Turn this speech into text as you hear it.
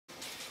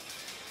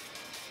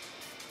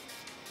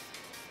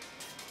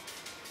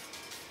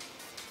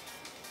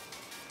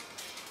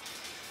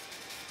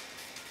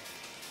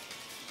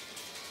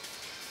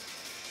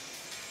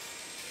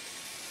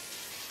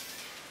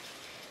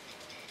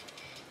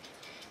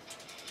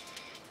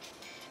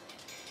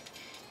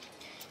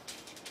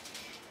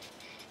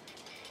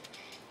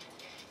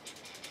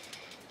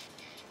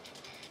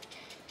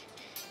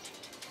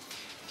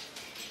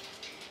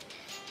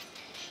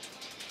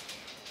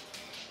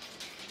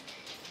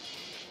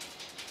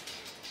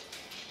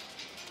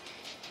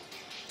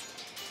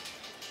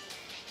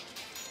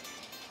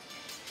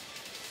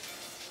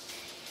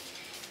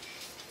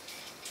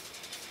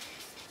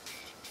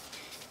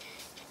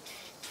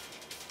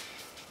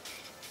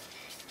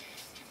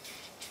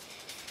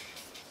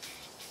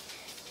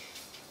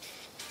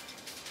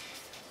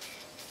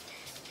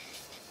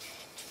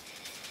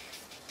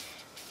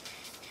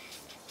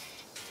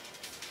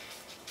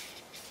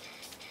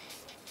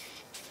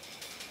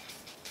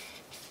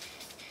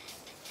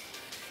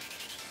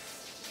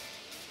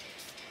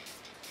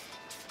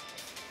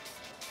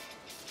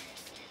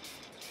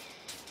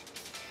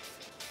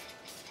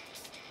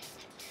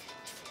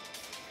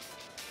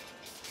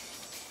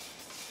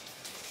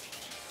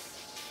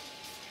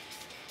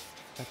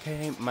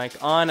Okay,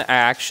 mic on. I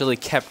actually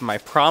kept my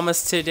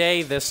promise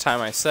today. This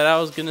time I said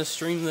I was gonna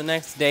stream the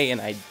next day, and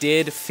I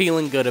did.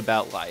 Feeling good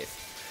about life.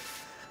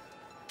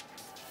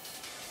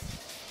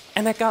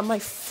 And I got my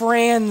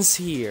friends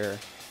here.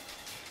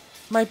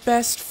 My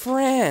best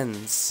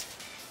friends.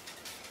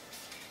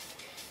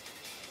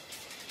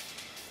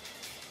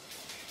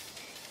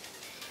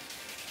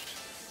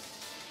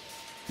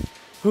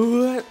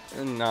 What?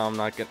 No, I'm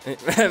not gonna.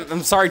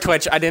 I'm sorry,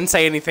 Twitch. I didn't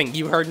say anything.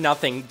 You heard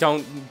nothing.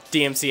 Don't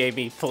DMCA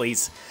me,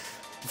 please.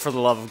 For the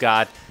love of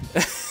God.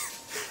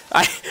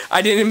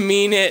 I didn't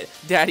mean it,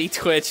 Daddy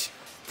Twitch.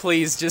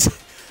 Please, just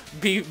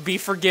be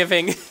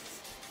forgiving.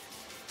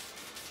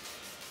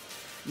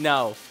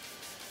 No.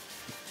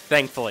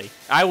 Thankfully.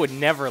 I would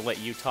never let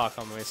you talk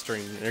on my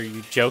stream. Are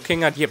you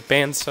joking? I'd get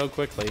banned so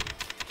quickly.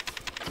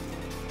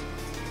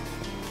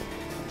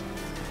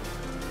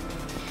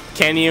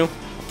 Can you?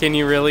 Can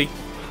you really?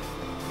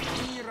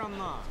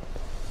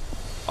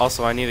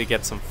 Also, I need to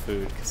get some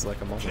food, because, like,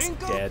 I'm almost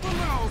dead.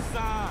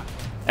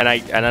 And I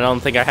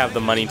don't think I have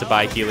the money to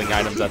buy healing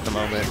items at the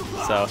moment,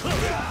 so...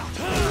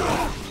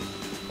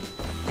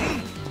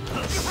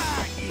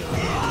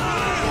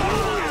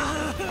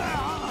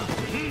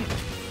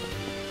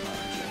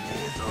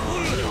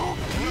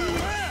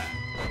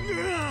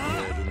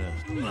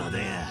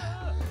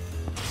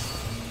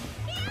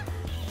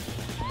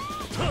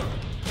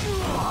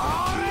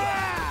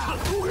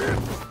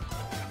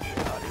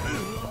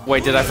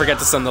 Wait, did I forget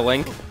to send the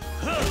link?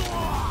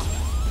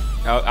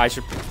 Oh, I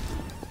should...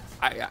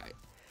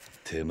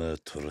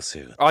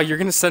 Oh, you're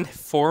gonna send it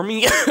for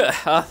me?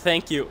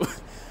 Thank you.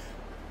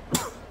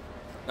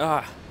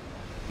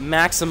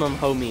 Maximum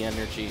homie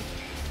energy.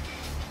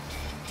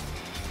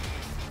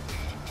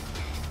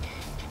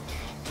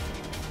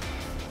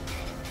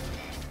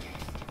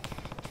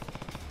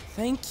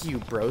 Thank you,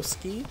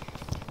 broski.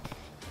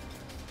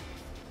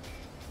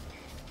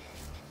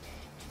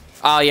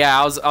 Oh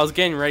yeah, I was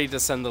getting ready to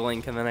send the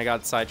link, and then I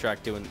got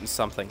sidetracked doing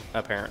something,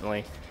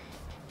 apparently.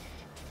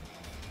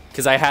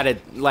 Because I had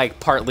it,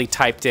 like, partly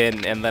typed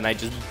in, and then I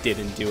just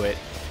didn't do it.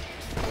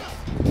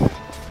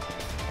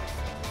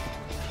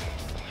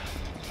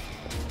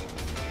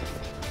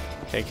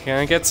 Okay, can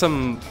I get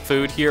some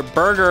food here?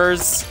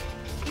 Burgers!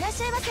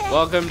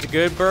 Welcome to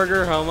Good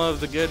Burger, home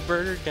of the Good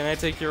Burger. Can I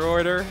take your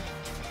order?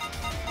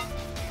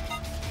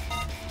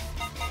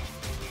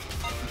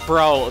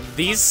 Bro,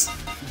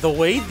 the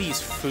way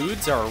these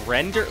foods are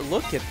rendered,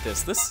 look at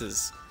this. This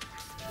is...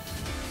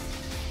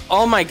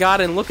 Oh my god,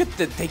 and look at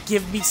that, they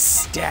give me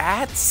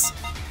stats?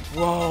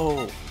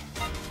 Whoa.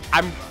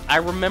 I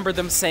remember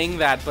them saying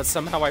that, but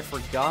somehow I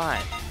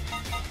forgot.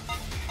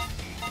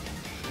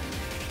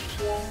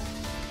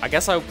 I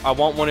guess I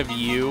want one of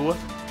you.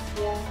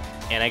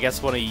 And I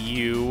guess one of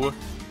you.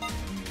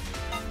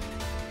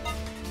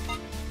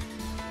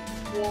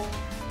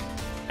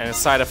 And a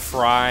side of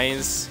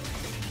fries.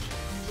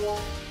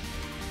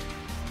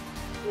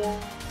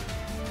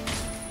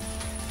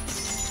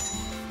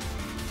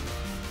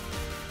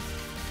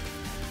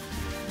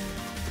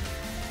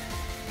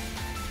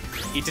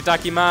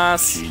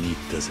 Itadakimasu.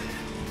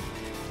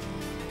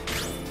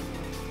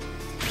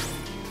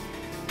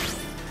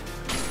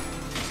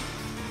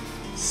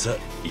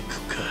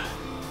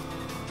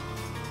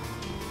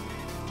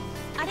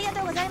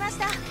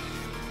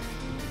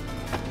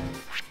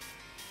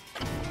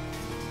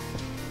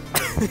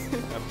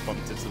 I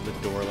bumped into the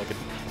door like a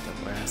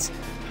dumbass.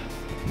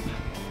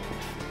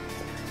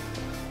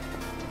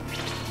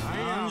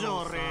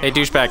 Hey,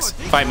 douchebags,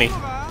 fight me.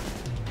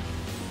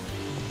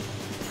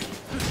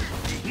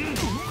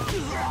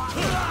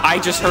 I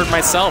just heard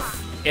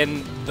myself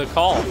in the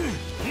call.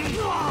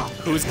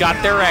 Who's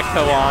got their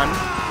echo on?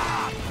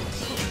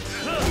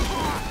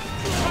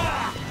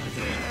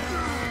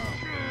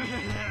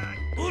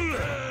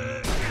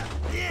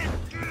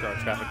 Throw a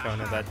traffic cone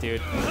at that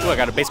dude. Ooh, I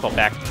got a baseball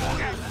bat.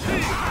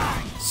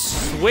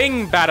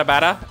 Swing, bada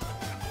bada.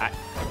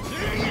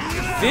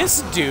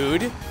 This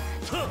dude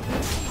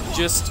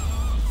just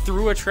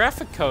threw a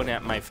traffic cone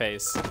at my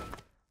face.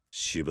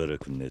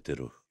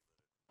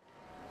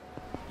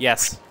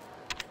 Yes.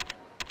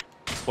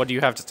 What do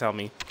you have to tell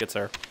me, good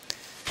sir?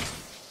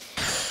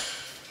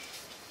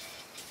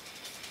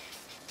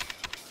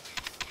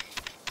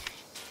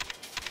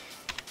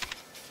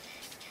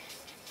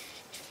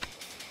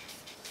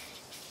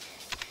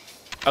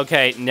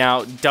 Okay,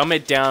 now dumb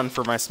it down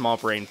for my small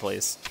brain,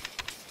 please.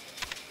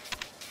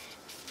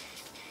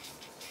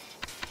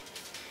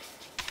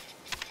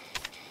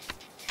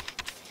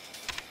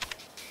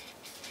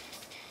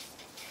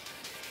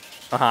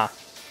 Uh-huh.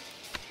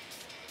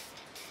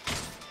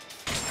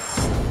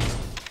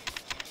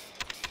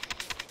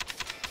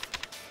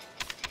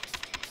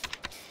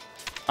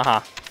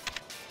 Uh-huh.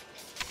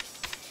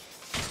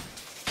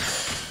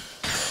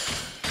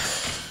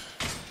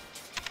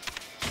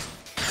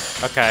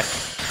 Okay.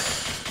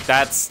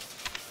 That's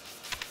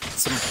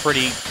some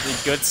pretty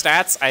good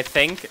stats, I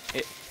think.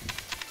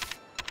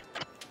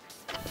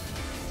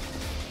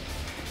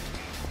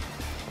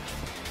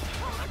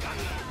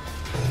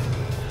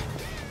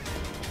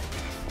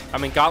 I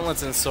mean,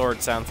 gauntlets and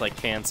sword sounds like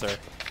cancer.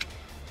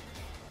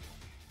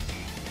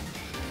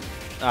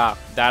 Ah,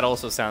 that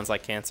also sounds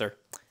like cancer.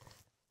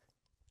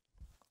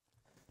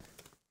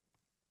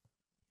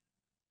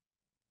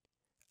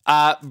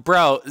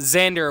 Bro,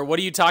 Xander, what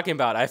are you talking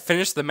about? I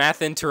finished the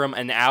math interim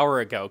an hour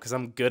ago because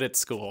I'm good at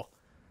school.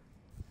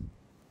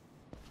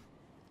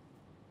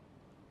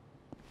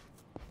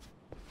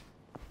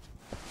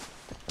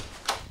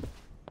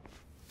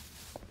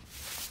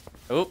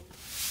 Oh.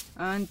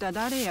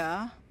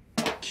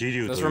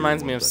 This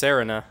reminds me of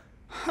Serena.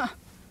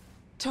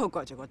 This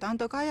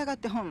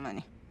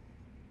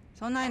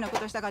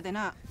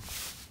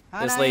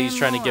lady's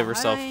trying to give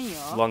herself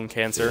lung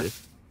cancer.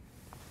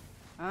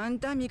 Oh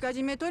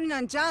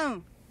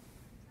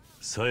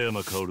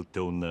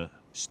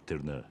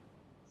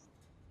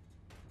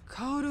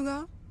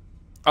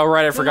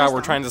right, I forgot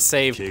we're trying to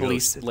save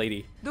police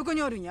lady.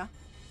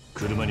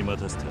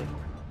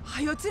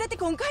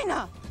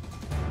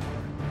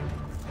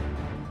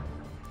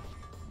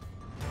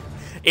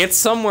 It's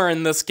somewhere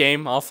in this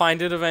game. I'll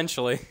find it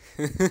eventually.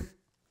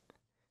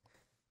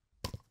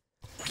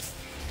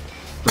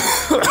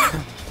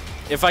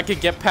 If I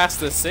could get past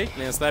this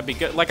sickness, that'd be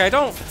good. Like, I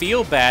don't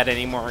feel bad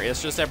anymore.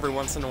 It's just every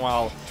once in a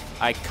while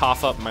I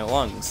cough up my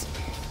lungs.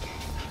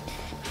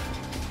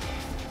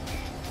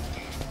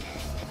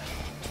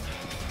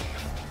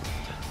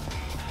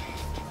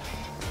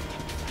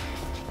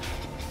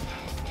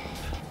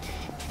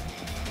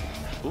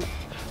 Ooh.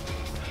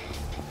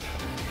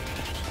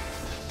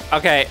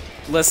 Okay,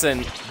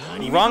 listen.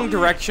 Wrong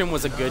direction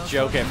was a good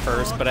joke at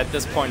first, but at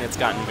this point it's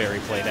gotten very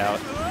played out.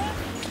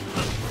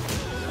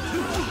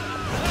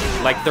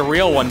 Like the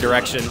real One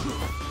Direction.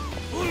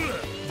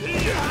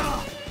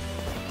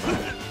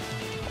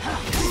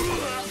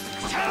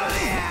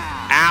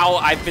 Ow,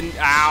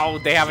 ow,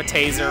 they have a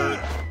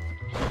taser.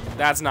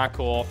 That's not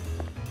cool.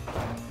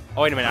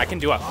 Oh, wait a minute, I can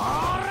do a...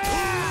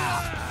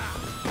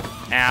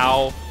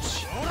 Ow.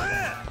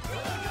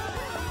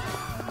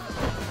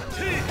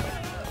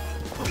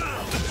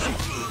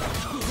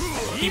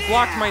 He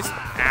blocked my...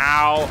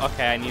 Ow.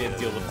 Okay, I need to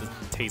deal with the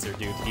taser,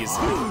 dude.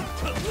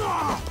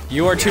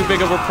 You are too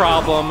big of a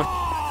problem.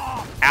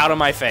 Out of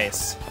my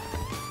face.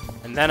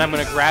 And then I'm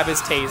gonna grab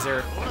his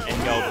taser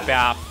and go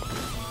bap.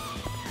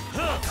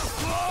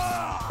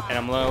 And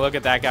I'm gonna look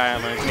at that guy,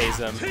 I'm gonna tase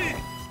him.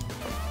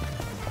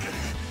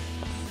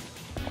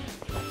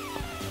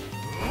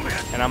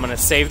 And I'm gonna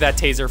save that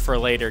taser for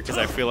later because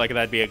I feel like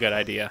that'd be a good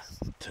idea.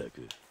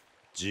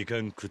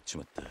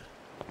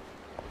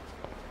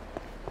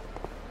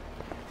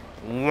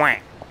 Wah.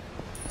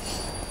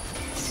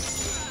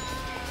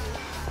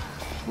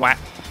 Wah.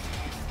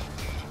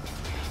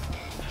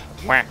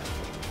 Wah.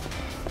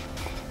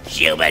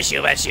 Shuba,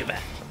 shuba, shuba.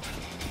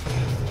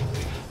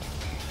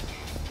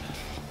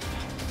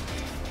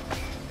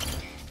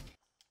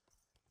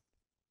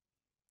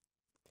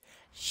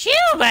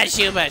 Shuba,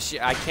 shuba,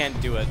 shuba. I can't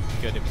do a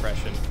good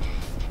impression.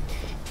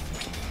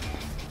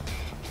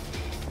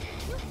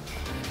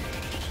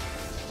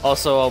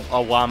 Also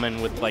a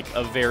woman with like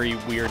a very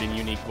weird and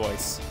unique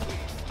voice.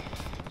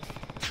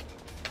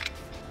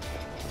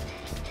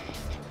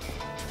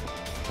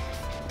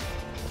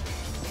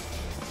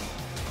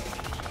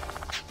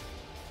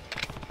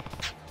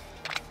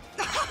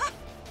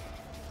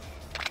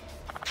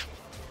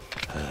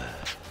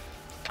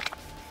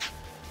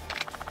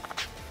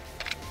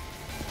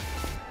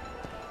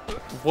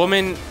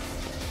 Woman.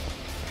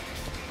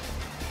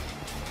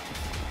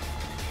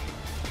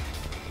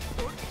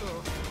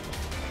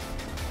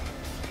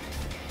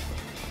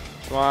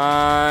 Come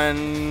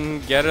on,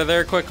 get her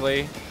there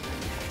quickly.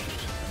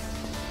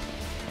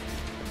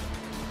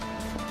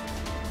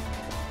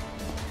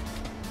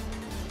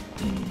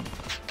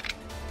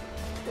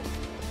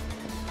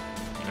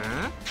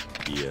 Huh?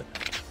 Yeah.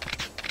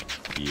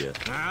 Yeah.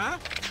 Huh?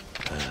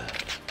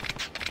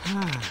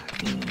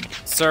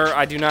 Sir,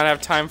 I do not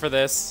have time for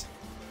this.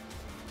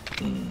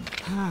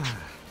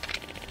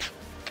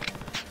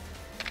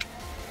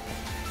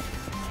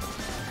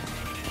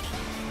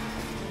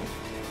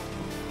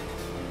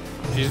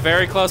 She's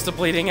very close to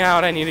bleeding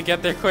out. I need to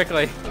get there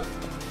quickly.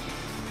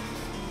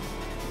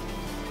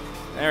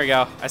 There we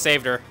go. I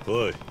saved her.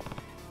 Boy.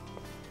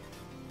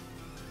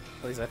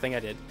 At least I think I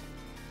did.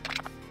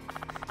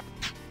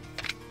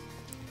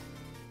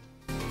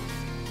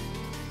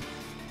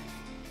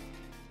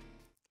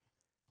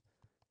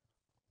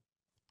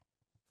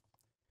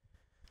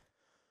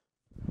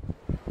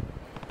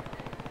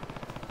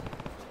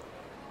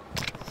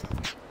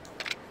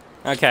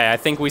 Okay, I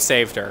think we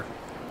saved her.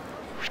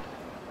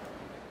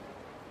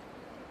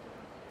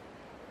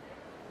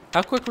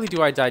 How quickly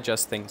do I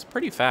digest things?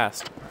 Pretty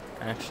fast,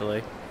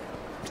 actually.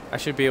 I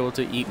should be able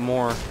to eat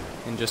more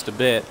in just a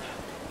bit.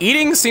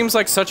 Eating seems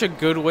like such a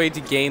good way to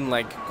gain,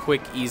 like,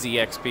 quick, easy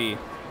XP.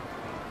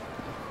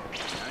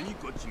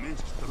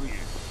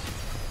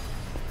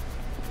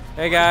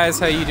 Hey guys,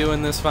 how you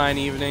doing this fine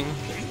evening?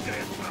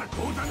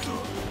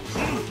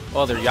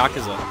 Oh, they're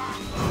Yakuza.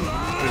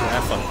 Where's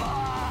that fun?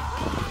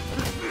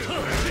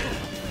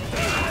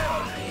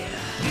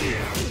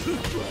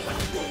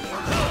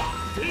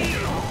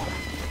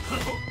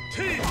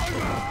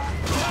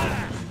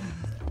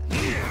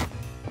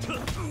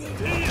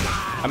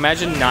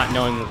 Imagine not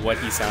knowing what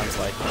he sounds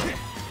like.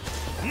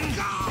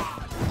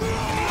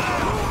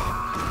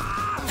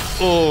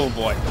 Oh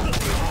boy.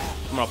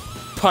 I'm gonna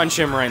punch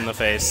him right in the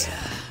face.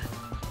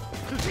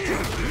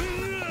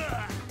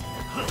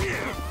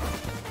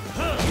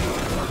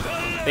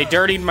 They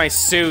dirtied my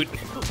suit.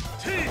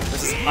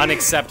 This is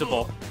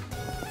unacceptable.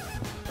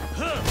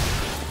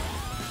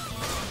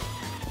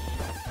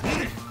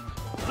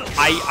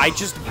 I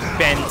just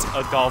bent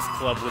a golf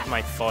club with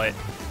my foot.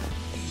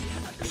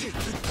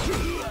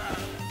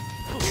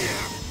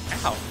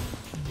 Ow.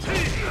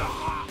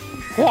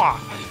 Wah.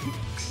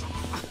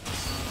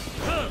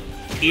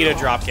 Eat a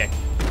dropkick.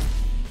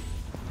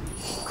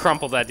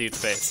 Crumple that dude's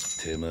face.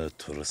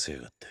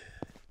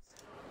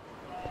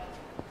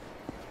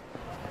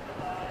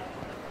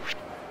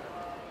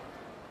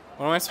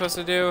 What am I supposed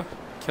to do?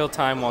 Kill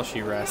time while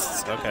she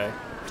rests. Okay.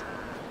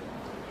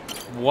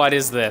 What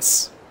is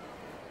this?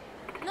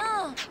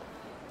 No.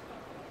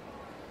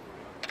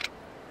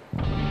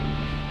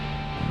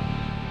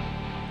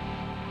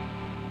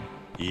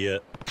 Yeah.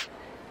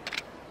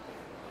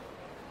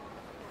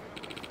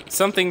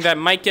 Something that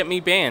might get me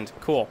banned.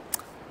 Cool.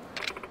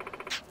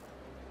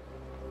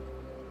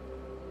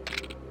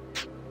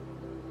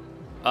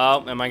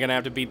 Oh, am I gonna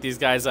have to beat these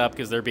guys up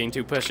because they're being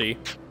too pushy?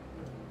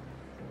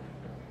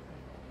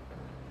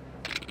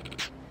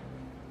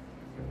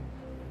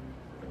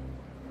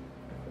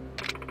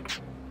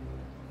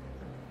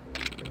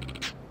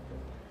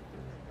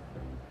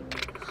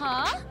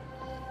 Huh?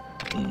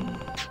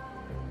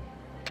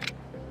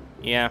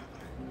 Yeah.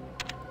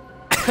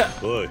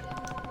 Boy.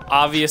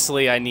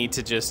 Obviously, I need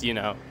to just, you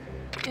know.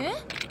 Eh?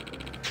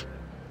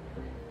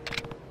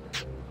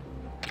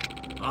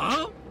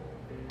 Huh?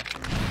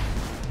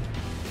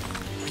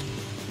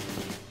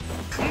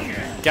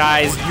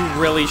 Guys, you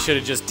really should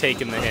have just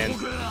taken the hint.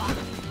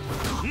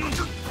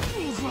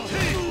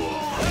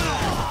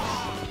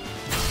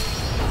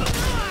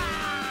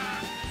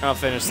 I'll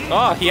finish.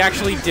 Oh, he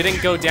actually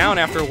didn't go down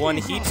after one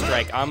heat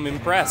strike. I'm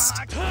impressed.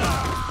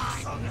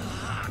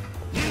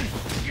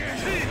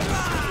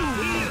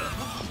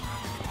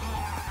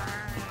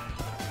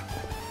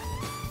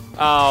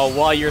 Oh,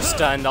 while you're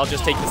stunned, I'll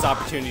just take this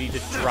opportunity to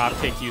drop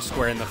kick you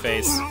square in the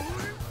face.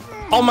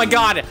 Oh my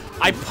god!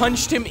 I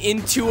punched him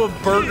into a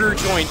burger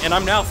joint, and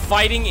I'm now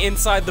fighting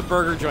inside the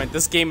burger joint.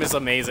 This game is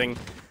amazing.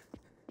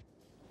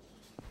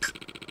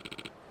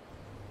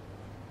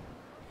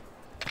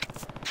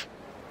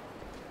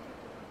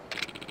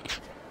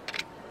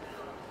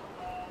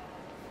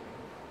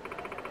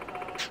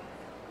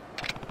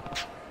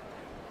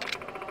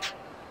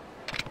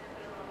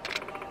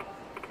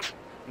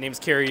 Name's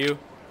Kiryu,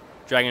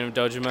 Dragon of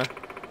Dojima.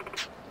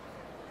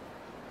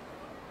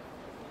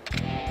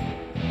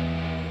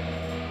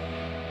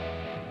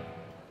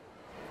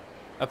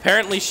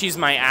 Apparently she's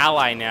my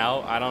ally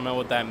now. I don't know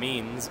what that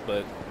means,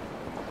 but...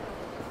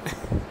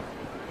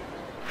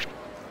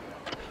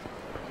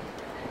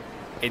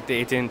 it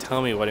didn't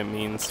tell me what it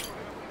means.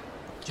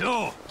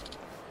 Joe.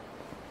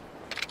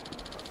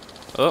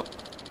 Oh.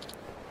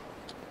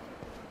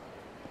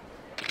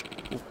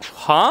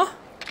 Huh?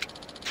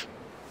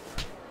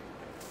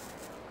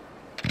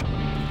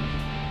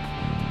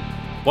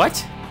 What?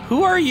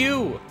 Who are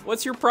you?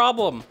 What's your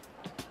problem?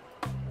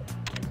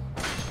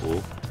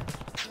 Oh.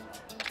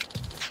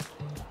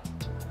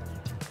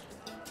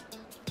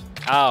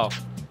 Oh.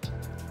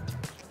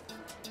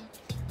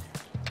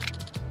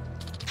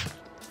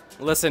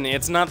 Listen,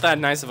 it's not that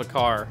nice of a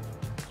car.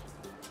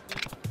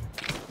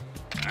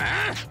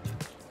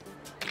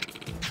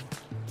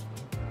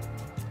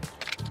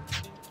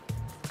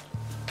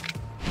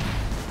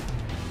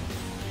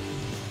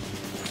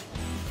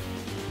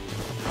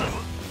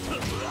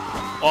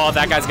 Oh,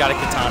 that guy's got a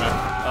katana.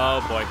 Oh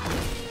boy.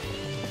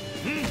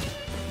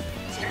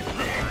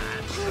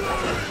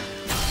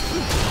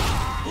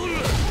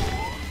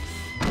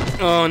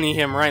 Oh, knee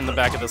him right in the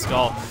back of the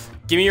skull.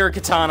 Give me your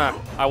katana.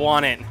 I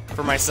want it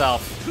for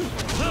myself.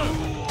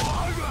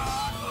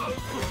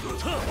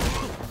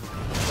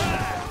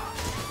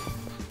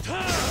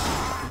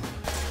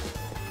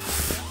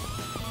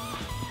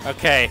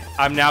 Okay,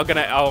 I'm now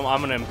gonna,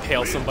 I'm gonna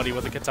impale somebody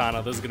with a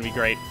katana. This is gonna be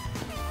great.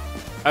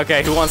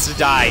 Okay, who wants to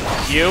die?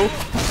 You?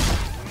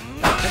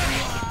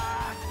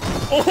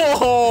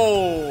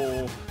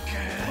 Oh!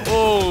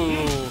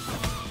 Oh!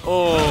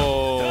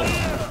 Oh!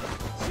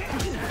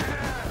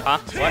 Huh?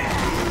 What?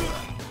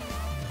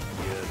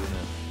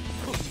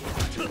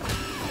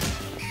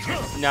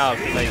 No,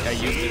 because I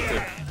used it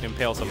to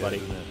impale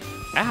somebody.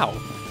 Ow!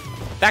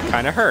 That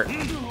kind of hurt.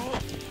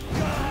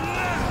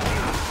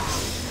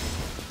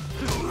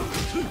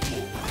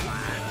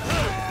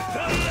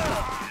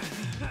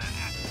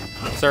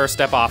 Sir,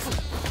 step off.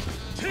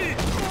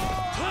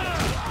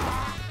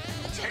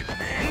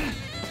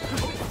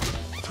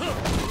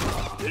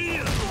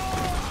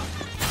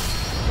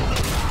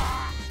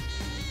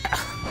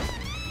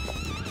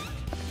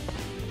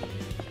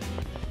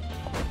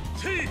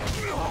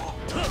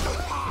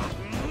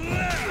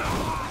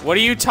 What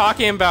are you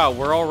talking about?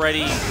 We're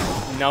already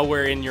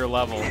nowhere in your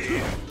level.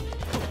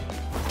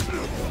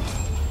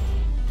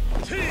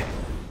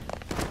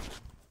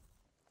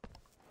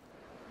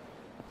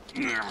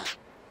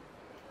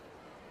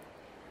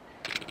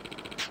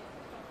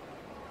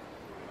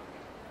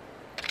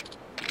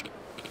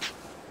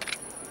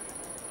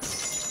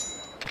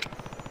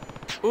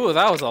 Ooh,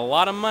 that was a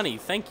lot of money.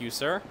 Thank you,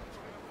 sir.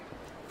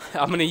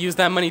 I'm gonna use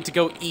that money to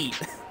go eat.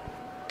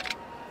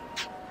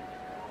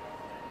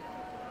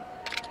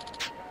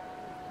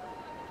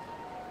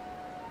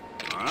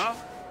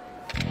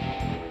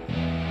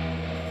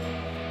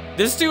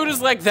 This dude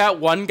is like that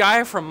one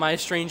guy from My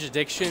Strange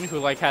Addiction who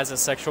like has a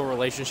sexual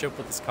relationship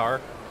with his car.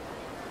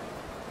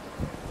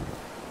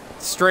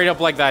 Straight up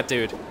like that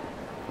dude.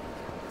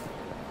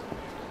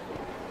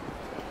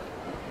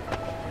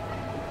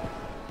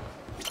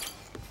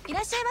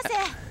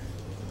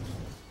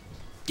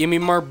 Give me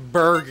more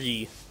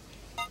burgie.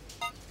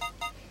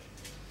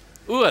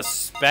 Ooh, a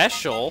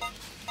special.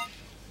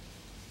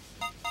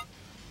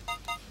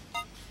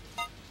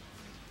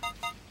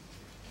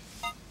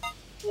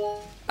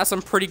 That's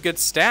some pretty good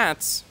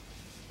stats.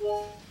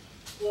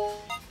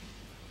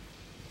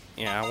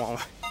 Yeah,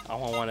 I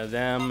want one of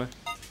them.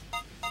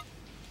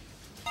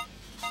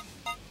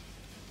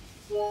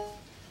 And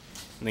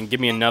then give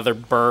me another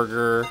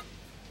burger.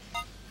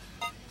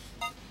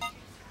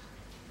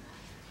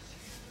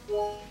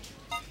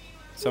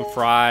 Some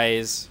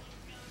fries.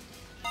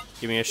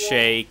 Give me a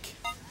shake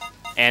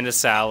and a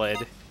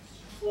salad.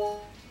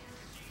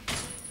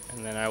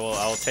 And then I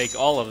will take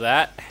all of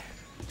that.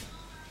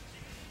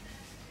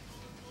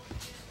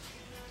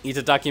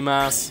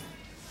 Itadakimasu.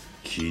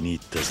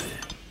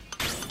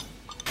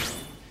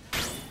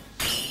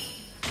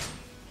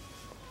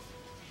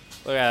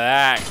 Look at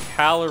that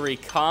calorie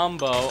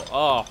combo.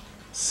 Oh.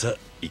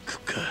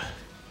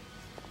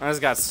 I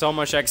just got so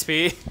much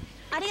XP.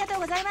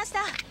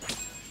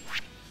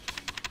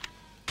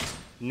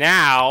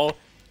 Now,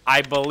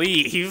 I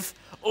believe.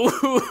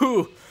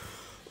 Ooh.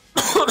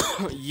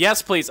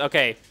 Yes, please.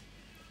 Okay.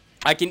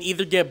 I can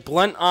either get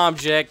blunt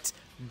object,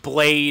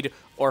 blade,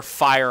 or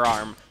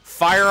firearm.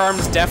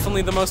 Firearm's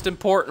definitely the most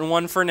important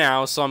one for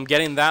now, so I'm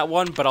getting that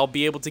one, but I'll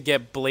be able to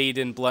get blade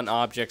and blunt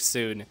object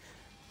soon.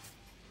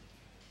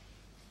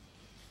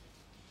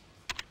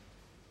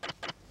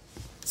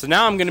 So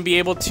now I'm going to be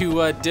able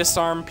to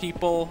disarm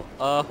people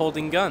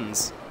holding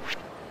guns.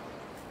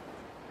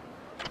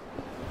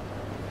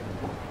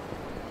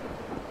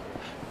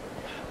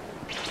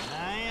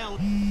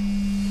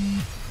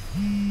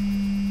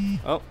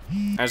 Oh,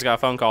 I just got a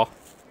phone call.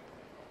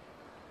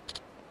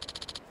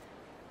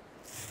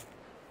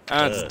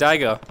 Oh, it's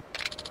Daigo.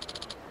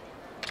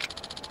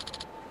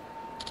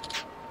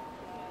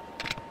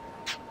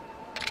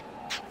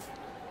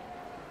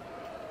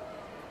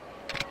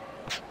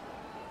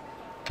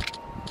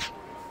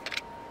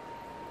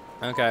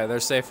 Okay, they're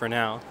safe for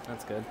now.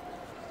 That's good.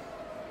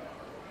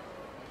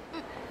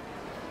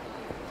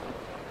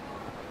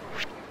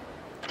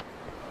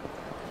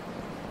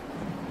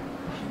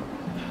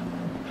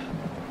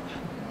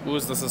 Ooh,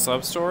 is this a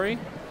sub-story?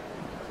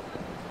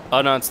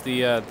 Oh no, it's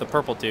the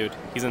purple dude.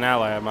 He's an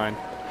ally of mine.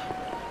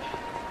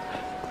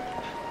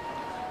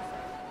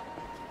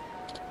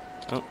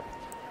 Oh.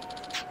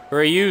 Who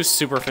are you,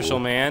 superficial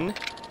man?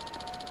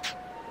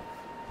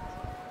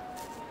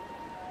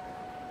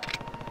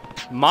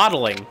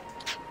 Modeling.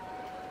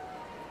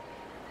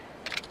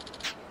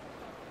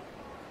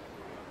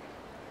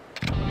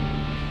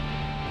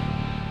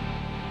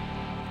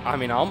 I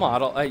mean, I'll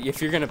model.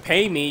 If you're gonna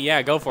pay me,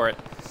 yeah, go for it.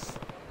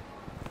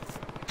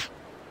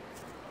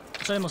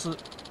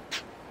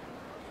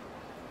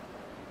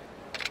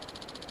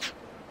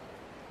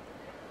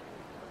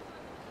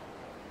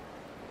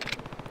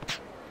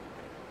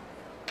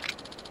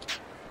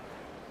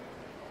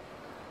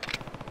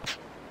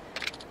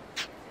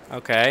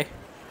 Okay.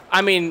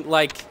 I mean,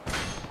 like,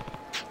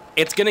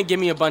 it's gonna give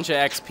me a bunch of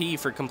XP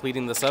for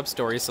completing the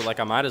sub-story, so, like,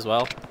 I might as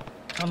well.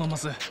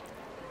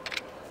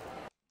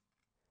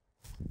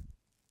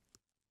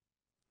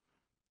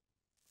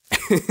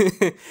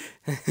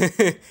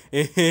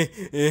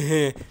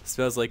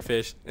 Smells like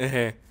fish.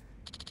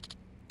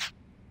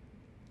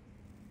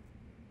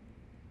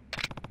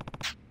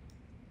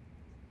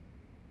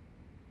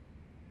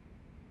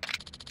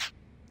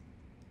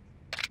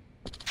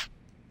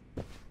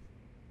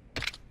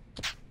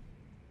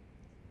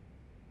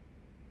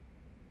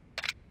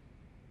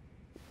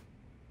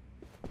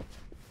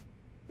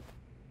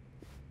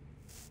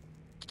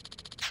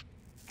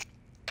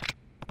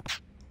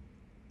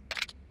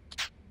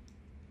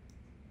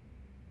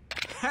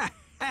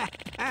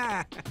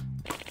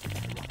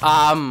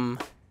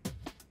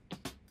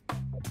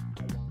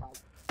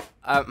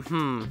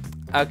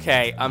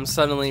 Okay, I'm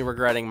suddenly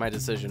regretting my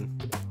decision.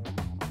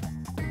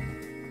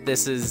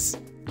 This is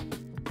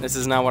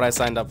not what I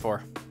signed up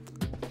for.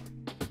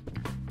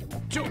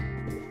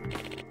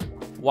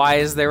 Why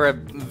is there a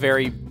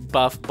very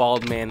buff,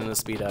 bald man in a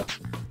Speedo?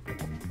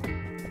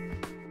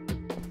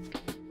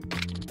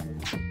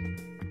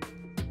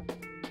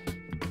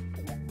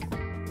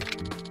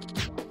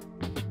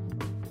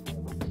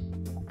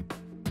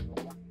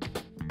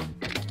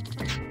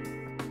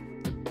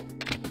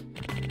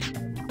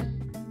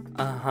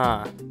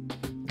 Uh-huh.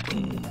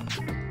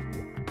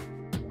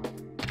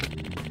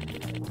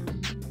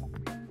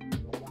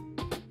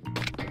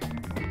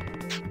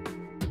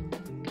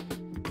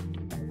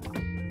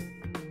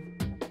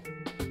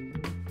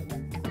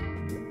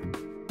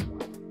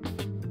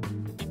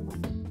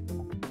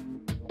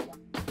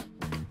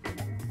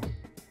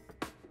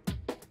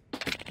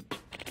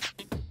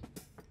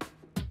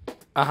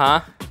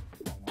 Uh-huh.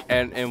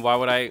 And why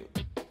would I...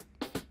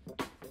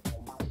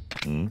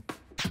 Hmm?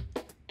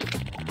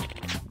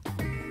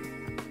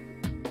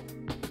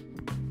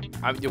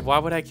 Why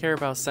would I care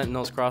about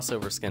Sentinel's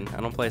crossover skin?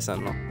 I don't play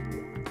Sentinel.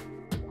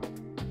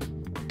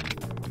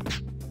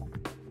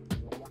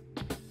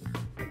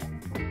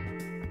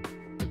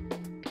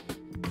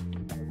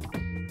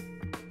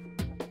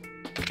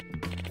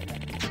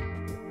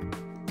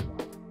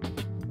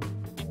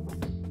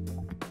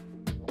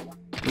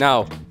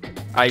 No.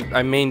 I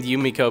mained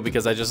Yumiko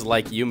because I just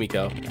like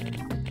Yumiko.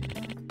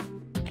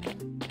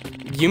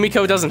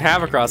 Yumiko doesn't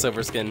have a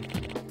crossover skin.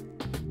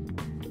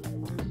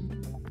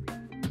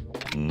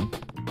 Hmm?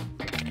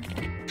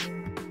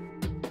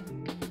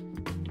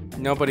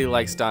 Nobody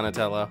likes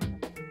Donatello.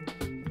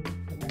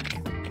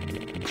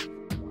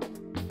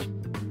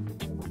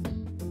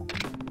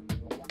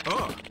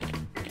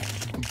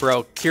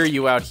 Bro,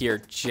 Kiryu out here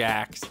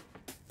jacked.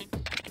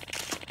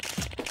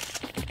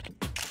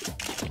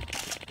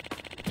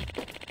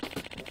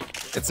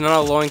 It's not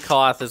a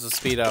loincloth, it's a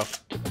Speedo.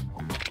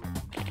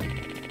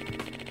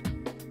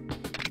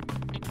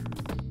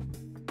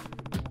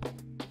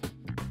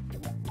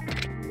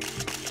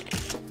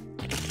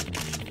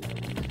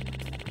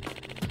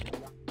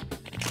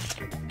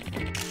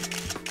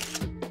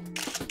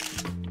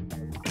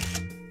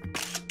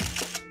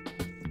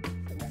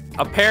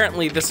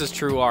 Apparently, this is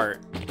true art.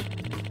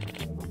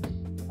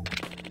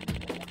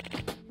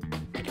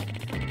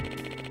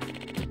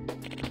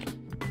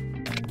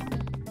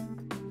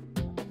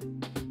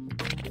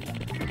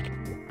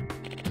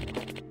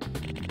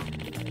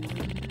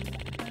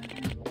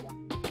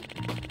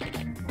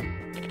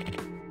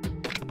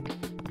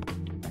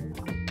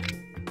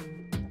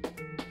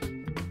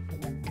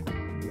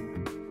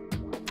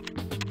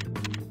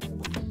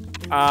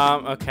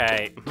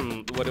 Okay.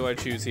 What do I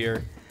choose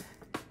here?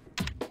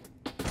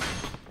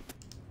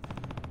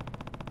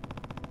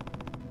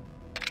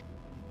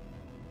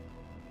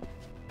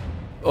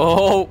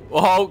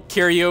 Oh,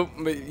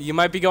 Kiryu, you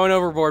might be going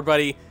overboard,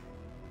 buddy.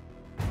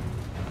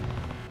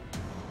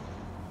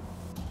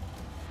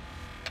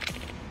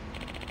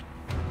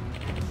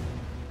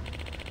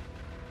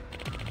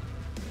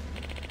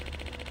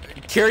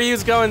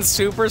 Kiryu's going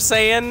Super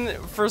Saiyan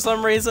for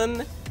some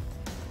reason.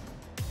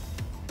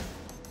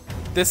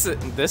 This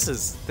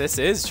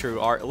is true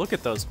art. Look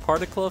at those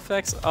particle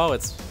effects. Oh,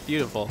 it's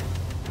beautiful.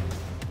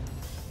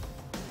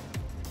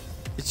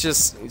 It's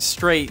just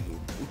straight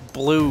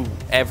blue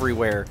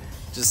everywhere.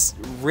 Just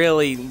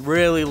really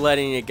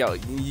letting it go.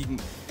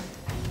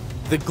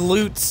 The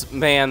glutes,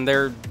 man,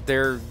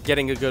 they're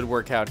getting a good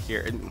workout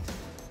here.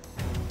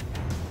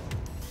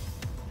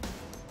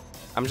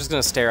 I'm just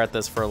gonna stare at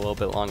this for a little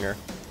bit longer.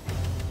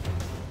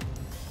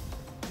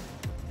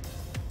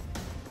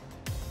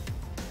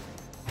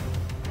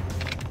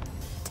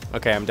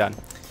 Okay, I'm done.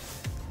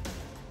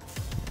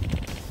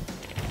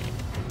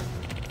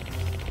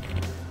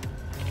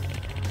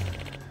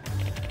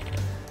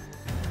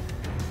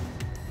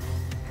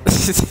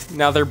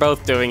 Now they're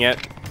both doing it.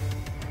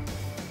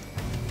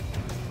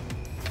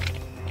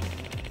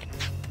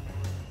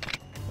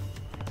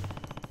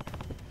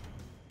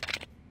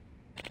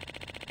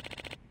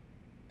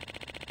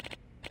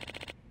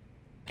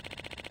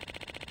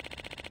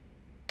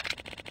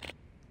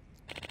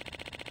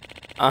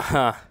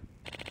 Uh-huh.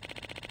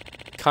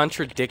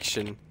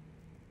 Contradiction.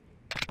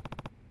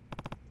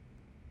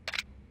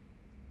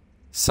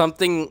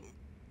 Something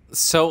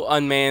so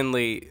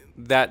unmanly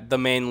that the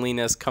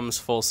manliness comes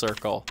full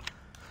circle.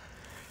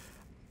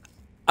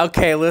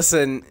 Okay,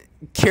 listen.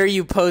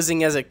 Kiryu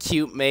posing as a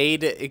cute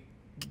maid, it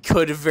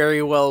could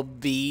very well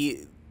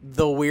be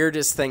the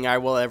weirdest thing I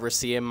will ever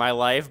see in my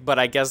life, but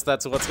I guess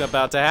that's what's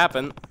about to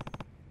happen.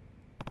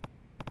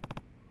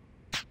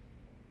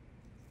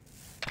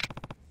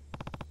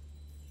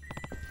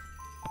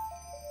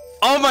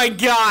 Oh my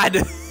god!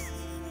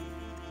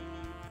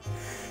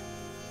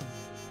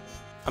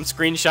 I'm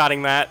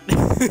screenshotting that.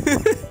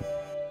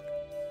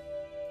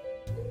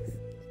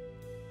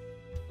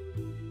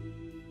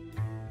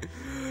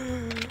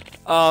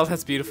 Oh,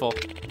 that's beautiful.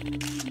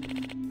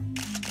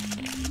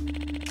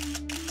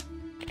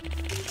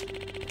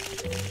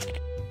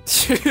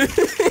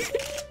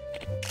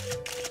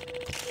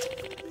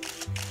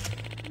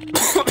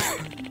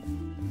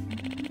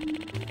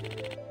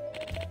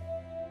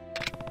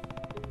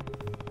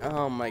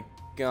 Oh my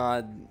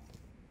god.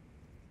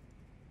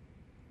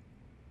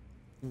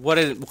 What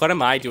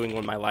am I doing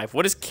with my life?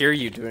 What is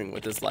Kiryu doing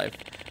with his life?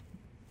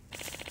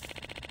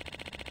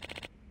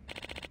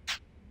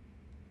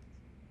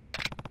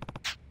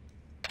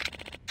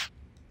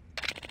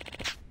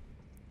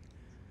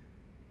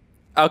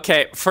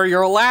 Okay, for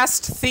your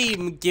last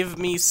theme, give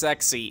me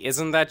sexy.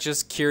 Isn't that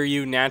just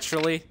Kiryu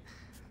naturally?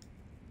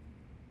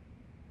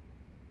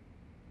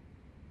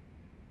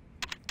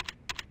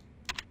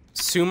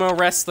 Sumo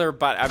wrestler,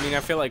 but I mean,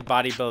 I feel like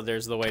bodybuilder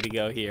is the way to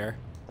go here.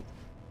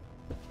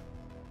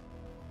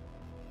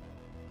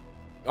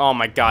 Oh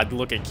my god,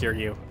 look at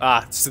Kiryu.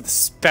 Ah, it's the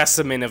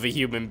specimen of a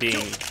human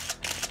being.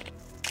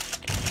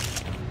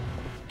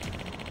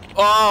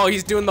 Oh,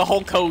 he's doing the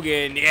Hulk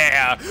Hogan.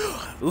 Yeah.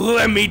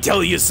 Let me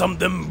tell you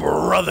something,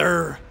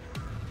 brother.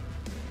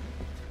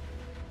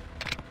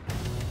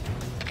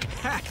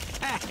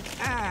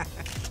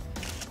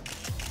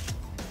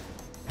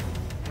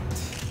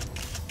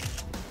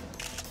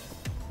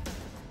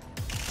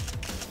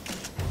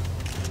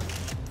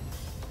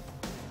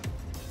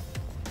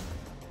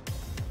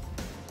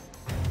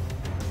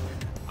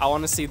 I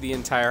want to see the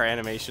entire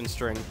animation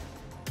string.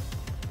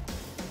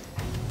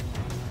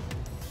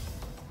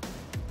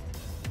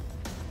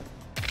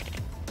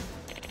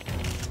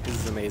 This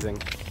is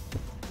amazing.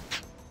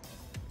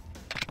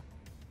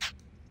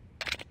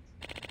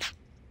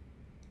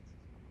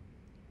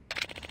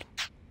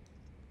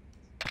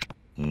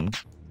 Hmm?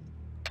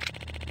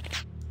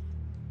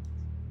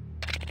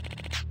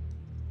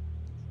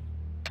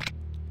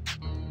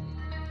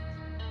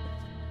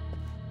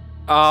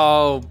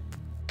 Oh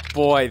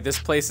boy, this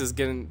place is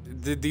getting.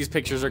 These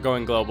pictures are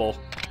going global.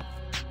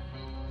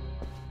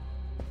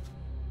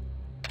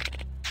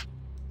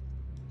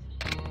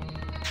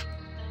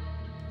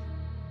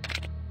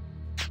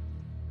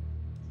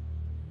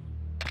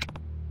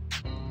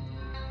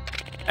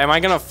 Am I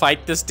gonna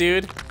fight this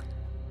dude?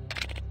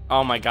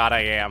 Oh my god,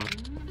 I am.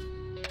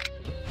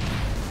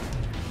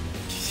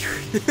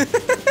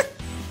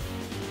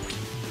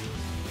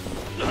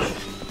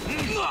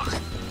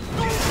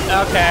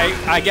 Okay,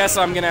 I guess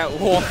I'm gonna.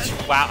 Whoa,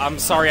 wow, I'm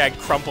sorry I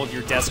crumpled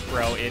your desk,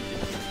 bro. It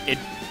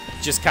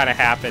just kind of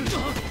happened.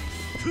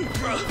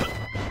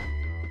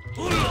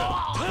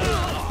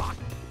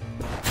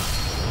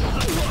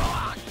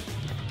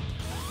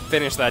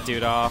 Finish that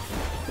dude off.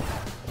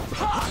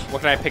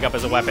 What can I pick up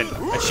as a weapon?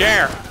 A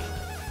chair!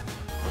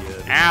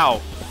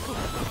 Ow!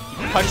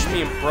 You punched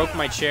me and broke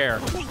my chair.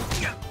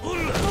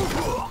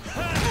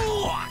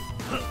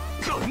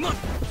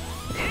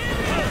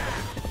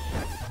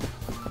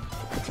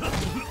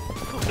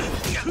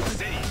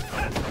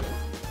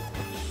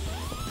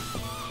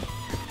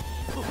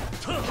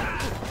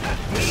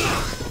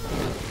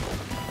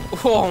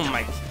 Oh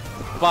my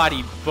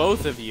body,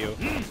 both of you.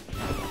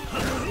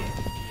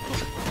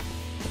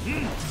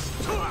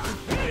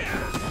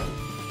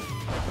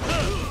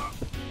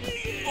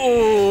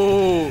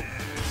 Oh,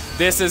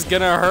 this is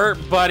gonna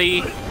hurt,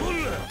 buddy.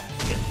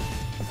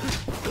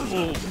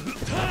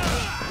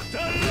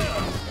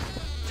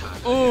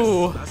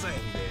 Ooh,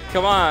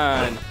 come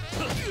on.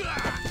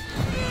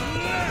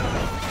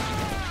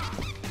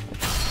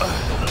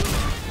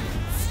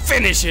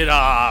 Finish it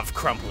off,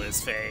 crumple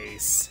his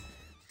face.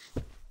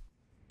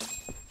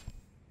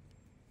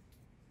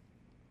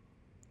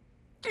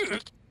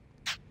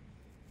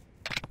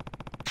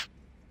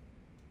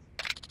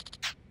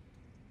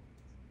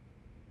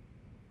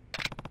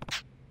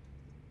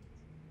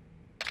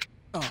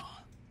 Oh.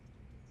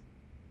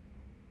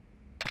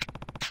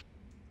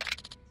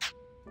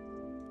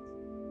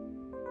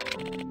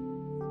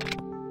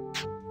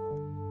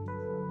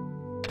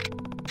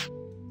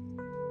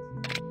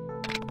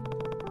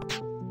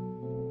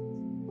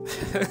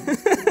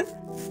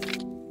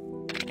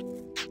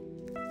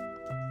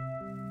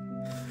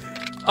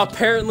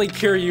 Apparently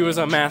Kiryu is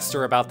a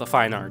master about the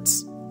fine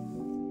arts.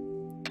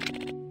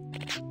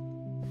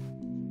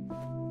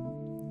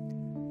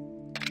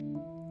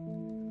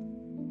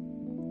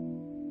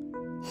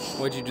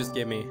 What'd you just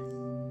give me?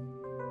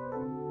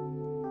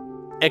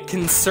 A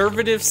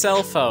conservative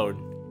cell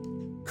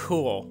phone.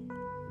 Cool.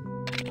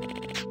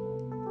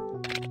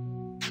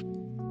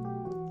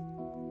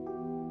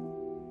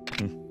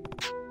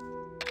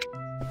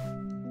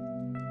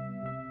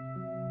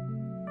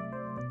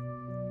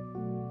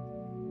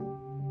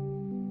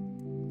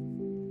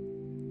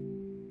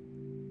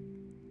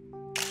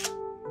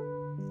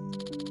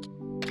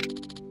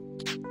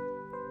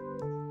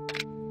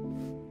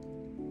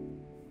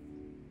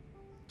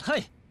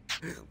 Hi.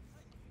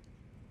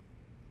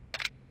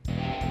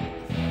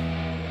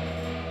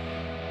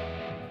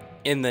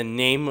 In the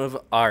name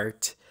of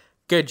art.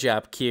 Good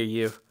job,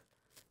 Kiryu.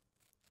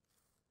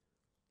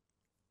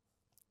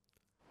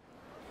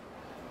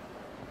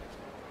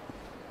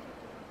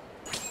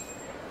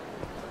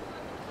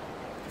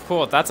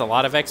 Cool, that's a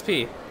lot of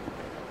XP.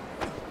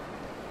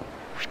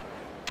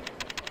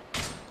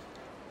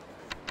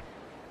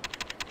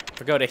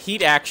 If I go to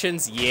heat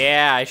actions,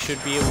 yeah, I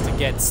should be able to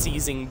get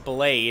Seizing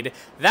Blade.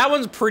 That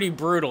one's pretty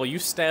brutal. You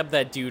stab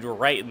that dude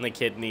right in the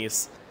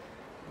kidneys.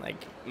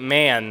 Like,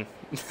 man.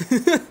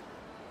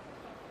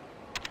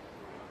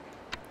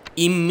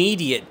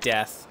 Immediate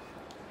death.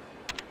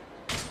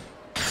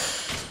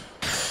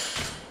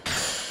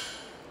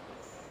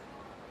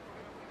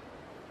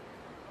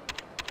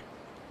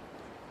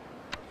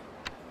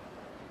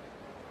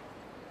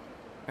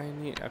 I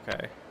need,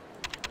 okay.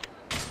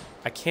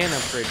 I can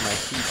upgrade my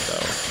heat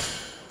though.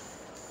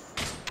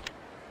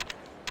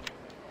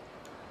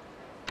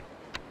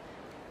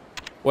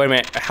 Wait a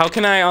minute, how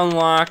can I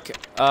unlock,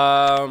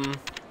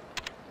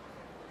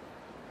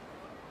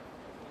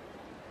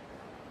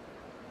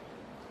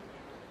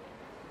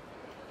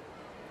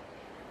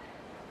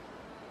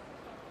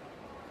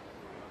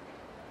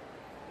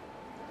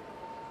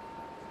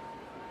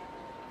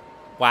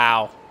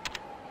 Wow.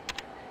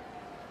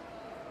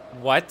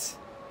 What?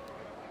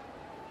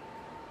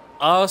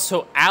 Oh,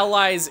 so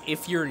allies,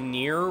 if you're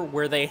near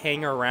where they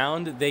hang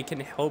around, they can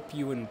help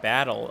you in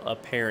battle,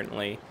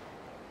 apparently.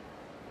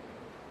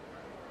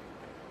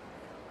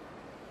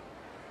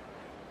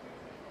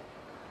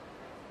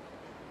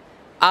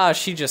 Ah,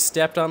 she just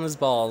stepped on his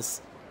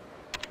balls.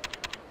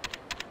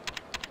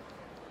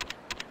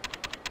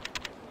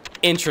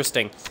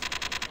 Interesting.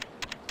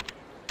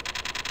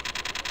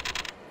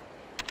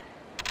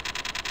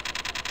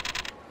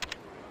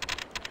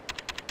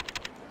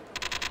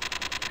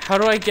 How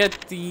do I get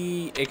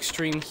the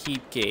extreme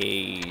heat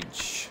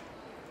gauge?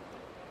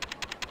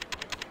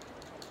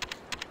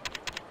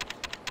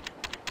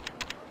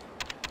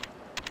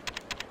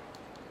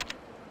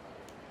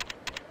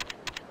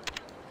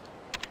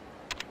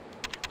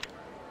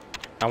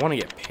 I want to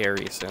get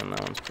parry soon.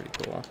 That one's pretty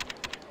cool.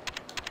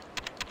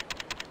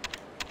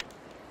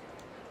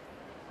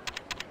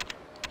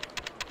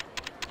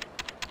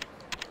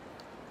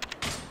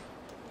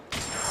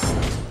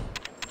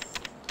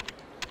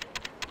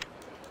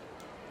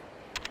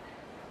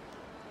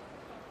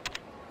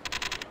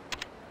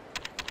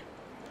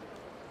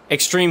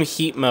 Extreme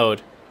heat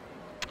mode.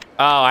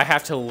 Oh, I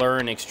have to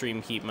learn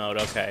extreme heat mode.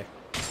 Okay.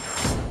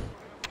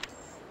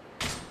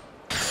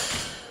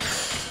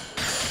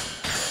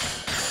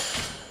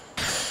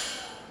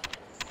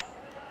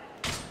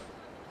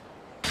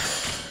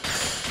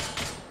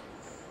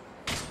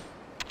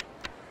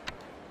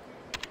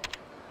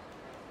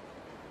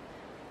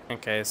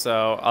 Okay,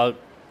 so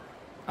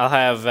I'll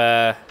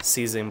have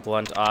seizing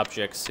blunt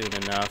objects soon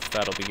enough.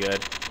 That'll be good.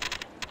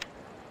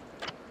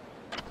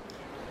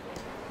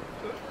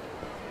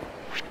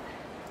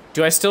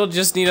 Do I still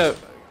just need a...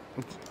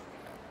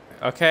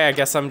 Okay, I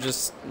guess I'm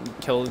just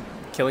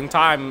killing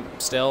time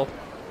still.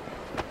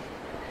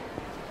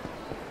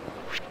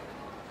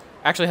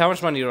 Actually, how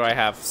much money do I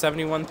have?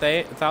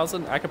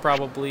 71,000? I could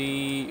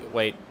probably...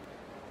 Wait,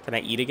 can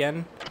I eat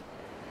again?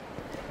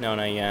 No,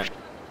 not yet.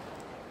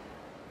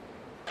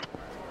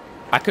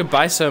 I could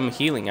buy some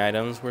healing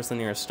items. Where's the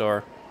nearest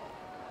store?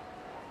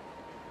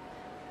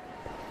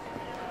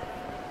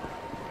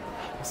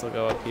 This will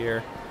go up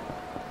here.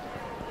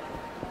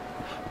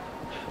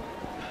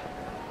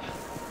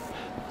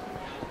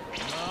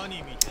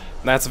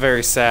 That's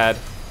very sad.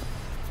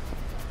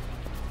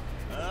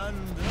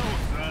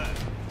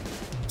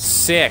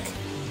 Sick.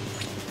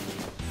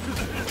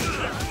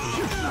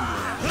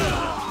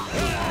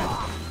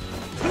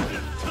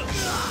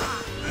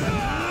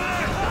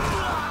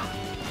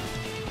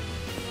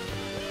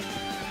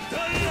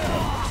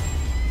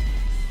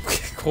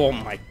 Oh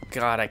my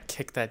god, I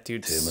kicked that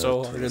dude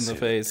so hard in the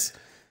face.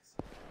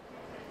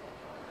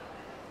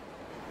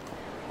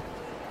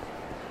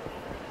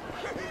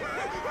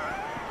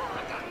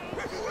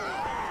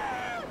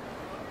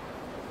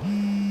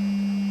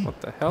 What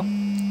the hell?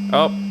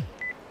 Oh.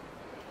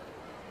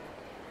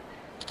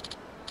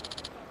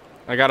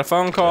 I got a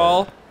phone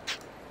call.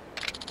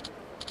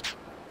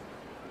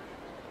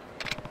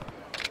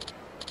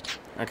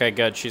 Okay,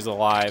 good. She's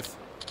alive.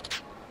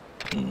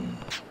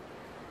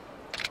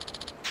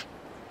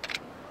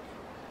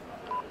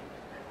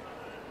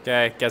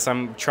 Okay, guess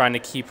I'm trying to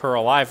keep her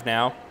alive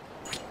now.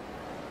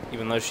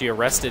 Even though she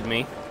arrested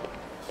me.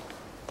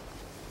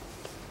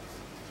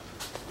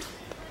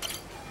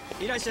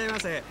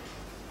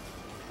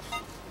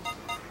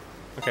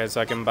 Okay,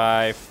 so I can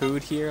buy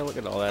food here. Look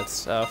at all that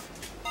stuff.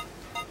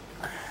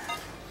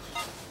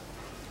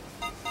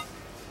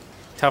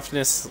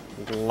 Toughness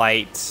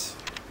light.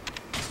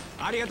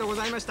 I don't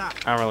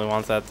really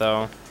want that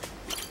though.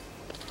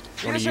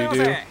 What do you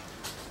do?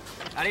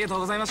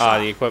 Ah,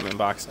 the equipment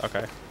box.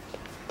 Okay.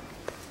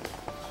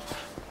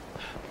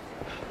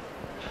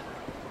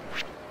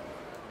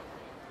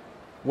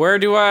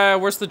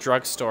 Where's the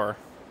drugstore?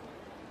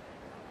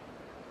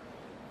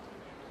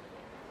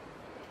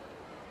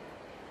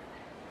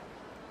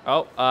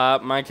 Oh,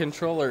 my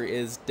controller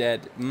is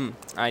dead.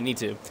 I need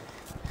to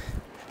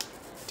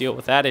deal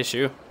with that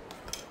issue.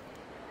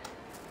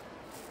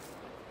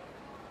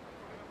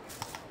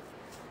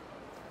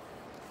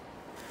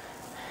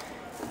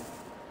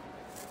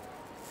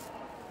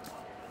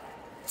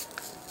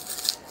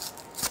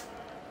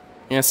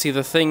 Yeah, see,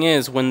 the thing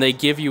is, when they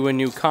give you a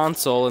new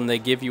console and they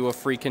give you a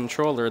free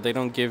controller, they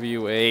don't give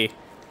you a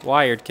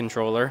wired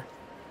controller.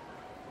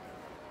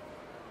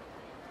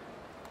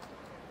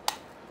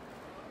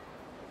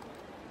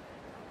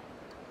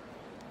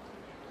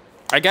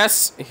 I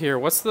guess, here,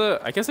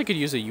 I guess I could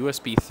use a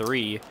USB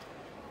 3.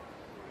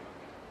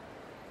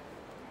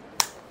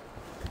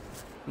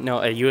 No,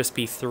 a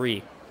USB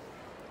 3.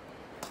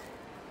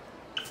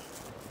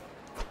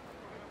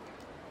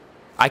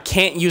 I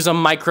can't use a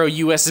micro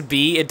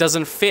USB. It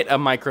doesn't fit a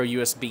micro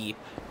USB.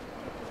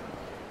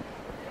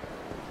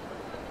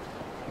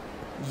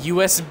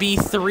 USB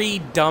 3,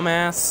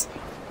 dumbass.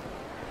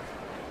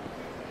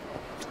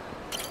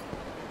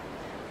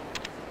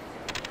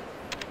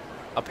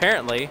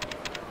 Apparently,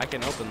 I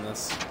can open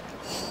this.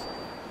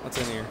 What's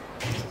in here?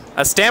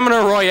 A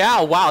stamina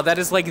royale. Wow, that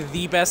is like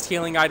the best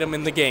healing item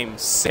in the game.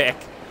 Sick.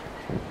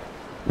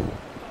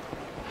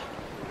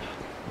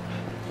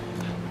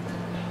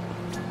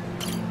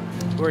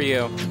 Who are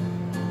you?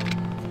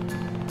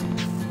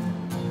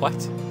 What?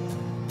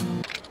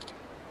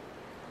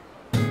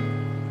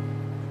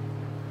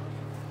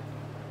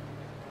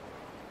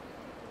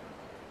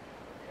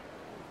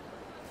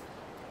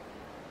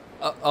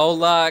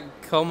 Hola,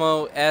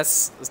 como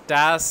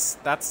estás?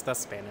 That's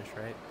Spanish,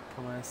 right?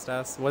 Como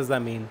estás? What does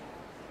that mean?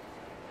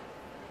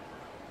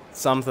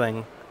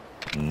 Something.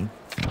 Hmm?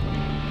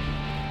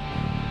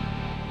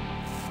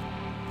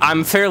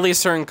 I'm fairly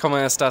certain como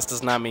estás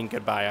does not mean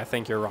goodbye. I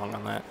think you're wrong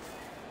on that.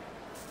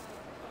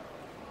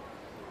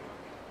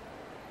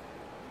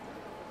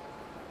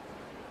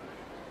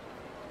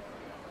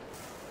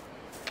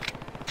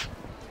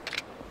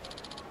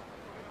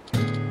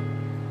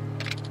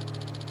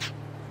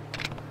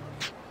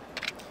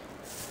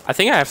 I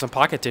think I have some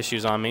pocket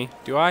tissues on me.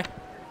 Do I? Can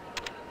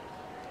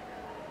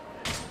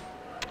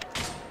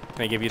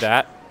I give you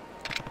that?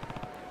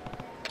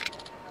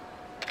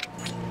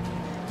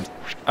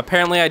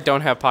 Apparently I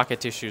don't have pocket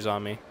tissues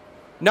on me.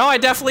 No, I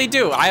definitely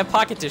do. I have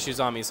pocket tissues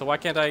on me, so why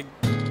can't I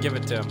give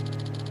it to him?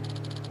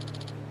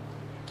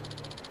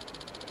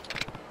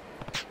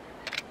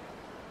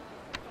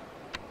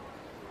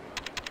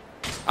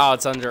 Oh,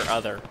 it's under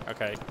other.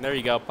 Okay, there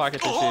you go.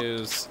 Pocket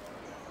tissues.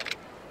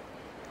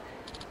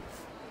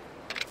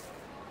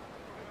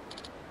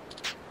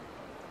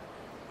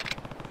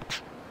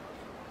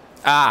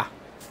 Ah.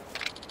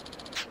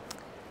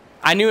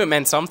 I knew it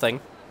meant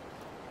something.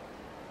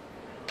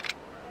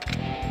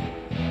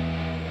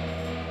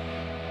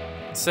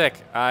 Sick.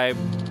 I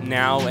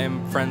now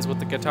am friends with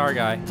the guitar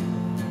guy.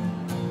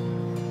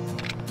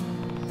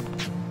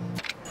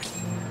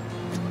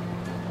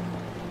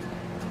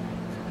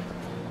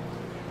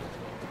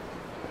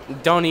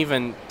 Don't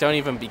even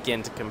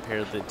begin to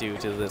compare the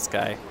dude to this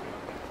guy.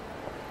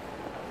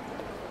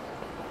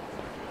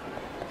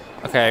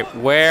 Okay,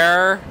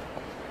 where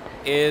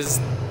is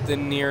the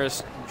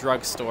nearest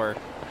drugstore?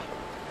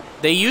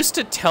 They used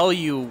to tell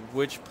you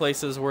which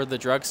places were the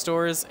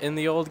drugstores in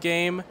the old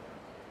game.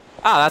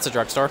 Ah, that's a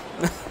drugstore.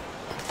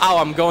 Oh,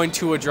 I'm going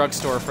to a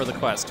drugstore for the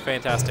quest.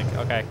 Fantastic.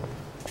 Okay.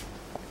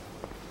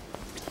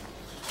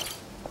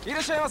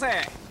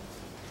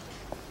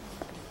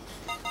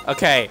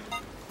 Okay.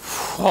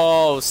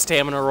 Oh,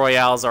 stamina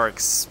royales are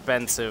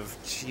expensive.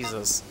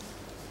 Jesus.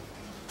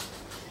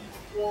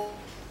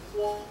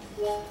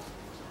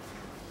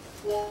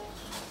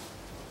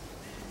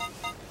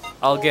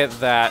 I'll get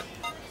that.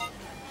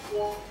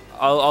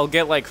 I'll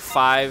get like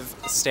 5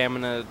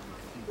 stamina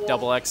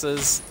double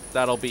X's.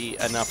 That'll be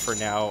enough for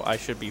now. I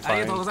should be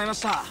fine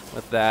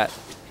with that.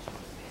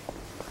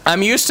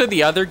 I'm used to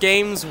the other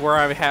games where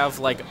I have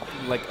like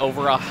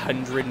over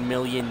 100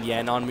 million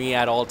yen on me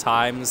at all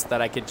times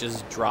that I could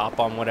just drop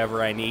on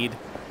whatever I need.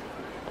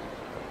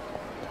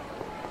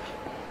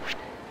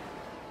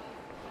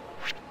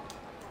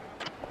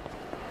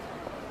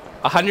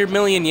 $100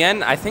 million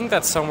yen? I think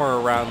that's somewhere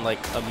around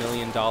like $1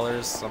 million,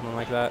 something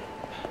like that.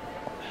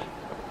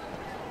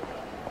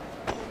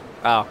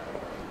 Oh.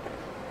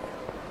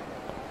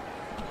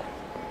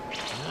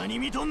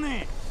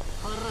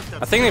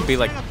 I think it'd be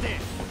like,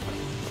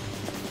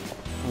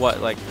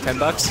 what, like 10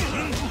 bucks?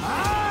 Something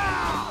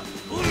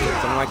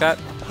like that.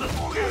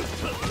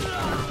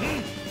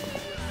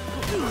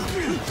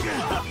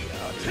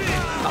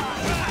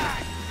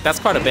 That's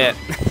quite a bit.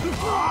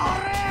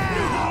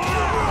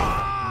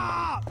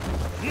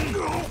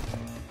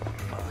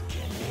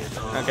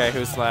 Okay,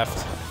 who's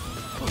left?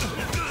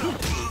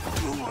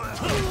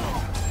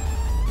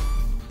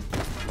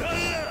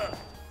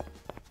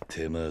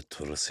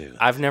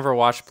 I've never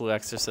watched Blue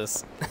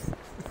Exorcist.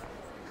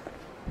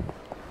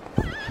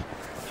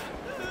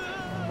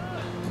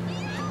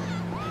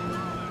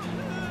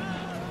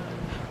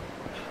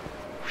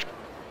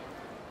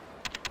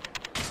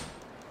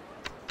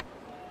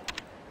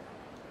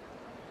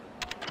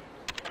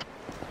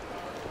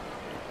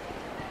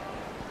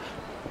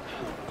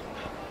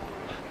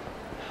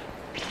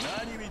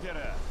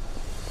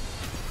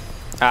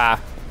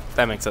 Ah,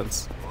 that makes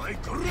sense.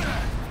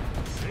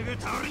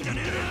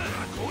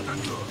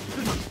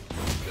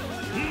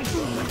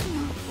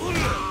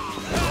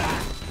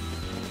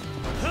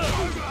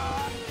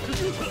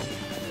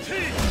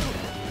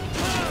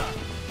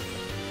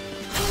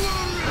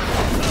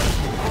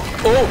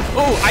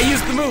 Oh, I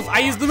used the move. I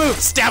used the move.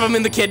 Stab him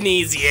in the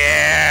kidneys.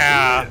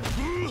 Yeah.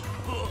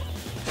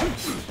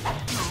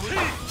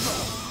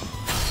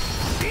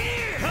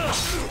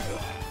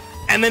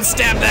 And then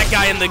stab that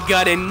guy in the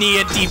gut and knee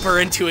it deeper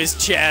into his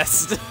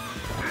chest.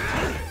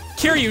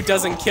 Kiryu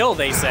doesn't kill,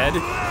 they said.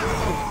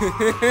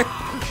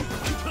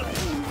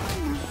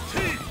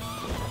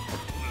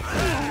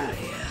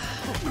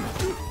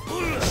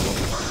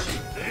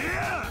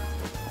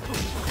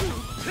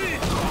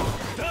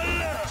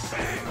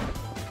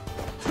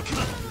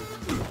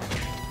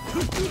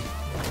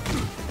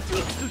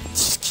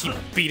 Just keep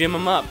beating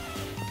him up.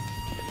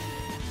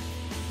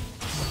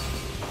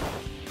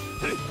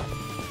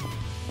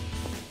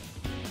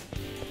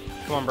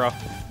 Come on, bro.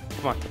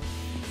 Come on.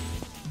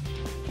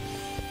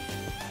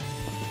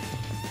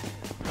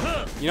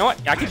 You know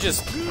what? I could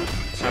just...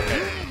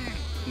 Okay.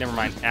 Never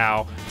mind.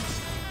 Ow.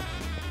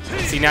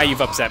 See, now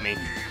you've upset me.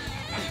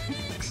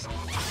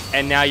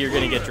 And now you're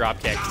gonna get drop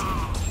kicked.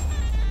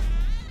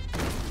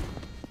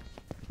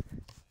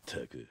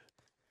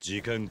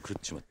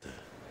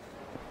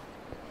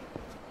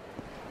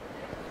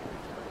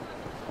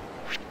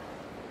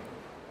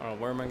 Oh,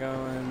 where am I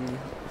going?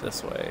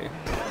 This way.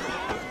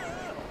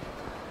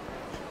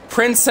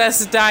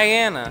 Princess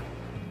Diana.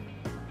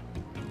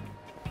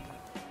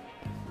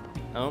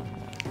 Oh.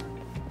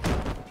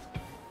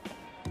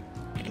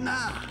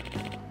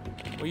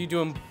 What are you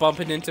doing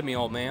bumping into me,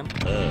 old man?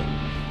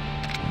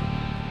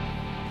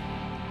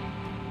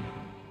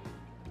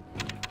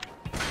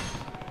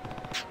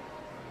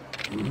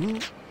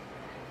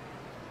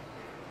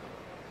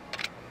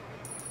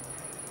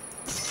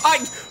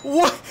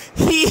 What?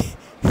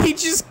 He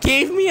just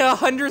gave me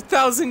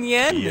 100,000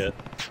 yen? Yeah.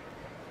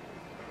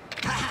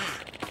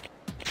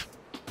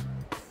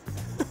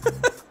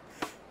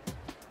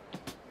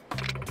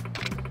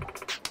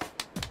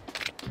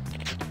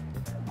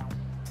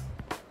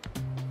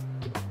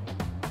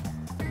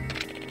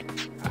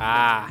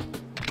 Ah.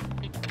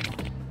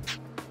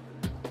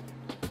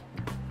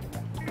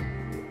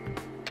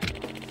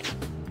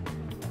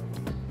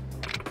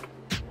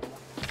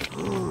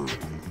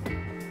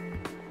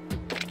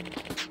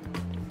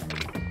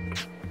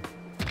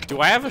 Do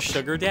I have a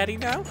sugar daddy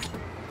now?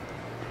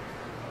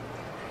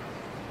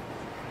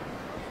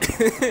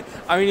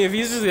 I mean, if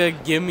he's just gonna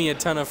give me a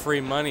ton of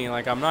free money,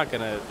 like, I'm not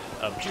gonna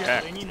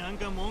object.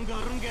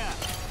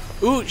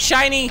 Ooh,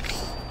 shiny!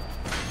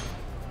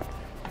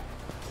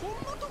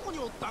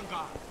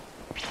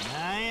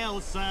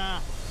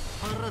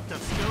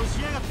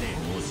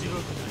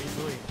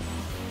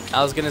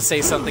 I was gonna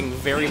say something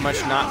very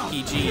much not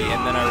PG,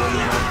 and then I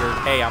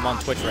remembered, hey, I'm on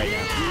Twitch right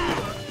now.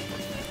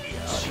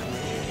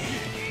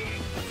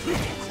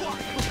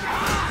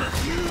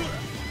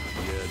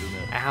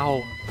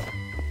 Ow.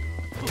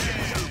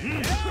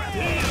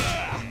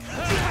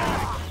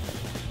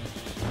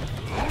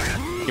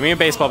 Give me a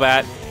baseball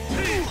bat,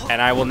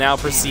 and I will now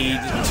proceed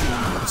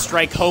to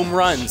strike home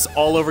runs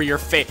all over your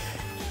face.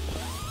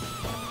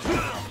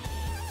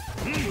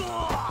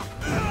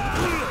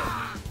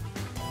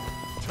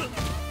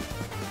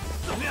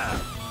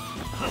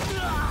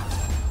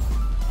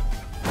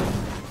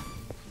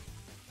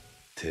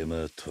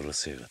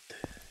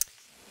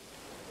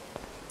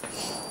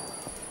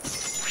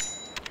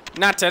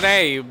 Not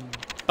today,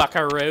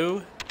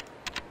 buckaroo.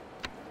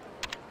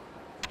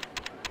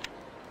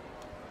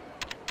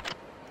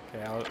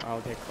 Okay,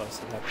 I'll get close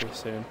to that pretty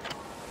soon.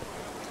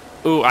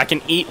 Ooh, I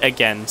can eat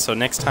again, so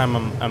next time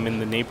I'm in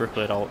the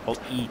neighborhood, I'll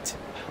eat.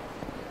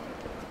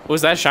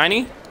 Was that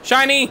shiny?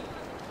 Shiny!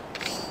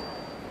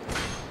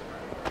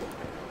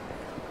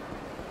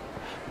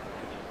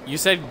 You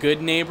said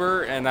good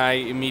neighbor, and I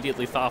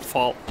immediately thought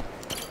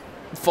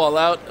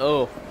Fallout.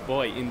 Oh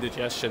boy,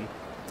 indigestion.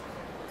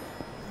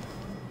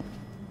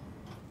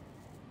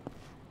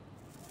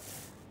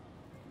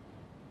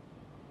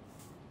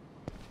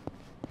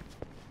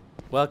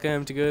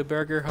 Welcome to Good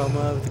Burger, home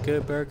of the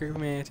Good Burger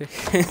Magic.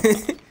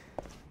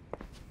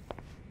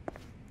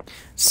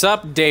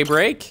 Sup,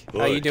 Daybreak?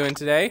 How you doing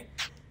today?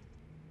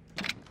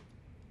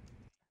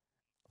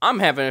 I'm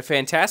having a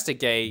fantastic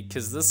day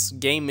because this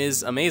game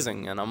is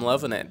amazing and I'm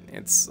loving it.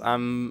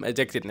 I'm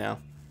addicted now.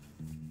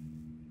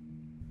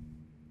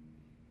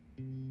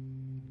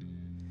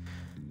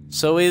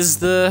 So is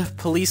the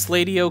police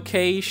lady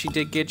okay? She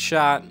did get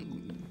shot.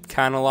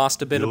 Kind of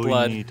lost a bit of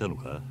blood.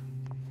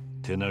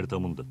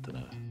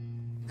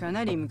 か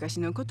なり昔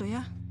のこと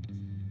や。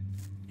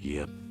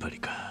やっぱり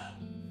か。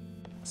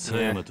佐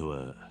山と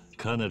は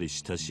かなり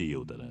親しい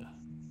ようだな。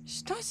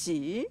親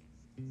しい？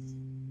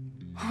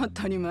当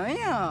たり前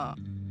や。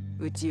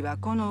うちは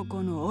この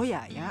子の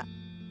親や。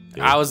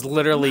I was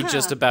literally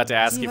just about to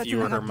ask if you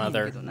were her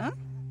mother.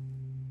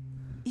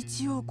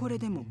 一応これ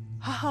でも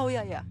母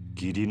親や。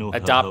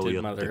Adopted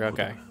mother,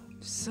 okay.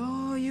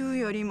 そういう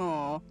より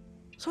も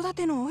育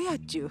ての親っ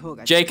ちゅう方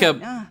が。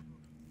Jacob,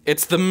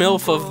 it's the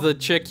MILF of the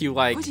chick you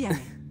like.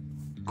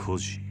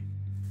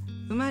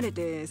 生まれ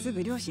てす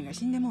ぐ両親が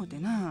死んでもうて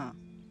な。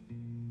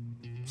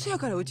そや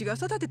からうちが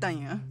育てたん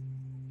や。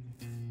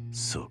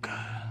そう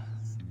か、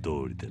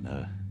道理で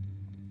な。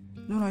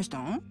どないした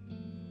ん？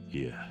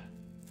いや、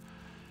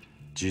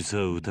実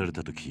は撃たれ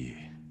た時、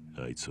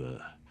あいつ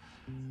は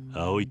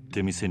葵っ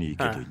て店に行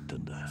けと言った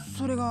んだ。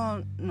それ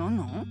が何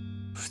なん？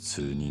普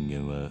通人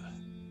間は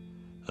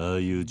ああ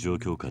いう状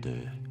況下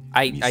で。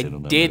I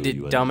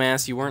did,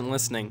 dumbass. You weren't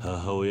listening.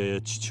 母親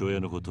や父親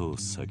のことを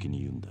先に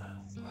言うんだ。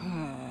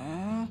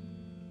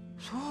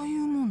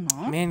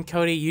Man,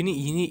 Cody, you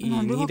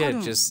need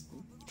to just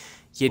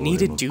you need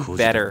to do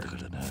better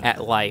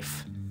at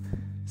life.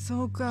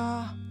 そう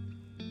か。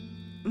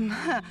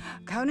まあ、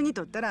カオルに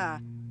とった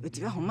らう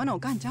ちはほんまのお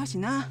かんちゃうし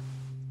な。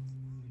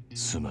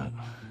すまん、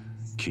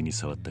気に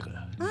障ったか。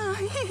あ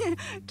あ、いえ、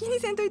気に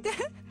せんといて。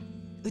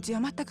うち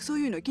は全くそう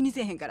いうの気に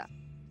せえへんから。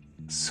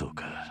そう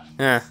か。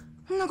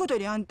そんなことよ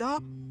りあんた、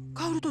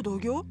カオルと同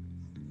業？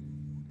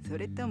そ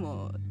れと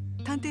も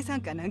探偵さ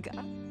んかなんか？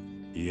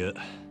いや、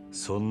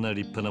そんな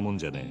立派なもん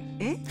じゃね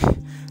え。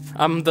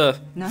I'm the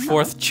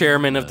fourth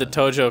chairman of the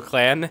Tojo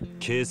clan.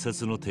 警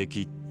察の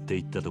敵って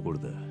言ったところ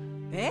だ。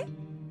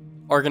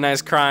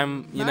Organized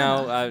crime, you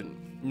know,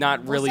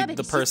 not really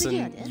the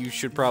person you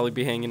should probably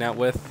be hanging out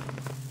with.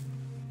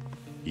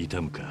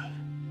 痛むか。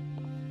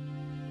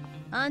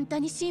あんた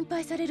に心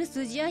配される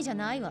筋合いじゃ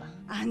ないわ。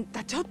あん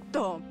たちょっ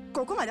と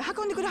ここまで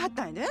運んでくれはっ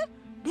たんやで。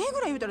礼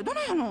ぐらい言うたらど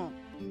ないやの。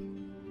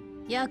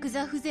ヤク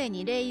ザ風情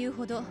に礼言う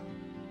ほど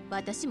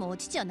私も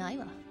落ちじゃない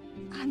わ。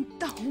あん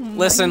たほんまに。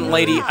 Listen,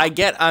 lady, I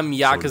get I'm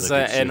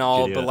Yakuza and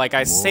all, but like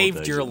I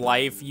saved your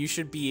life. You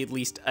should be at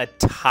least a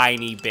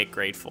tiny bit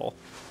grateful.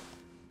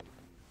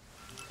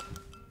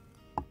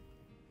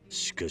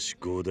 しかし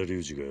ゴーダ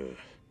龍二が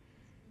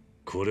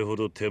これほ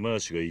ど手回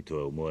しがいいと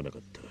は思わなか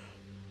った。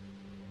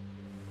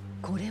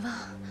これは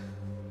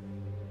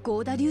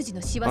ゴーダ龍二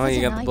の仕業 Oh, you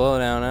じゃ got な the い。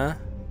blowdown, huh?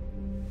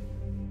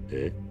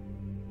 え？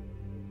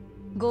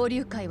合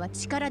流会は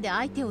力で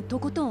相手をと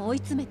ことん追い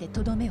詰めて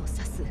とどめを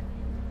刺す。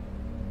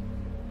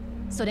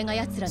それが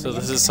奴らの So や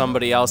り this 方。 is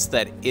somebody else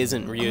that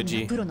isn't こんな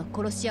Ryuji. プロの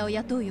殺し屋を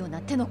雇うよう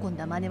な手の込ん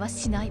だ真似は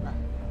しないわ。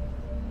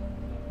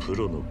プ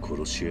ロの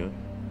殺し屋？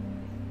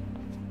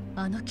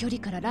あの距離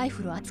からライ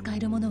フルを扱え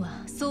る者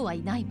はそうは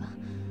いないわ。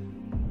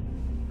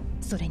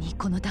それに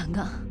この弾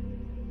丸、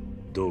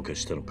どうか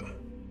したのか？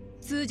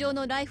通常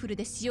のライフル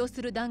で使用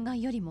する弾丸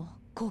よりも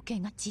口径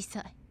が小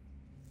さい。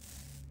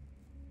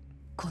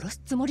殺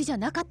すつもりじゃ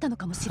なかったの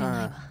かもしれな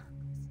いわ。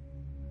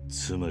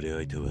つまり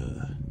相手は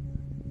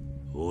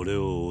俺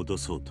を脅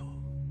そうと。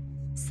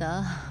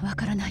さあ、わ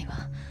からないわ。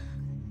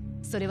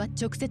それは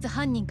直接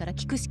犯人から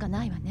聞くしか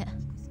ないわね。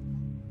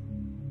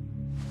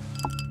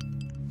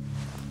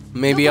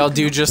Maybe I'll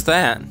do just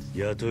that.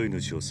 雇い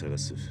主を探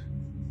す。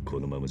こ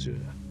のままじゃ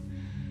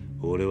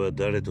俺は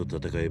誰と戦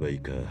えばいい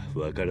か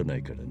わからな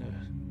いからな。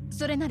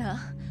それなら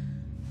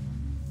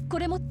こ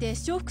れ持って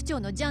小副長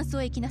の雀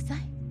荘へ行きなさい。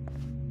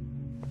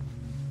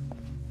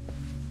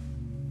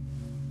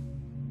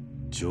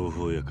情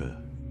報屋か。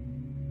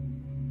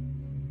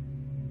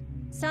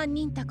三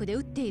人宅で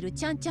撃っている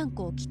ちゃんちゃん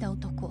こを着た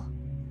男。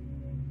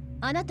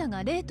あなた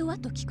がレートは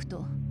と聞く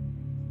と、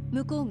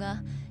向こう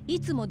がい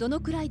つもどの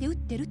くらいで撃っ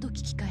てると聞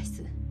き返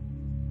す。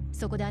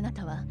そこであな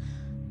たは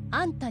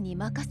あんたに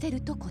任せ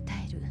ると答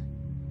える。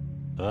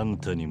あん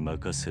たに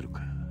任せる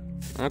か。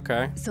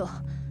 Okay. そう。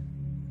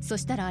そ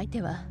したら相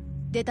手は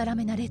デタラ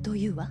メなレートを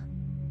言うわ。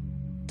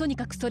とに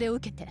かくそれを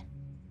受けて。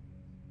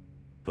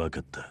わ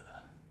かった。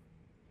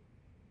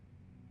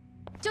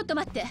ちょっと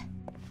待って。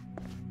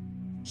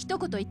一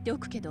言言ってお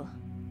くけど、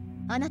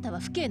あなた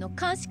は府警の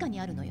監視下に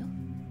あるのよ。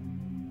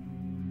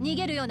逃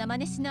げるような真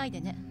似しない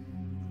でね。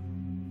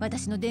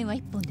私の電話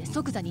一本で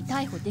即座に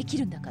逮捕でき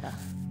るんだから。わ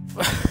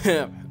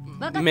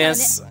かったわね。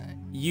 Miss,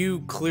 you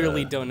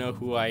clearly don't know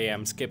who I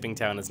am. Skipping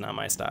town is not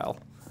my style.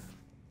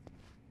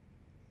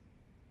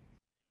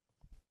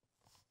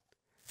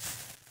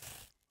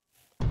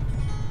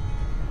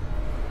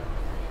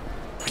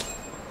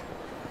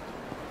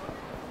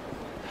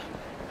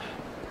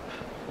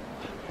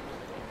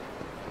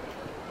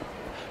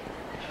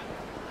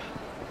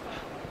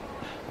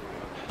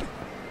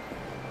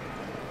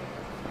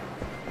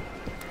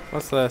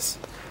 What's this?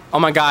 Oh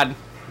my god,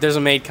 there's a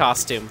maid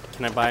costume.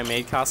 Can I buy a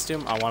maid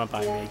costume? I want to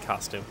buy a maid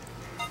costume.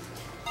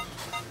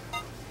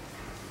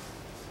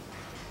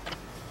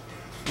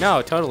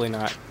 No, totally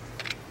not.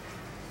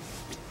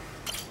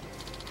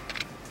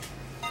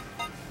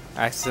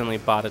 I accidentally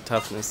bought a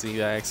toughness by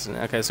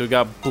accident. Okay, so we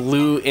got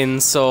blue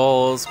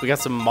insoles. We got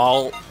some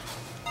malt.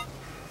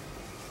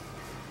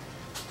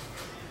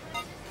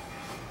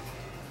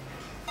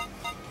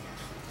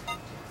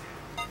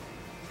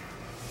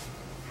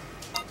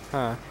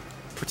 Huh.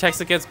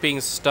 Protects against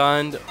being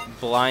stunned,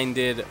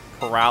 blinded,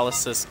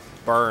 paralysis,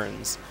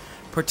 burns.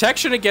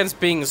 Protection against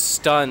being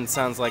stunned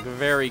sounds like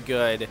very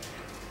good,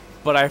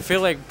 but I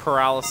feel like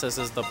paralysis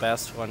is the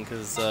best one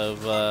because of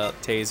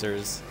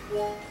tasers.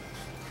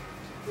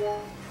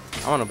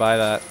 I want to buy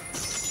that.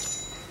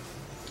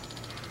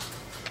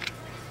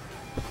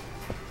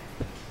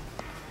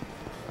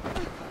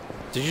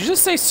 Did you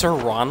just say Sir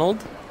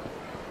Ronald?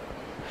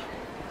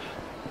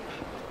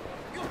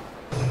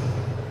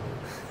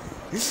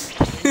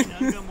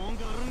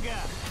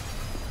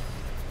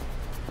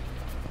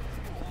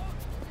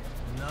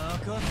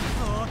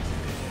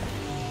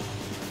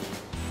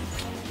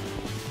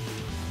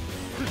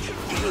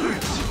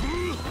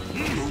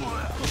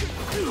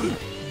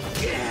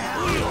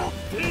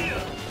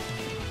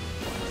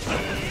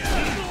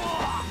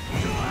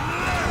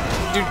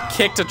 Dude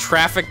kicked a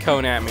traffic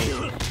cone at me.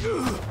 Who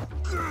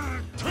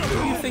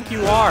do you think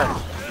you are?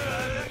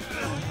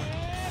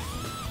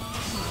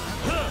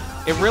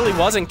 It really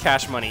wasn't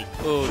cash money.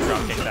 Ooh,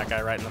 drop kick that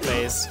guy right in the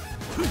face.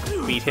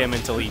 Beat him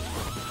until he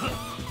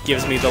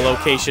gives me the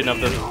location of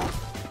the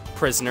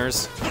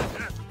prisoners.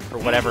 Or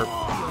whatever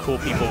cool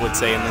people would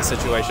say in this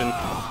situation.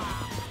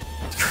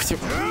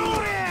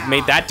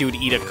 Made that dude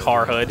eat a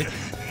car hood.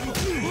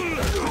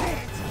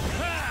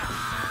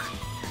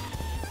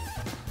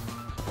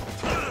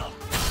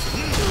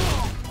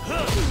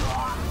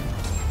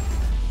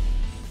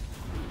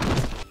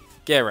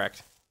 Get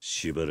wrecked.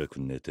 しばらく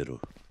寝てろ。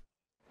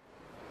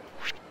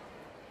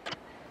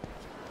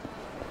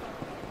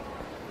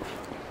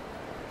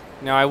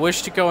 Now I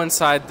wish to go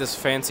inside this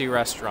fancy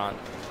restaurant.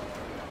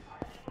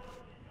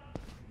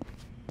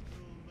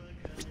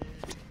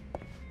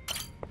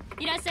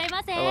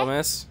 Hello,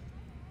 miss.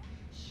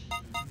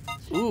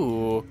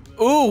 Ooh.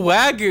 Ooh,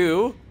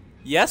 Wagyu!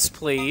 Yes,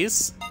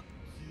 please.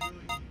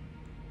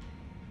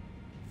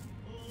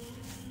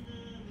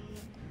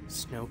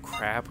 Snow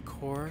crab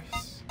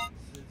course?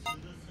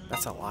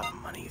 That's a lot of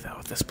money,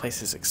 though. This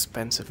place is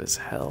expensive as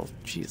hell.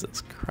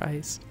 Jesus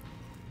Christ.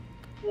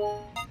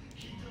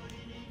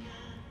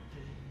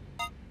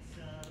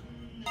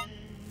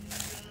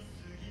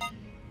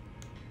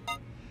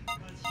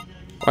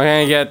 What can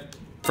I get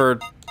for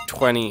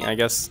 20? I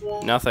guess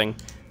nothing.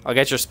 I'll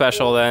get your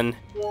special then.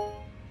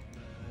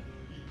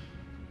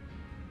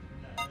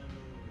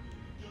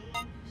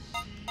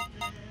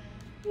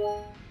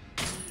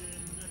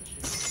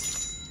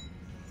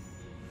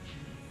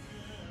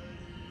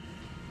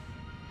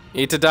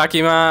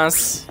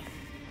 Itadakimasu.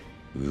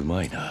 う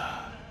まい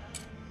な。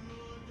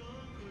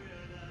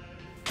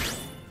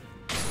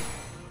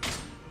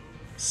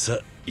さあ、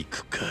行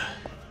くか。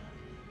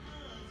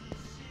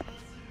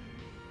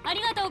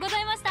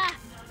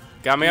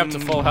 Got me up to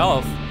full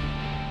health.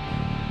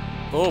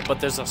 Oh, but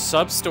there's a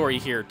sub-story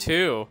here,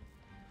 too.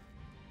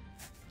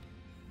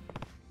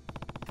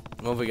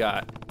 What have we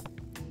got?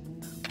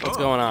 What's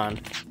going on?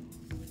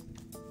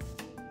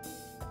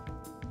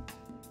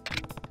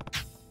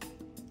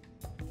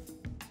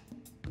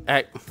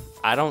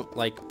 I don't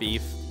like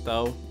beef,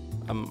 though.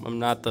 I'm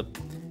not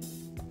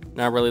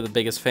really the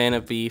biggest fan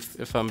of beef,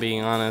 if I'm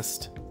being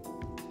honest.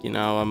 You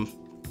know,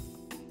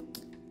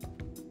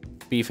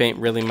 beef ain't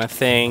really my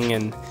thing,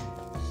 and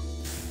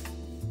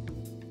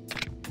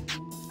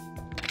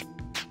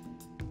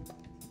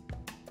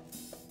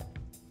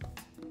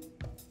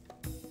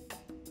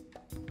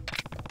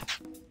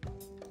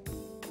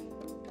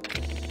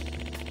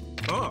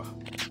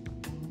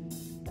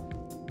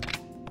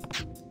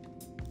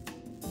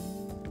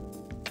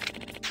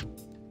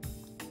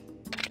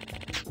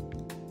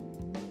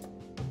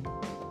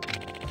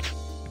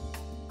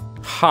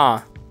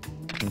huh.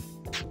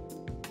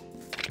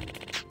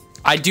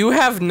 I do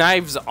have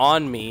knives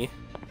on me.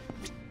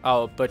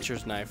 Oh,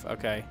 butcher's knife.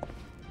 Okay.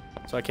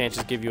 So I can't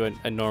just give you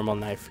a normal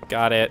knife.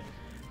 Got it.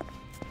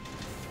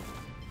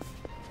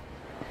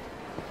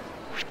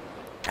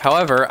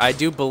 However, I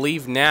do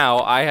believe now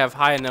I have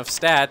high enough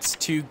stats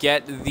to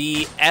get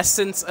the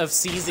essence of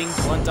seizing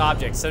blunt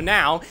objects. So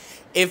now,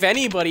 if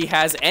anybody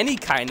has any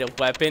kind of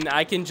weapon,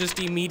 I can just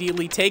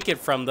immediately take it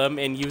from them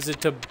and use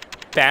it to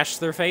bash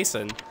their face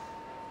in.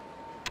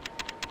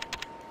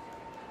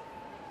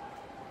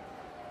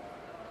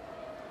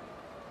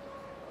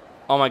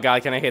 Oh my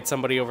god, can I hit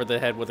somebody over the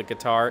head with a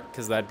guitar?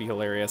 Because that'd be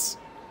hilarious.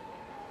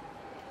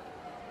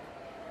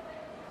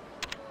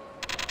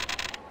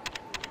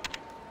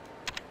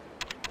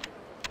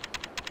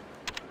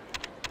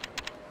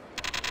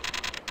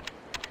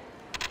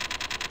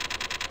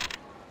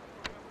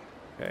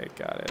 Okay,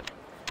 got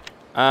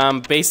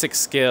it. Basic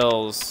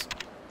skills.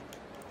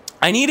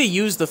 I need to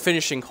use the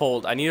finishing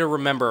hold. I need to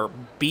remember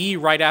B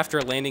right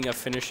after landing a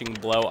finishing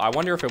blow. I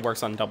wonder if it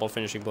works on double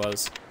finishing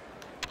blows.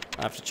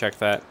 I'll have to check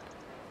that.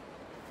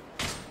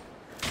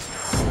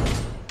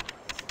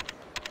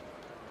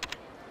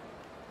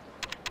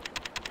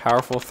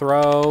 Powerful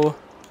throw.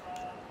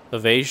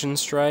 Evasion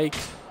strike.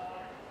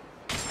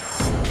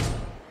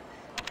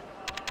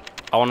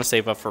 I want to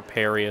save up for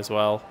parry as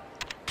well.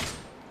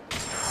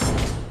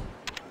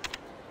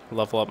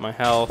 Level up my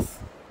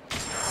health.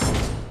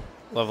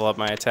 Level up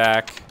my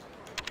attack.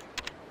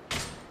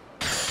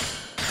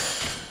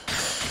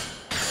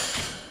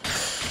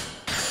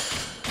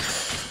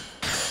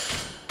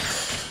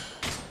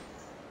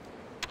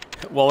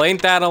 Well,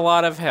 ain't that a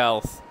lot of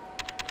health?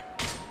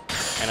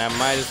 And I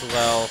might as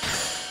well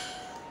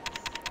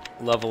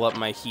level up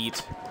my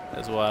heat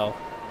as well.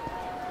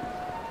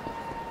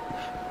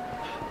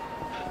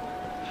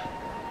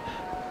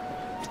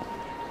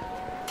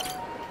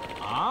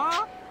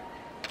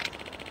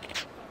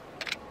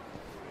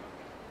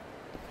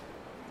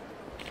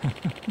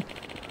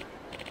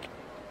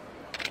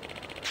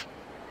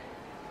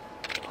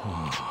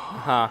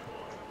 Huh.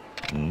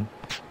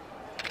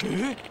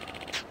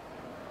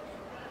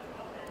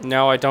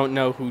 No, I don't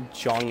know who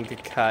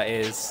Jongka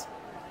is.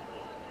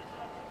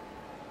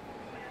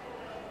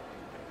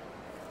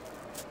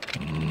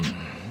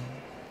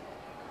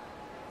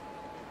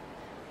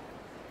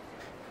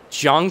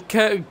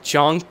 Jonka,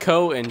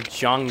 Jonko, and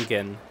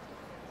Jongen.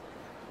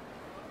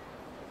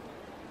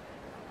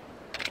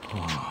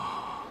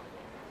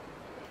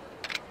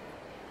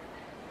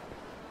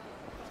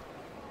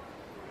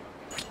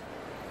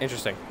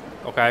 Interesting.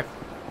 Okay.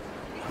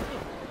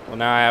 Well,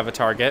 now I have a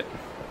target.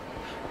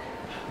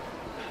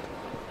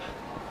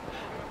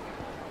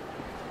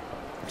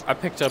 I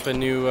picked up a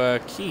new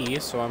key,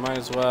 so I might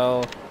as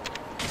well...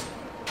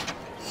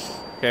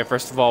 Okay,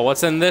 first of all,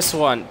 what's in this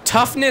one?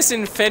 Toughness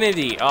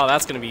Infinity. Oh,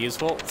 that's gonna be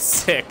useful.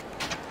 Sick.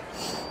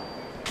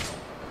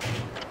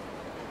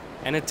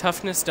 And a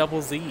toughness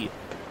double Z.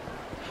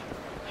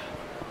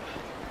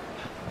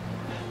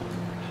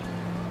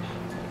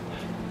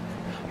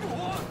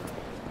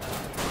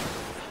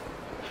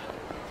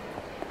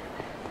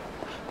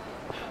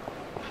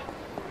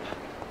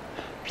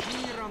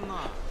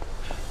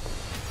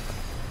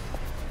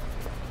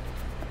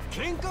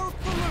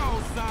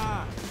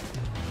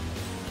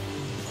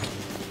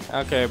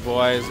 Okay,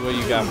 boys, what do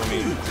you got for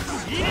me?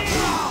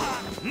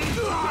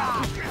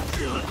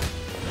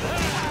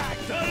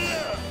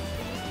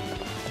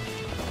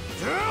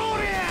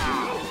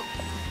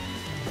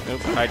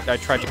 Nope, I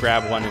tried to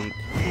grab one and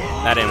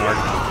that didn't work.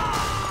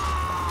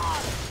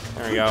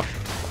 There we go.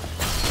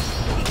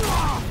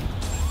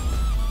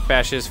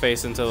 Bash his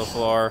face into the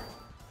floor.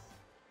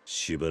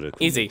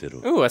 Easy.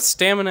 Ooh, a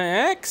stamina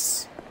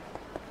X?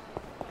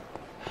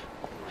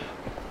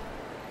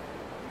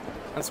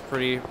 That's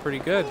pretty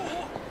good.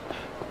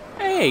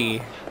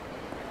 Hey,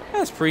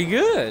 that's pretty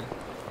good.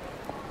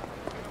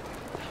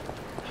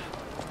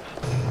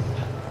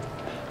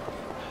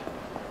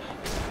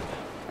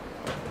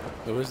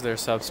 Ooh, is there a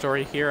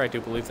sub-story here? I do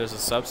believe there's a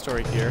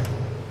sub-story here.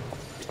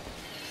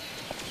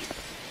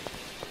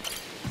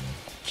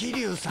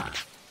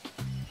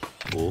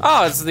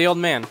 Oh, it's the old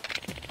man.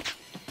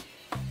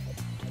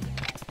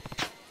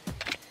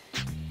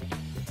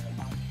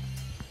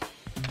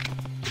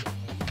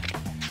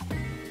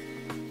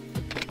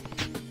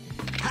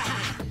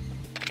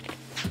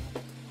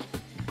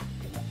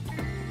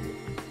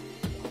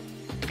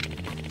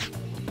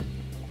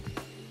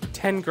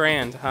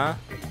 $10,000, huh?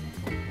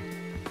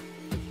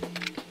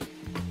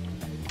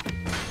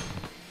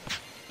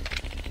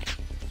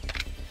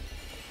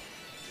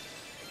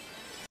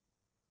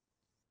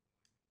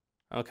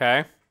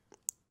 Okay.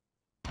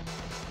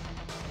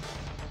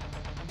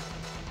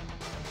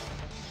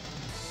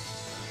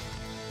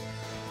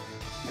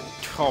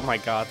 Oh my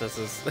god, this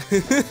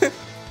is...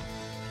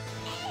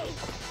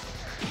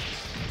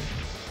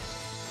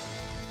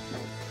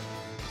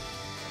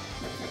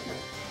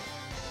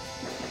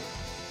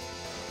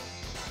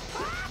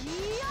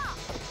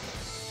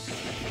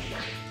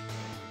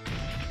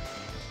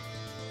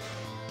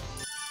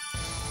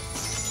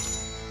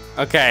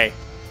 Okay.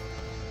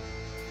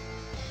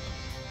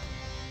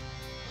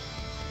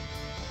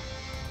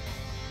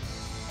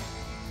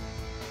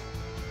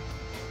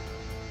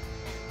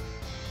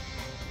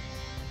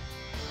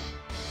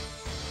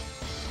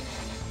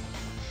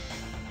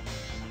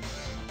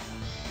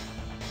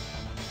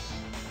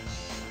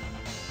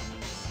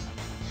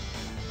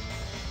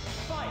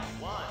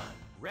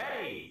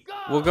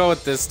 We'll go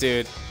with this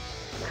dude.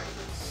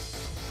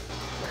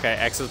 Okay,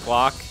 X is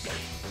block.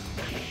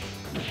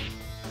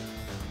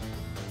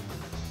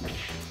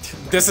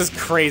 This is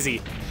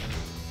crazy.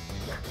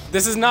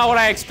 This is not what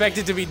I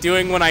expected to be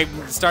doing when I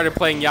started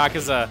playing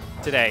Yakuza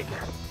today.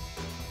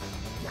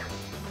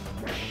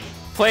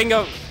 Playing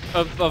a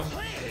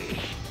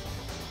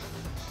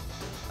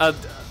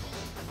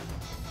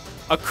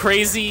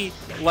crazy,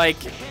 like,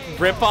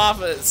 rip-off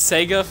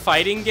Sega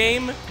fighting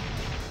game,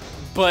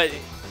 but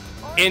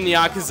in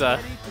Yakuza.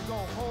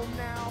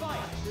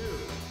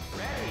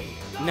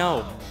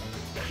 No.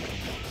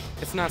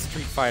 It's not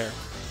Street Fighter.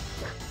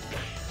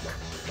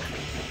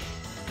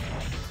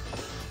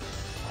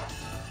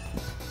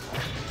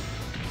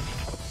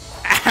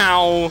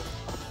 Ow!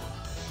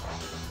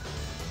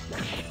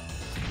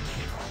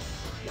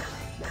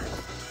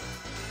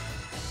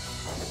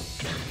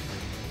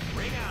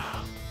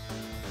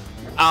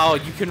 Oh,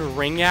 you can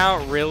ring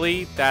out?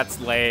 Really? That's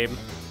lame.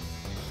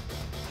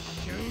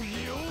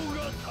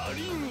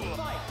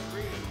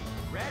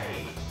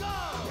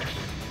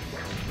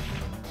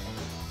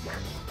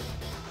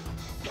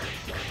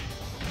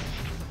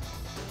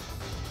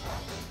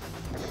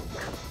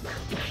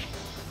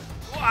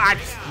 What?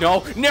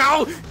 No,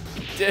 no!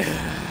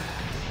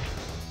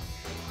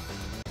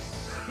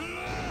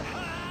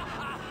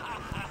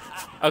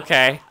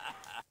 Okay.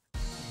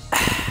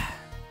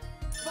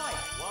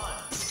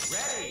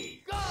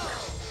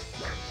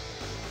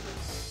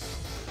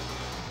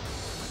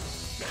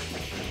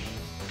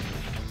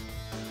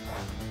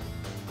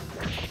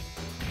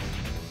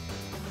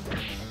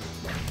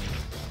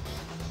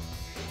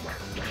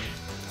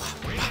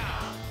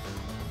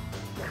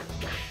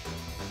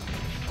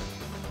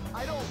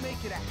 I don't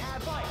make it a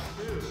half fight.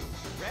 2,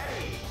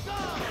 ready, go!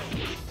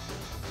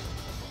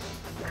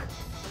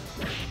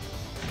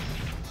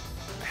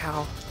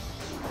 Ow.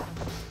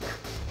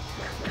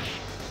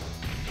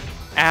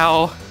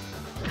 Ow.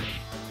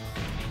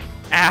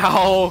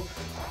 Ow.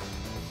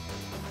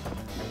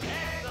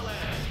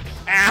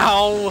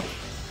 Ow.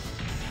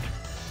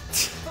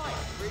 Fight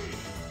 3,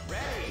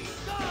 ready,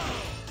 go!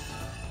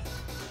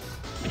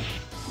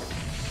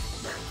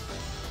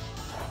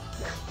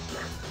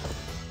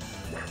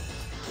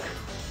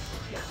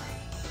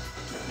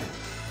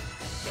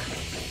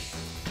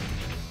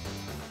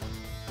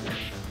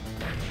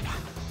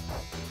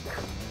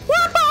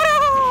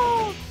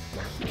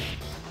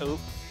 Oop.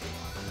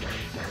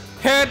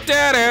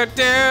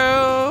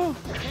 Do-do-do-do.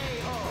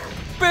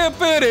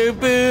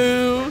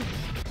 Boo-boo-doo-boo.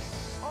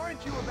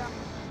 Aren't you about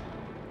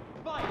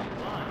fight?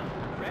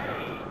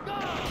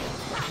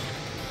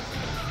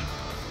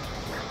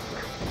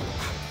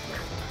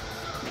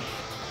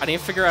 I need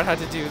to figure out how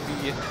to do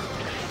the...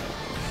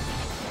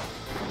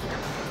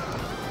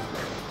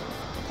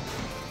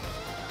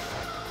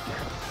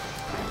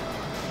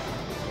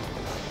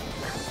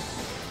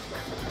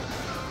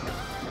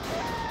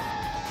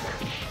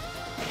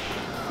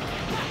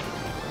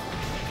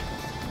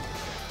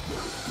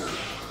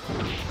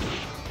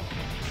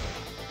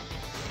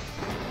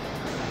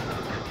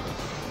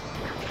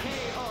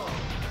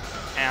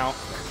 Ow.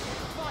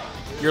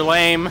 You're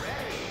lame.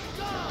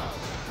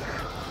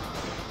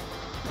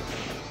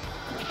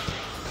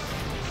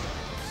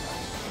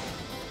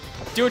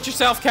 Do it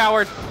yourself,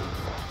 coward.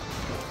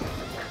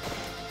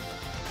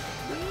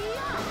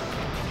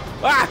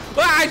 Ah!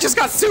 Ah! I just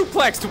got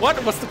suplexed. What?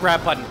 What's the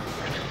grab button?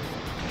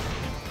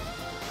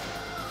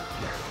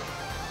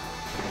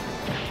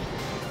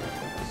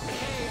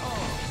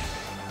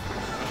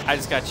 I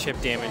just got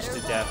chip damage to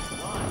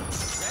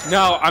death.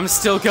 No, I'm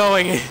still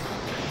going.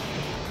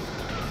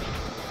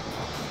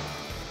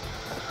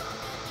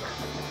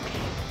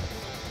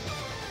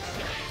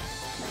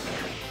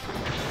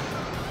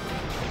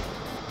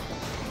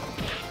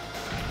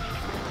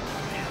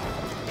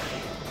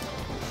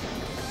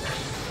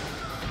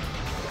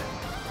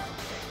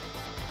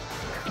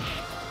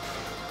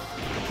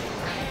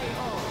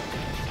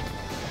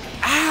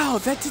 Ow,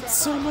 that did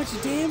so much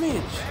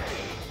damage.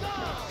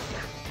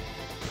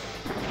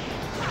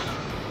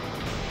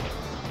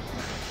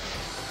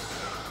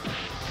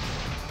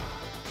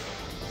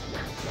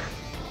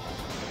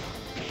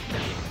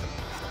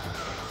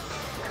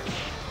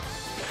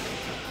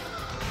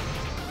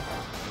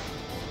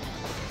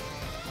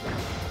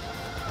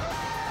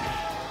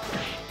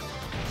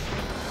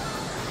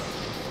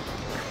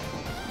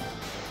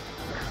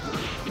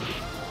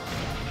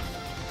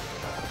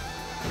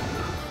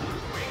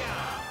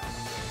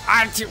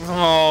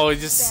 Oh,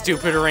 just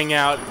stupid ring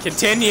out.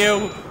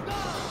 Continue.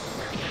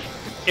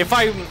 If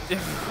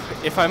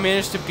I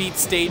manage to beat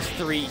stage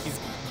 3,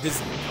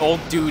 this old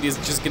dude is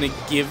just gonna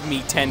give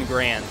me 10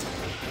 grand.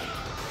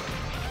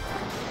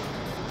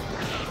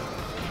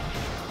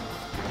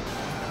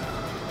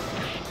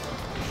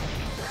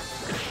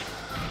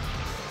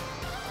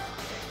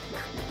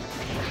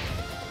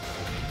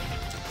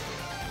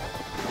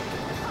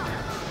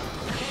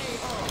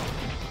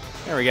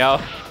 There we go.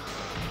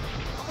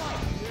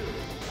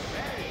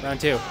 Round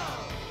 2.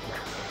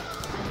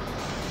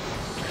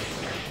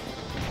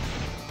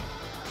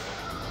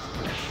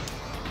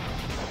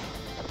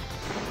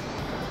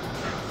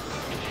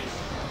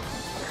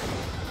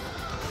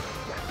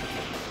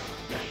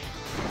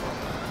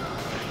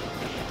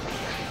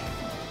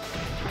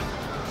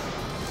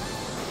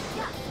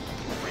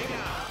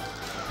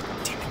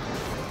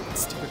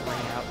 Stupid ring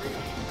out.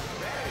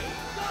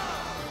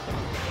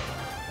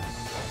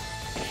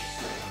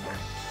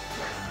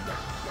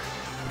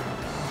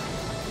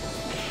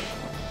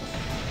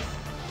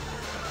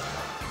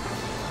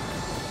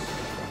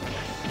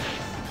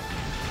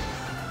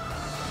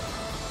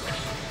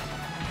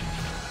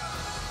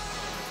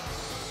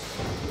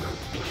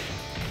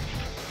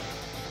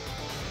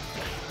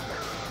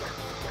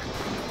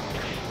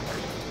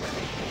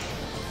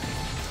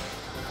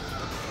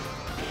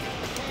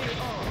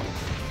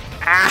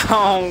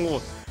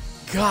 Ow!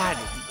 God,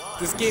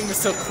 this game is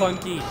so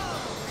clunky.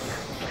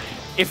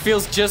 It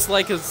feels just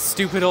like a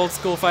stupid old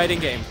school fighting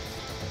game.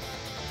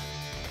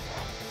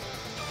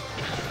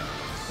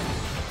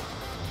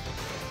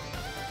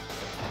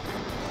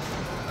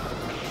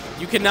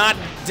 You cannot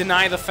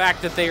deny the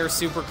fact that they are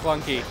super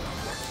clunky.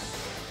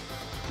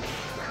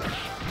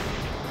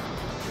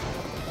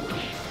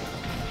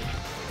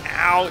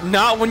 Ow,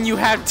 not when you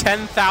have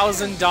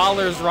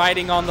 $10,000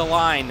 riding on the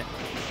line.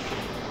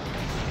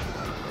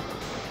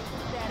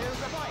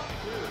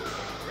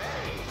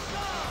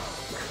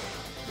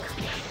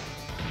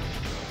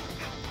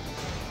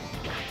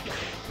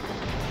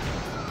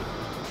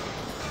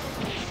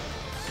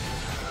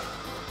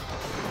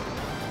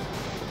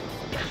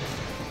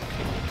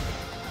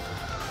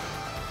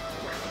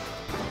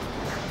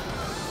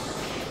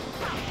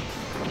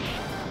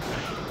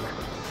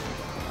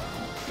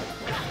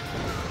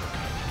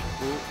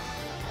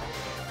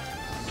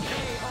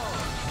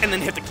 And then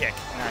hit the kick.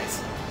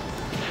 Nice.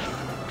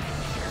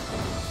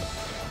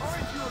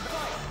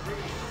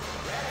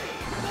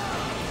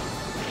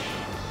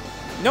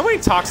 Nobody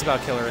talks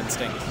about Killer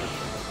Instinct.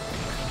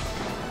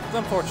 It's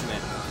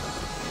unfortunate.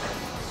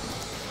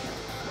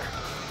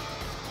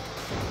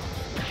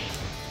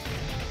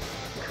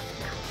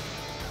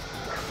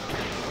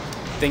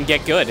 Then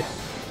get good.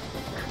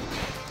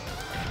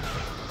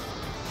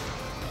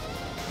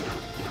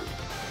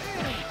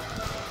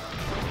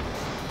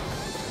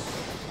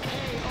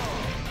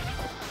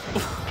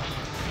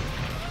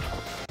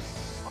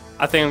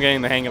 I think I'm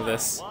getting the hang of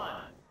this.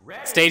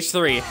 Stage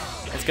 3.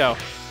 Let's go.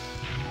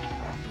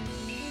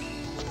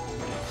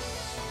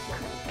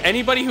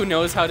 Anybody who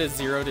knows how to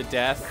zero to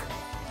death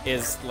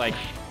is like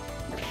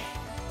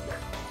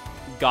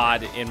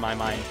God in my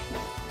mind.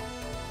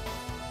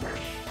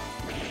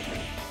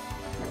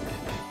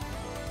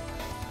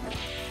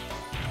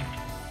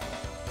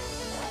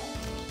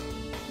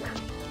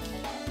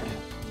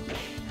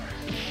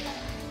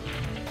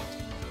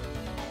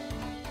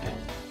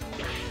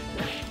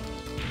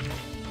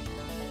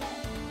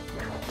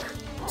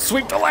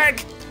 Sweep the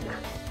leg!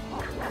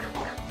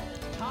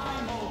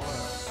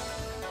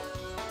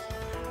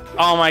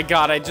 Oh my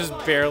god, I just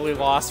barely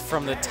lost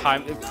from the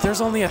time.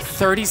 There's only a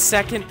 30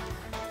 seconds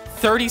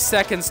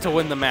to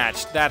win the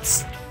match.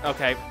 That's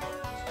okay.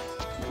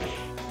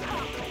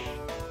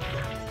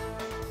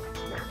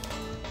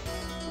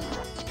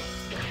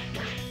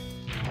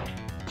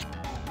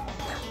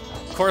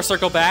 Quarter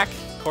circle back,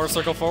 quarter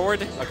circle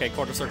forward. Okay,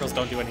 quarter circles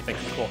don't do anything.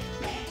 Cool.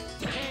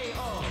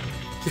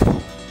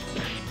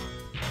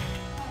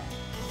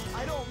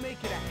 I don't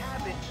make it a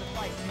habit to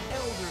fight the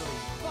elderly.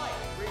 Fight,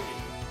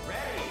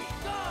 ready,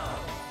 go!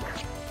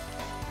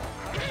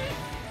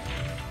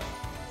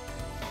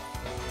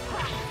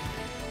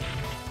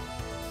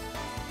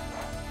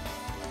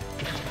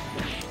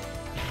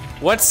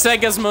 What's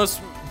Sega's most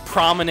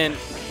prominent,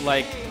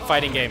 like,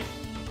 fighting game?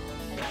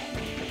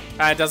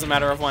 It doesn't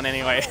matter if one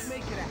anyway.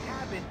 Make it a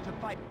habit to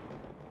fight.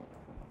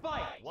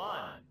 Fight.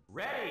 1,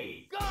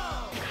 ready, go!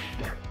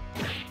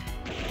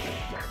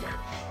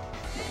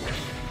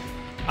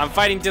 I'm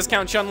fighting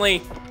Discount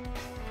Chun-Li.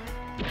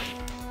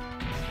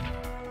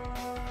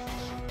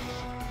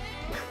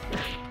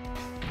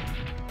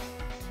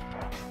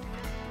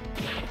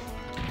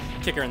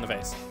 Kick her in the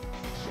face.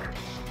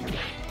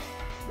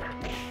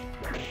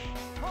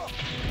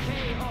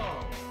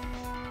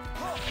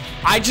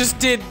 I just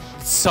did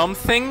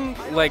something,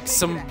 like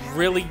some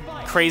really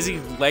crazy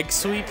leg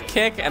sweep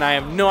kick, and I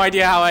have no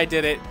idea how I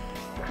did it.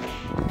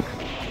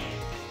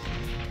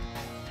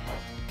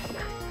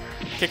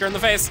 Kick her in the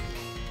face.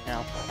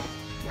 Ow.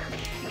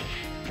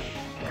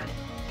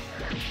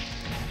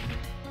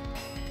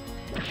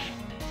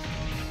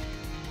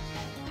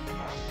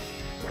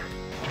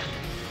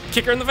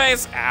 Kick her in the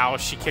face. Ow,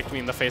 she kicked me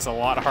in the face a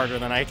lot harder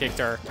than I kicked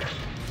her.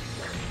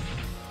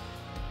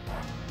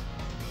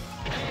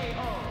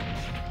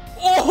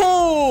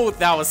 Oh,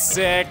 that was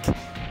sick.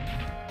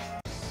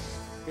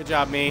 Good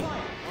job, me.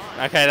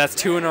 Okay, that's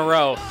 2 in a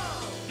row.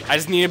 I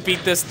just need to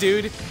beat this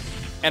dude,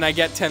 and I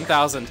get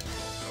 10,000.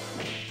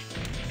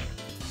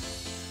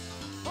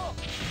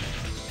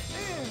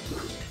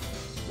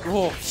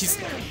 Oh,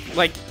 he's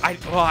like,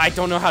 I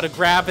don't know how to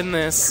grab in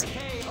this.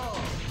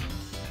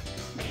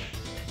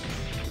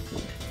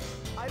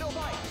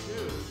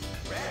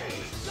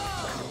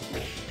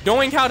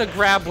 Knowing how to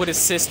grab would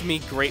assist me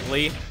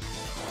greatly.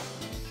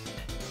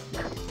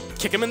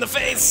 Kick him in the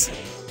face!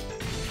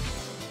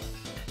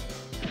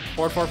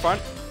 Forward 4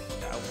 punch?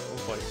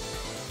 Oh boy.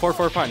 Forward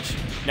 4 punch.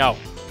 No.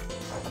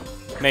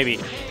 Maybe.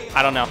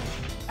 I don't know.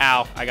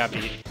 Ow, I got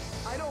beat.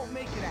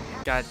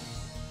 God.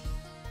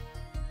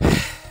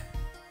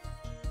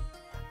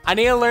 I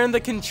need to learn the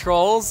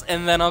controls,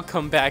 and then I'll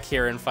come back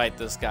here and fight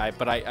this guy,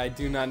 but I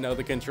do not know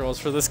the controls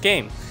for this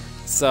game.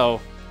 So...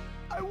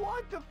 I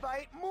want to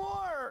fight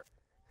more!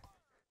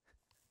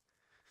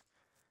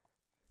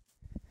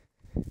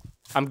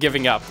 I'm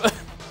giving up.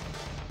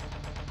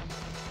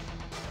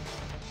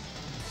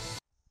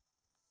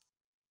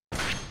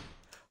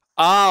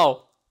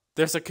 Oh,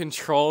 there's a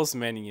controls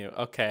menu.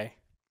 Okay.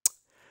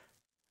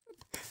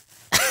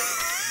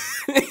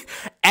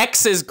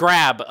 X is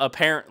grab,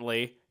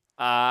 apparently.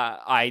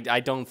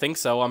 I don't think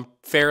so. I'm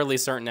fairly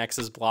certain X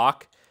is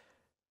block.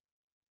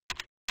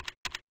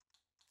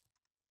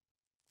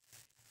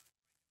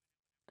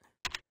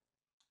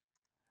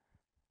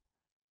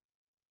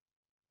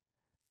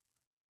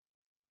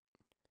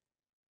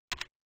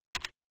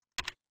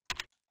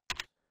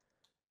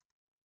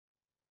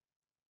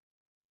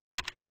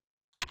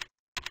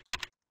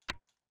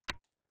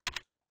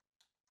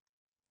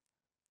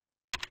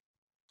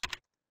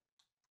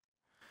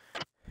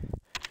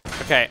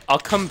 Okay, I'll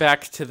come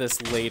back to this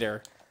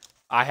later.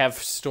 I have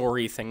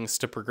story things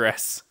to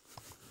progress.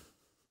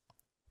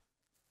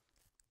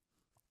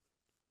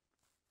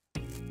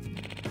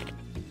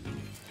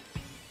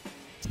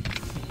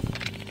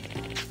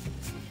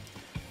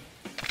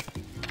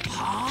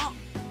 Huh?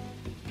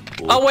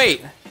 Oh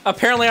wait,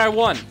 apparently I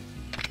won.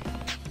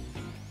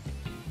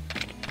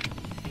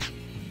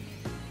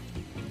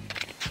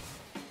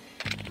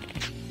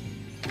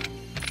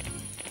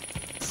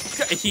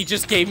 He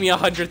just gave me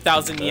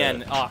 100,000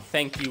 yen. Oh,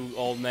 thank you,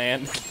 old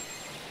man.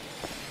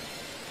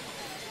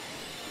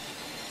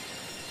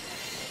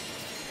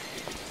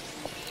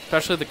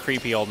 Especially the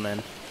creepy old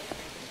man.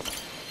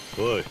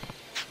 Boy.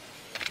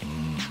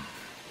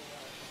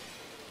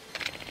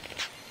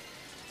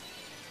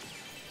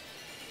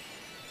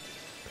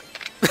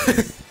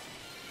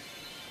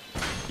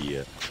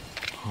 Yeah.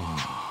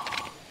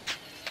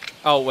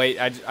 Oh wait,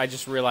 I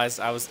just realized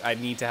I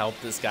need to help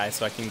this guy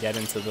so I can get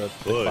into the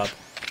club.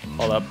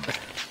 Hold up.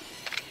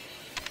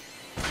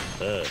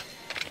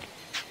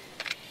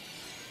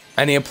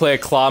 I need to play a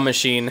claw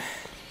machine.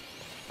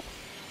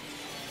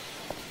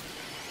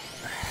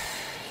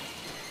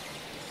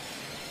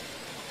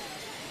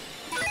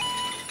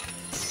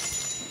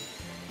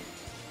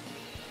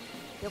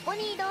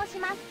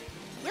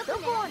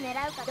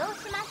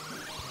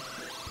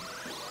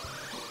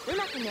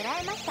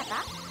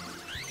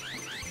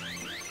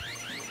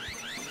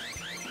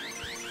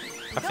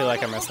 I feel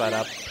like I messed that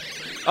up.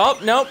 Oh,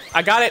 nope.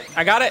 I got it.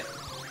 I got it.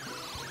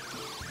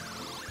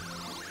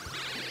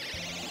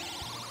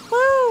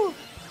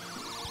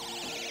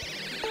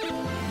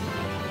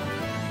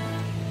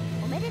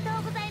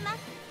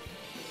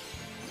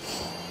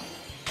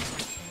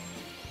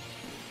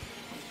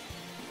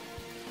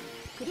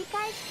 繰り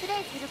返しプ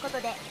レイすること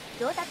で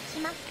上達し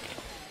ます。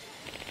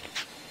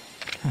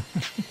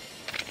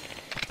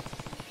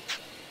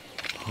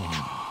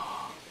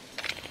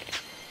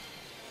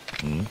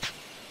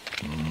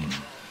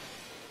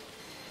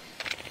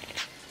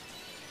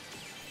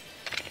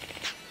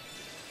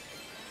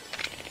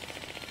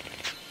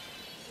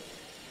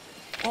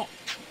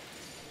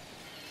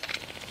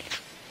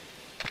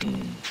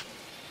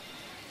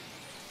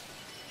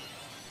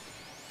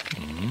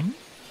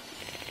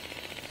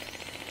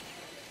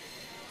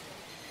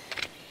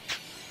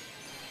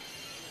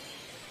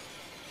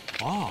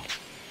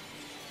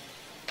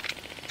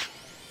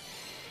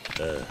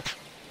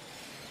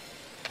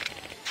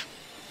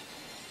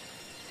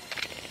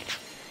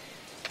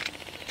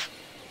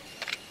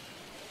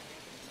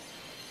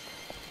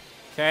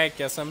Okay,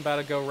 guess I'm about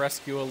to go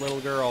rescue a little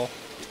girl.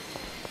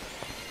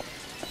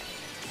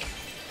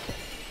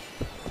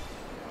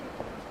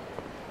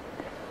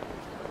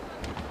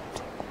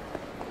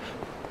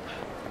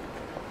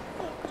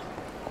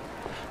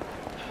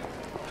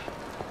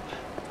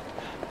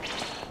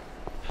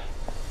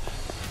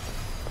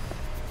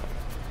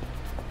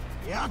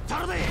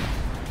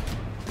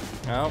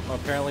 Oh,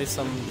 apparently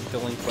some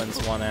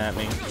delinquents want at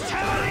me.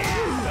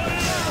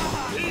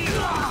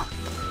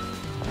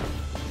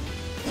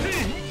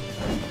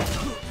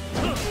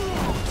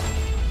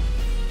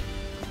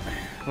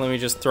 Let me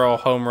just throw a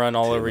home run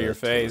all over your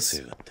face.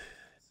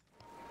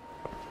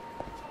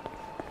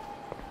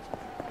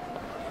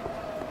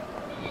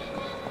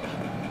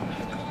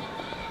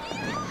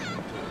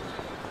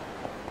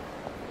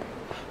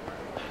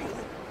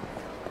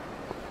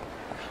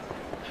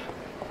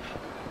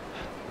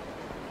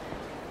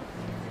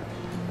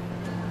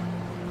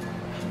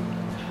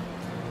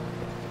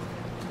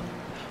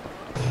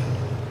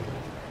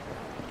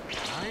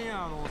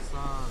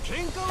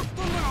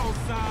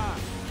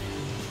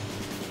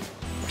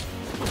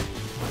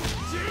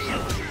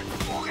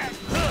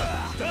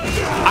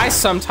 I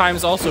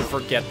sometimes also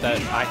forget that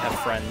I have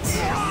friends.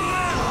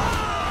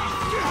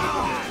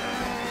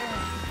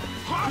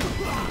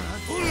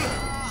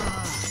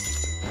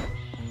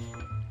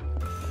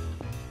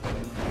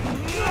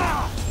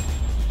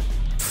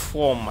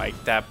 Oh my,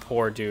 that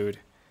poor dude.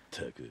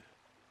 Do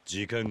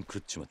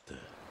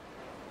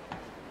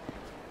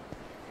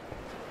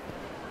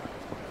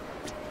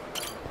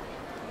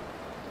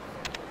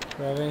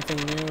I have anything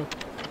new?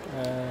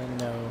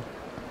 No.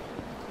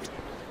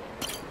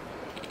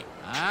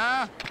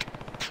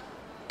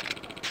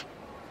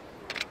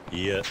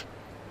 Yeah.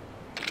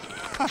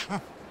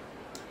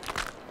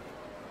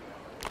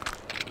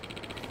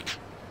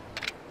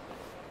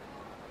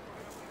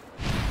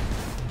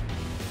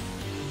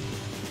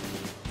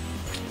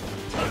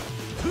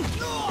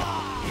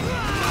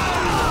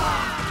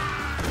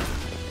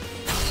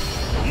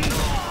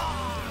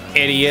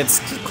 Idiots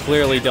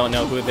clearly don't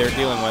know who they're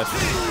dealing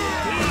with.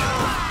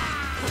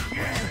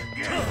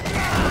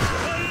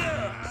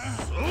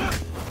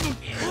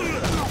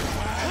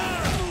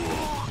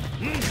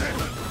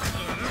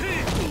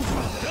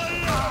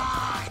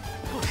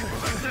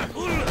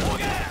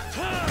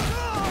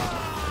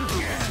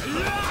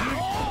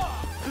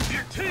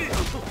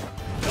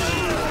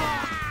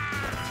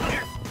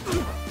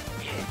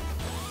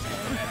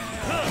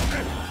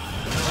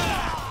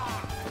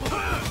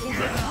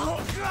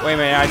 Wait a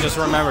minute, I just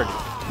remembered.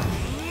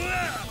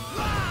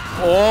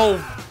 Oh!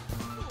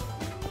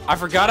 I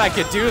forgot I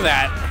could do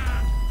that.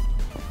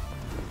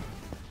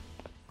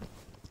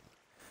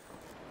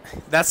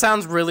 That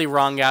sounds really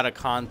wrong out of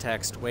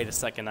context. Wait a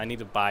second, I need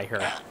to buy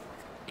her.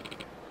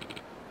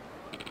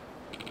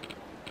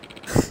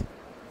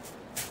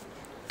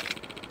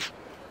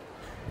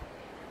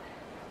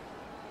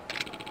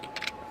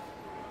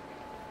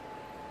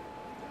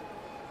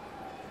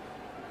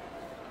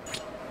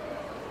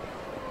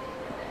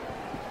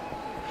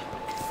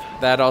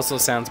 That also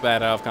sounds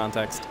bad out of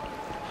context.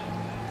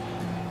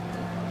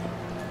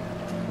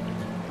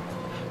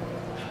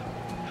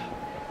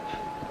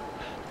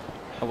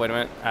 Oh, wait a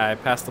minute. I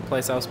passed the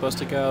place I was supposed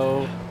to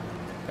go.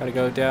 Gotta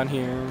go down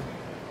here.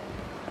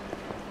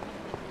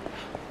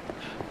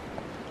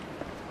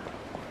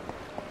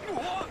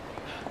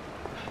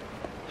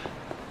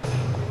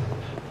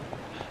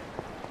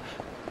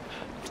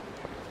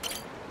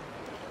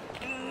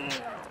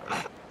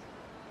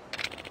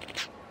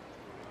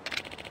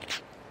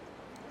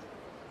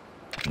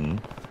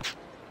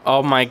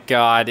 Oh my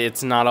god,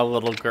 it's not a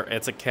little girl,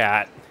 it's a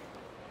cat.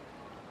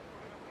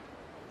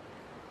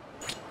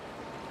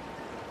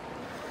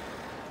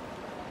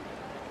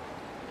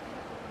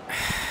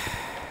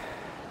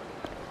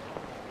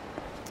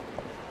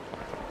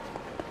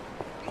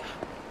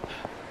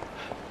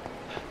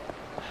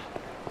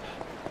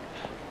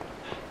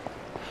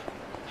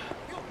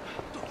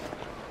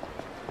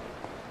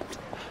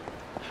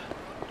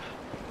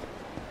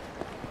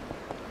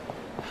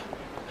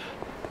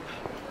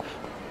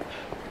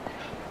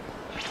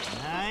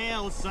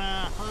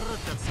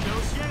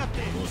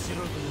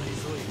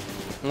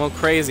 Well,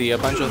 crazy, a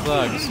bunch of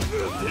thugs.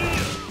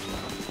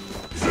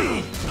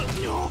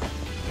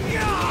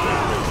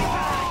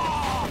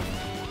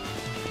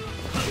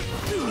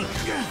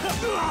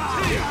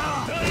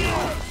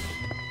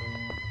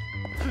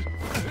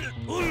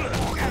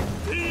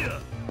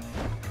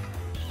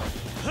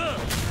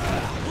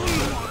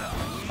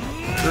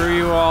 Screw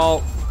you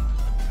all.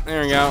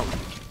 There we go.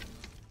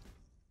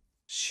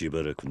 し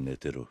ばらく寝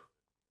てろ。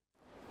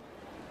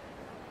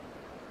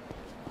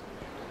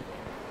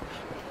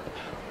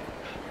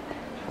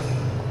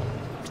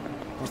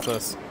What's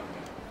this?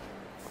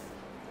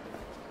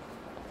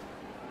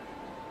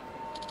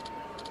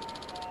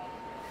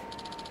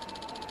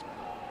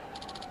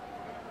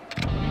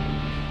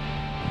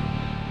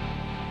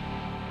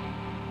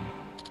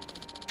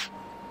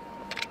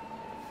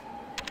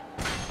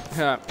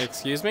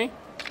 Excuse me?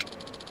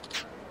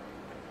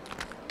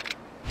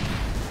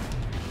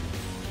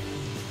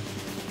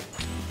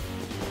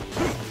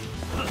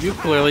 You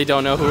clearly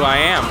don't know who I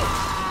am.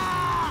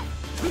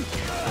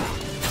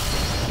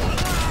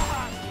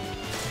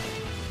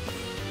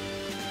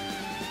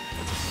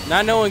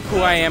 Not knowing who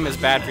I am is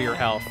bad for your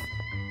health.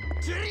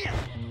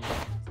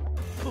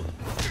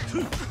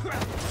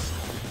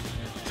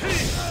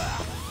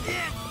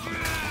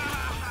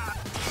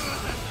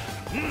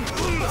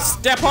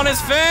 Step on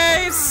his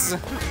face!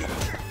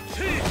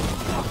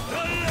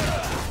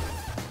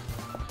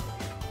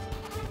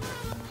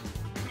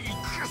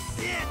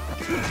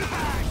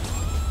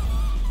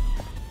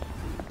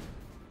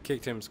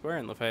 Kicked him square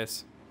in the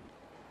face.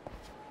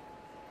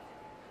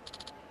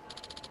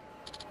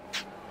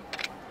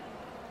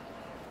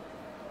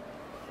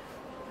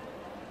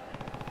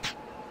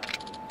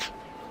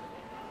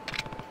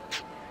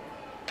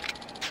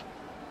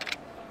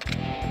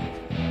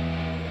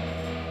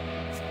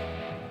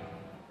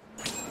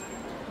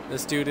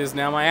 This dude is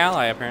now my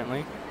ally,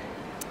 apparently.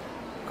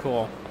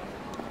 Cool.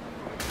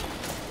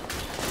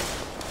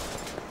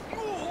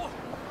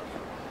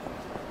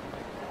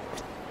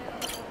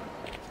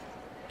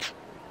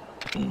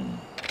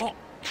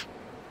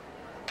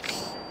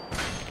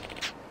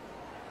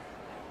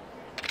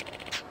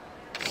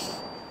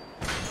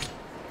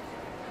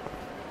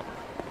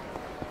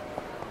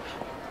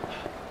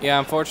 Yeah,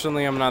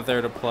 unfortunately, I'm not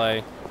there to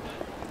play.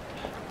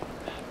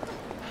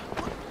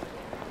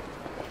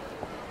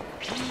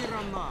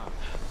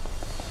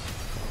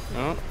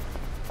 Oh.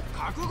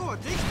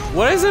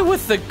 What is it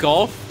with the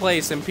golf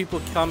place and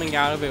people coming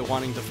out of it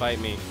wanting to fight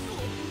me?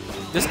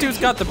 This dude's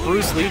got the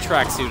Bruce Lee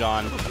tracksuit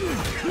on.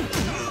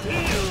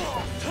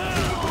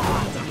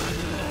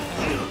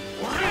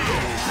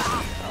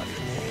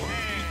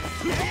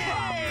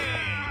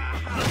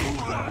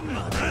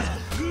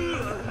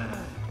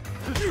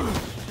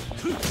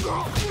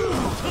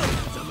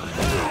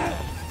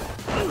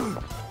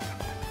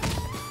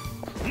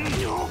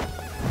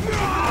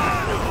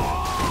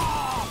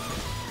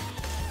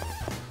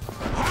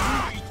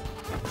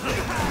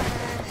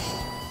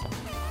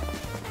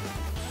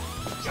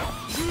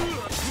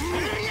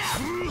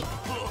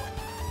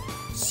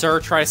 Sir,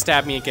 try to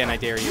stab me again, I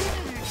dare you.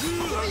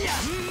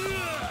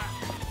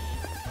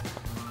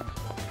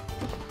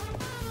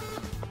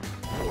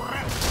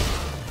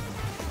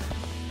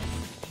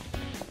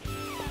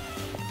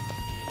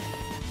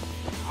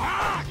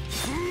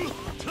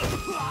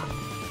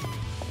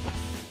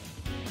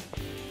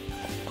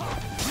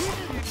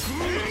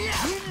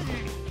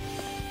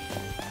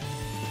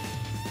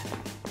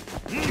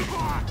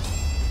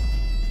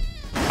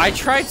 I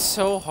tried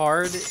so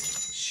hard to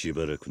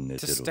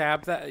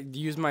stab that,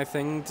 use my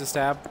thing to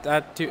stab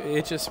that,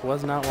 it just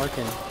was not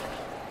working.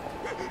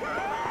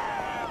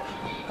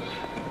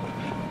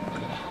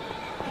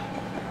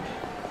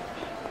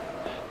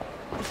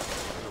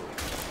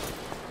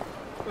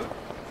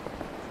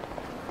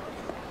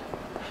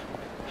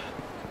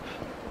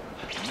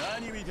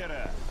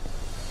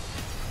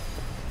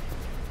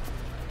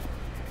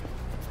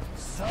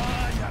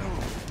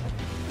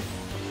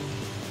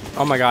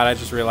 Oh my god, I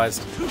just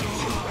realized.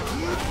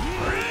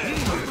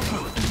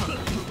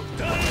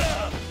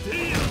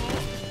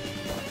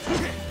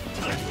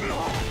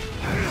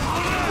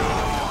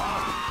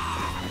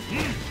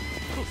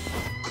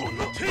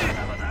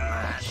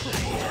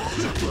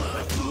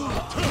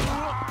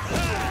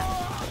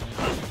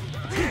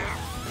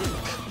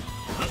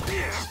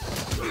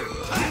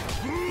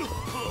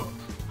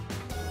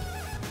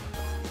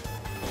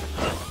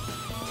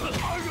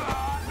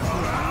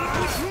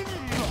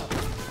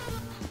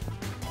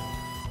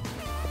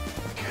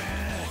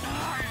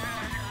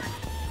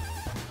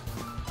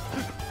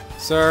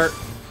 Sir,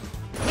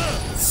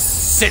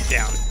 sit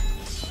down.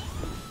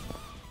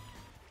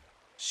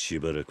 し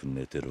ばらく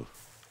寝てろ。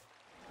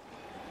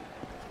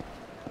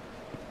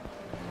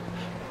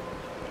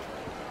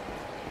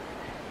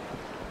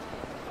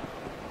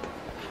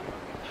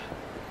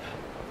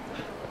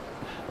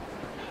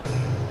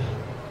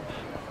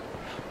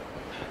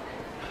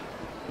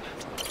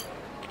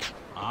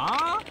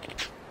あ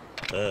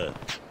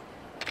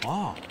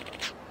ああ。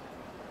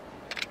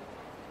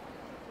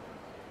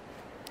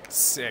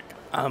 Sick.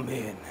 I'm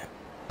in.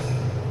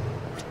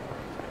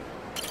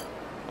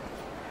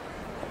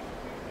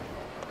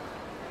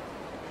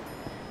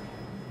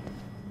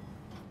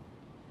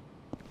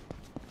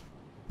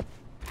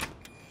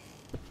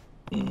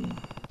 お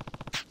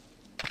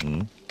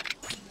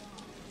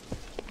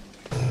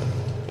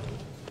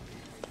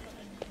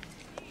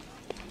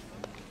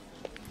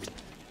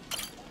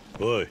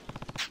い。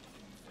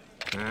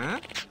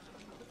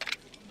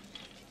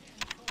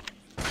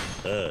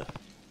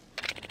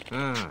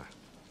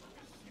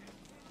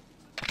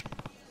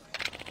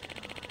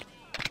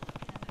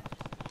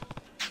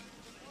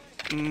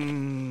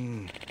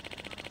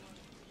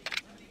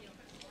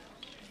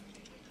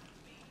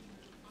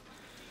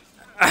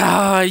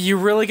You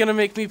really gonna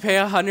make me pay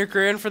 100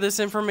 grand for this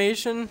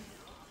information?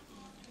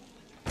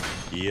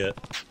 いや。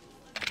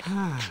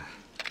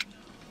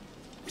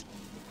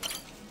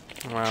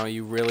Wow,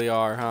 you really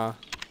are, huh?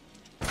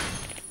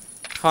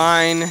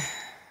 Fine.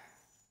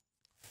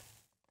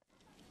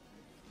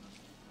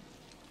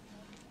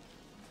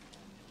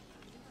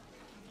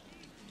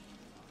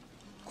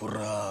 こ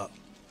ら、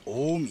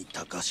近江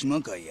高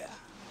島会や。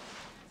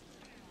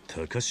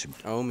高島。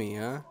Omi,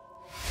 huh?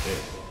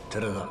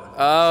 寺田。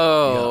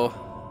 Oh.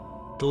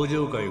 東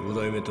上会5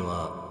代目と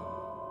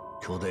は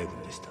兄弟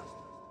分でした。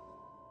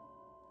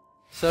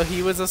So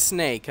he was a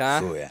snake,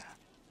 huh? そうや。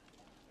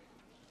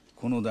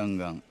この弾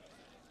丸、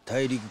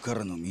大陸か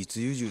らの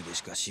密輸銃で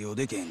しか使用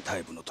できへんタ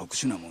イプの特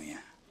殊なもんや。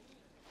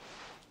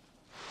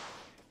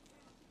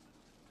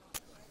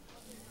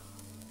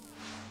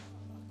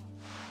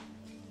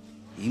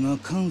今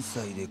関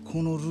西で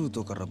このルー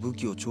トから武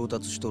器を調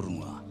達しとるん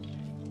は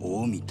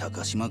近江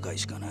高島会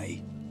しかな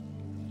い。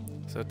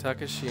 So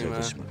高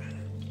Takashima 島が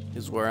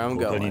is where I'm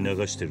他に going.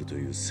 流してると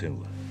いう線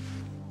は。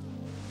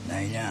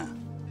ないな。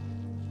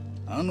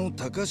あの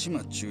高島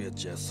っちゅうやっ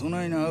ちゃそ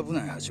ないな危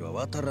ない橋は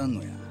渡らん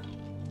のや。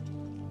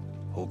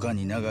他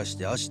に流し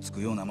て足つ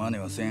くような真似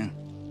はせん。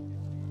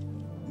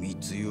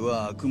密輸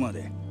はあくま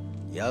で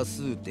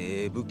安う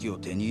てええ武器を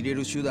手に入れ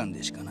る手段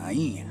でしかない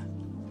んや。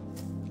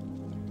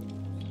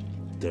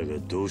だが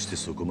どうして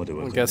そこまで I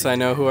分か guess I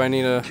know who I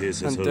need to 警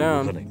察 hunt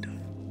は動かな down. いんだ。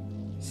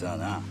さあ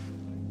な、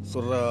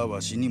それは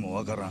わしにも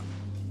わからん。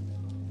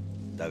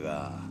だ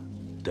が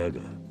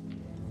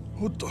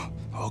おっと、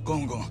あか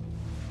んあかん。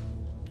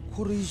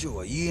これ以上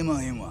は言え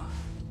まへんわ。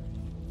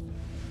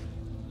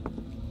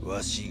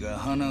わしが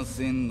話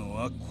せんの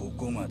はこ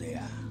こまで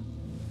や。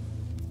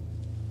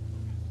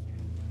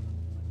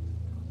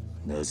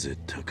なぜ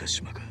高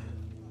島が。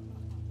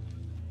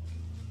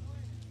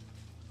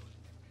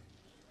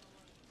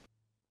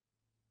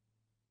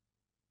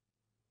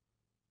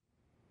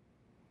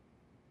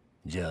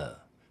じゃ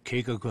あ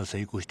計画は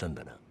成功したん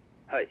だな。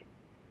はい。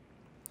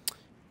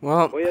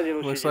 Well,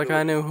 looks like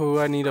I know who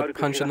I need to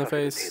punch in the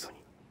face.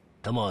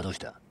 弾はどうし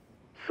た？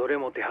それ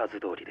も手はず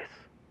通りです。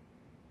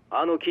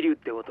あの桐生っ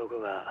て男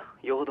が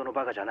よほどの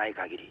バカじゃない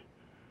限り、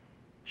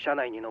車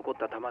内に残っ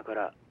た弾か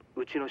ら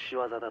うちの仕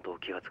業だと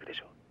気がつくで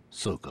しょ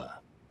そう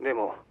か。う。で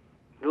も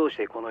どうし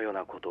てこのよう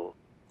なことを。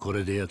こ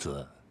れで奴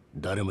は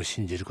誰も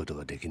信じること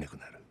ができなく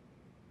なる。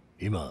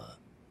今は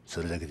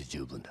それだけで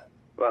十分だ。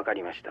わか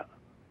りました。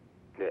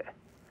で、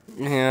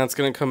 Yeah, it's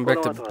gonna come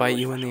back to bite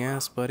you in the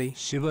ass, buddy.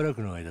 しばら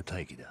くの間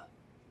待機だ。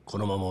こ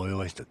のまま泳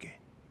がしとけ。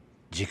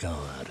時間は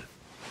ある。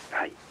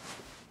はい。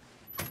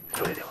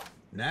それでは。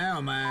なあ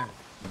お前、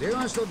電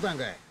話しとったん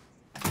かい。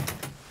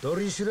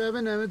取り調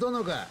べなめとん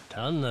のか。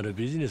単なる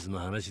ビジネスの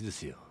話で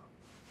すよ。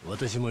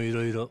私もい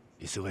ろいろ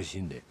忙し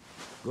いんで。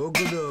極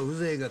道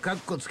風情がカ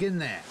ッコつけん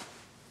な。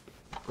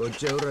こっ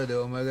ちは裏で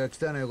お前が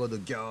汚いこと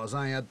ぎょう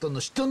さんやっとん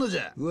の知っとんのじ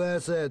ゃ。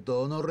噂や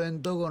と己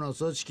んとこの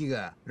組織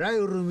がライ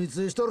フル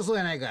密輸しとるそう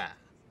やないか。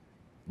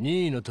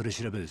任意の取り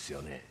調べです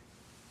よね。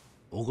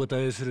お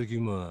答えする義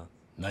務は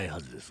ないは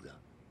ずですが、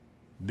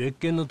別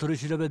件の取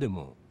り調べで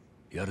も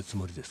やるつ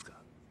もりですか？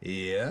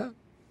いや、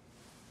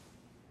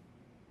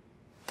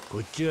こ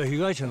っちは被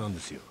害者なんで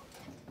すよ。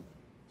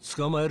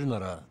捕まえるな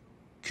ら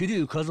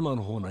桐生一馬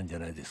の方なんじゃ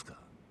ないですか。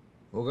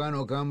他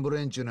の幹部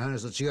連中の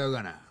話と違う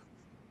がな。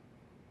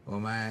お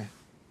前、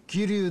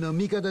桐生の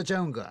味方ち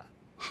ゃうんか。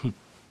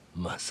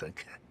まさか。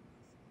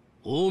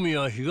近江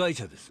は被害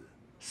者です。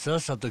さっ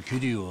さと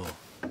桐生を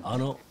あ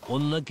の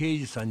女刑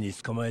事さんに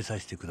捕まえさ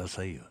せてくだ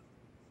さいよ。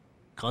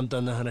簡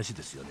単な話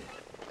ですよね。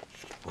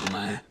お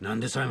前、なん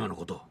で裁判の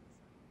こと。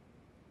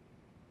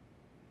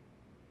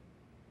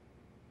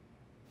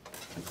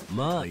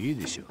まあいい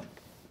でしょう。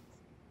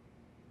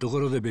とこ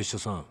ろで別所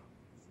さん、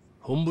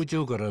本部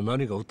長から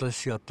何かお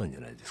達しがあったんじ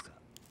ゃないですか。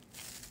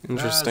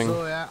Interesting.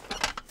 そうや。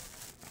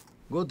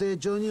ご丁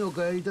重にお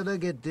帰りいただ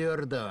けって言わ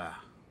れた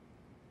わ。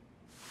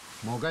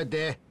もう帰っ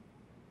て。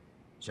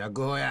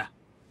釈放や。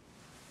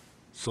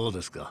そう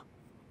ですか。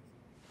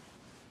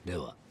で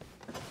は。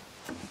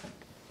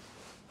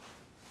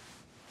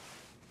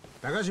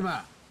高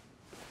島、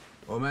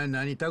お前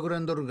何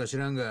企んどるか知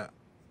らんが、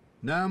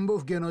南部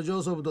府警の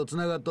上層部と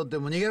繋がっとって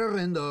も逃げら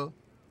れへんど。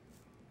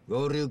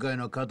合流会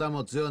の肩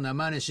持つような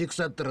真似しく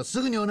さったら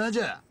すぐに同じ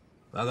や。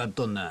分かっ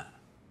とんな。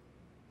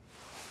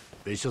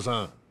別所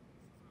さん、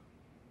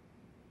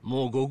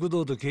もう極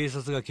道と警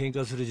察が喧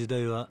嘩する時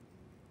代は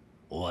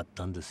終わっ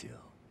たんですよ。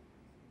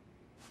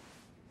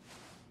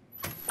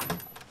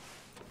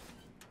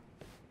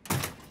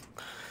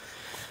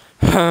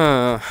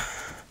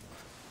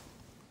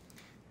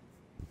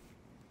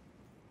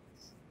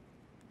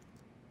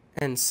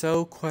And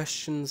so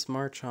questions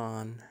march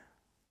on.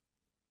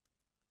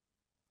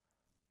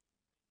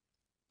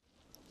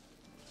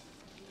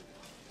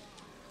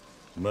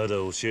 まだ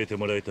教えて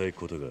もらいたい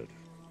ことがある。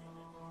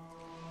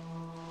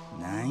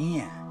なん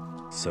や。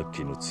さっ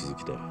きの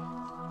続きだ。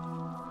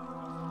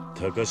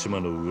高島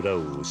の裏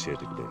を教え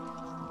てく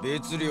れ。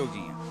別料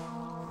金や。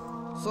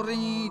それ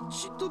に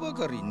ちっとば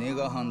かり値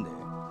がはんで。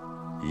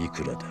い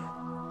くらだ。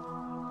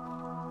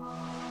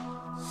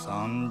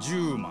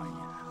30万や。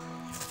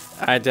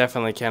 I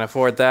definitely can't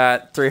afford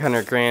that.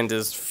 300 grand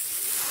is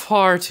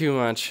far too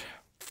much.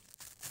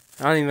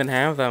 I don't even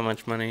have that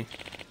much money.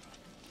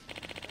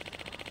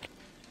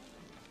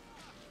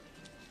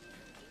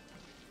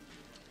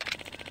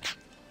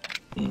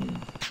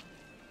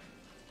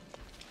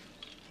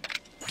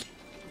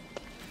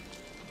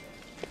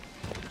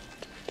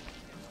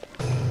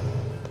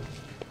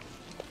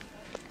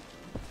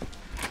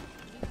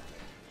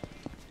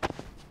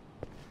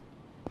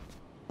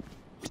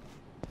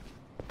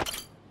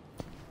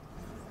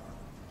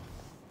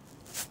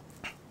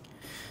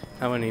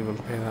 I wouldn't even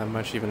pay that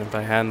much even if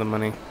I had the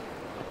money.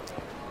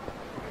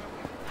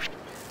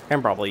 I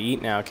can probably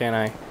eat now, can't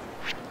I?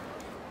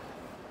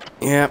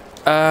 Yep.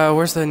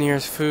 Where's the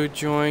nearest food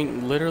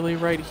joint? Literally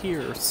right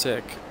here.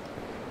 Sick.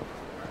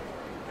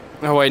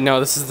 Oh wait, no,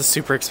 this is the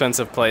super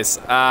expensive place.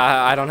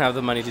 I don't have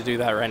the money to do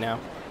that right now.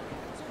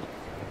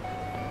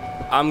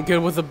 I'm good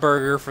with a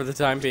burger for the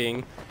time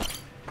being.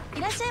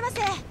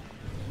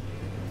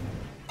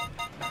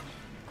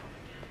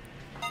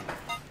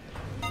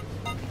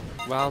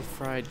 Wild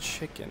fried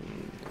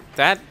chicken.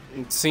 That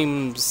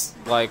seems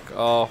like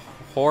a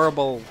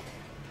horrible...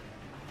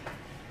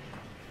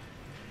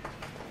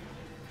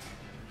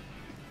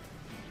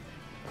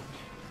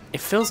 It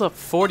fills up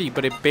 40,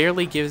 but it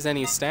barely gives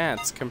any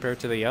stats compared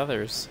to the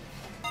others.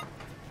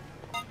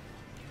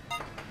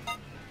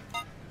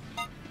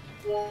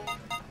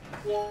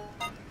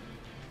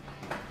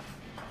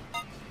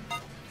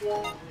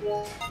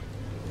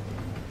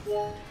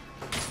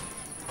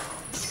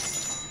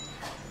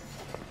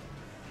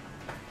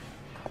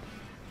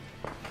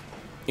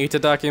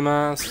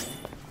 Itadakimasu.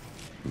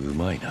 う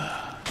まい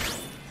な。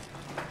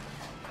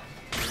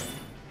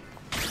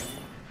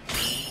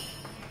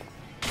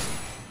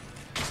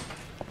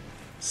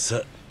さ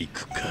あ行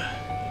くか。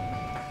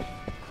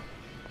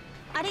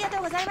ありがと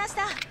うございまし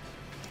た。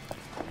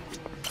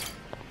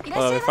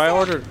 Well, if I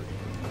ordered,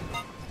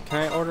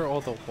 can I order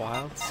all the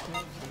wild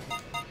stuff?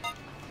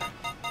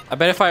 I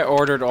bet if I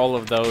ordered all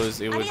of those,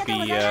 it would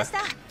be a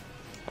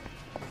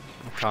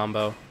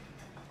combo.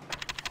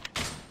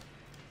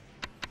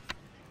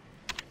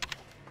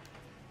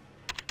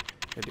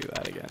 I do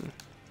that again.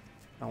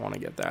 I want to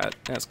get that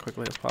as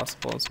quickly as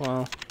possible as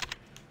well.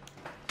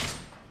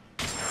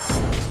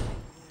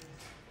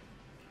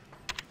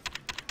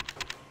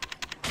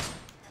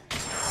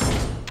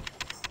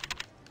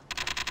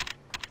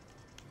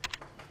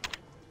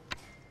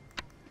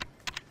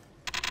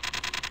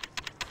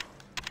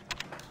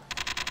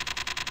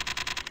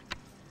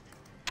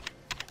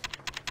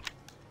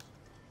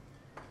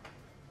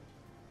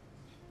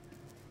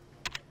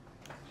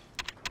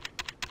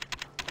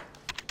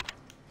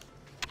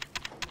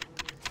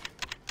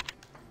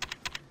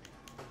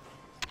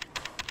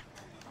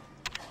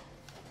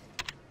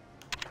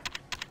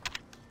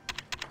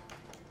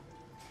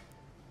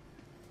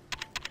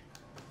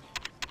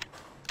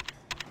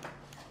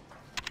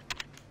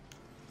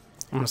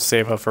 I'm gonna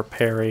save up for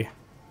Perry.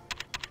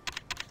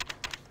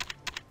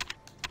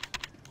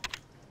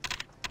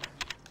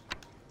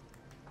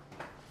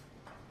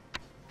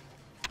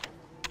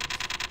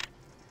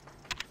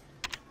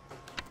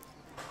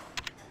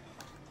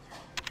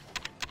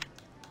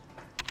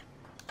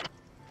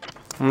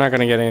 I'm not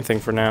gonna get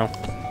anything for now.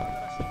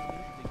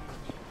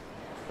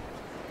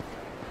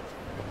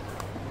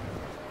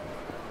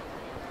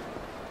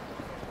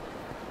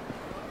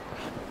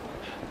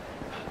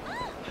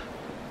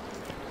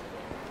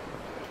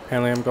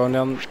 Apparently I'm going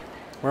down...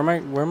 Where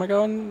am I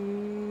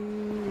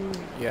going?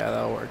 Yeah,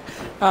 that'll work.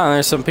 Ah,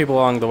 there's some people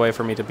along the way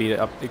for me to beat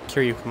up.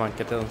 Kiryu, come on,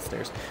 get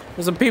downstairs.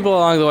 There's some people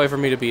along the way for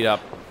me to beat up.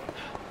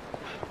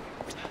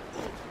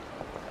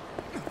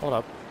 Hold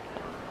up.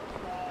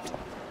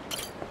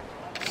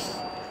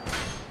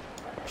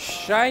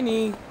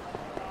 Shiny!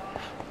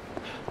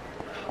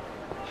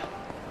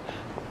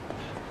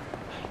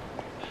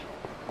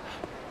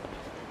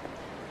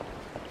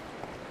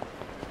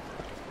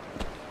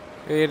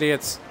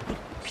 Idiots.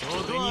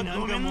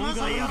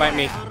 Bite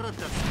me.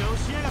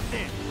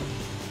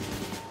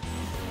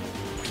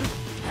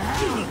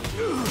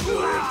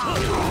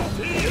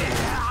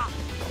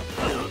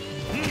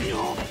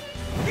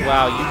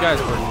 Wow, you guys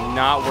were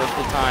not worth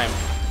the time.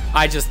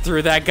 I just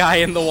threw that guy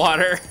in the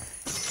water.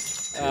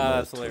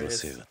 That's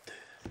hilarious.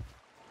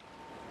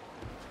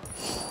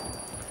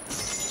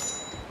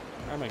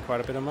 I made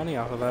quite a bit of money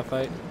off of that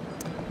fight.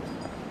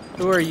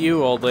 Who are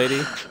you, old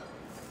lady?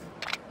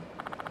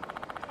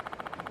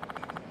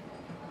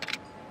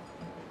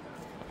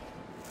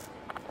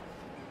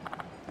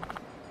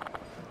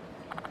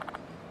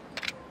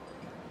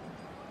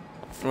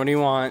 What do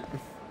you want?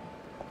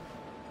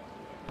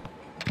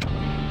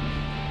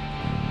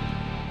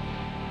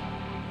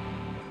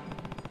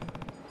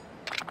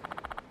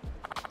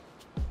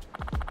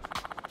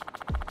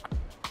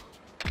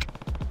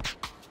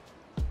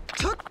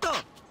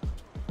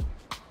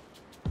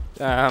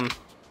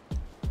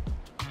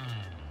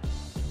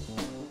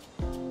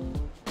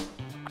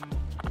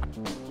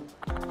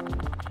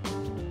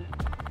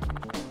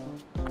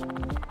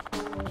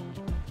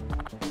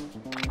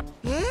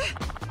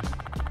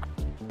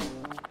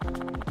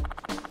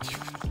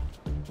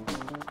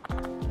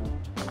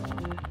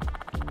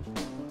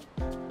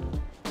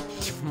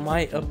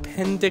 My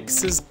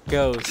appendix is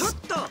ghost.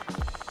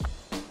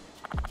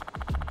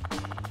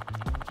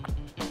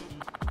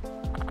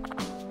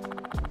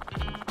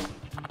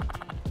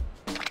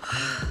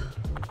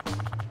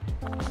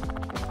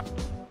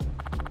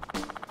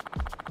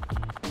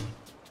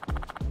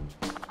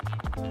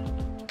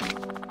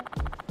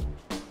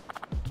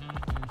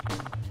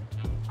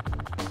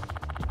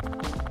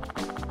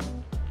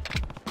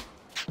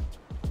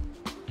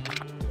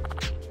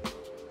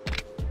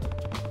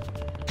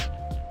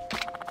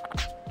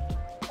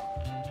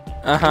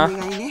 Uh-huh.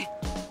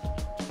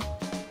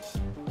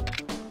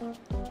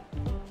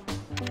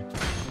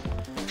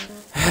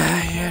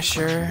 Yeah,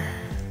 sure.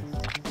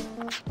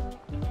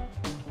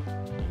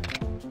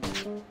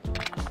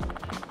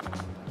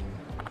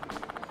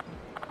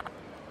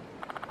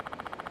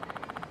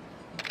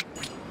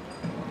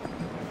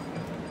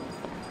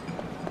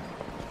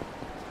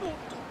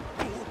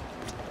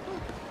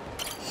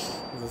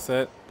 Is this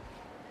it?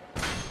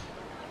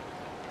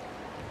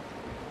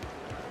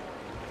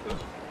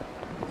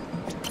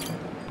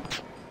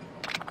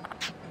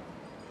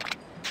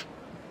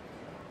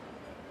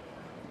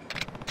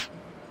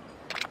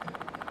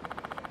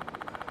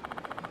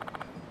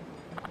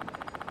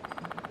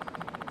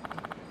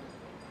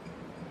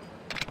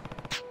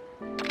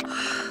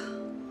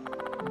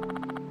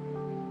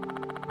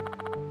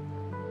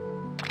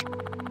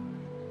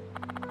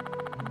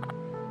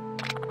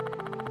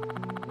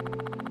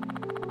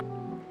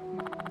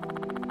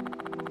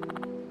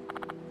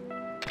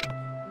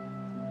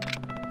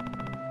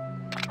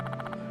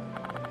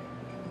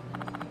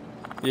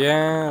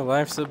 Yeah,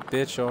 life's a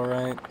bitch,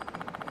 alright.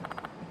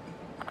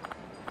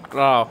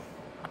 Oh.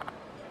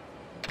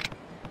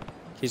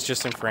 He's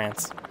just in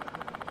France.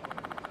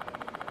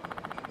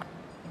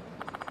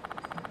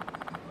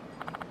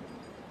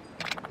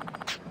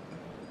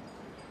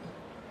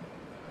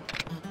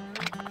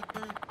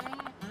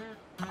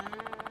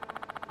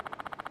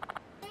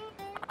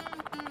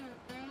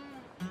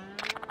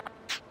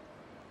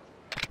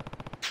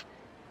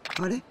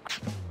 What?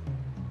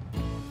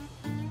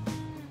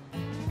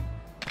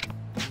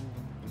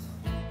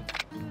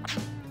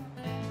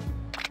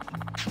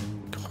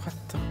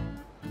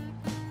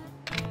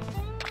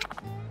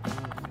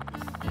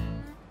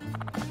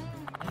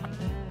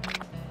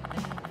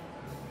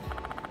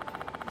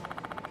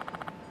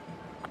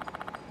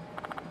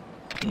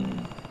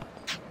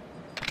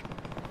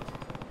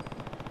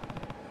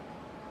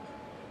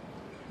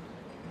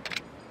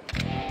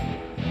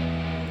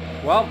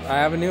 Well, I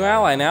have a new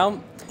ally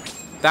now.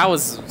 That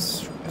was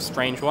a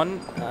strange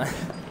one.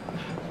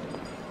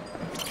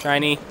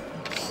 Shiny.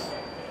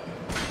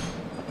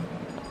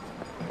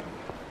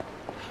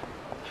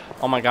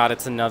 Oh my god,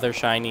 it's another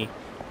shiny.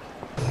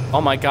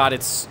 Oh my god,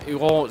 it's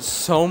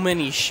so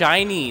many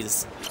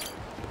shinies.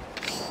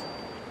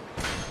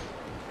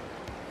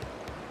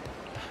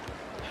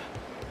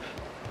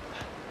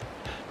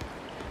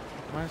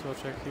 Might as well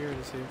check here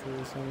to see if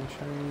there's any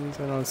shinies.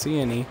 I don't see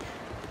any.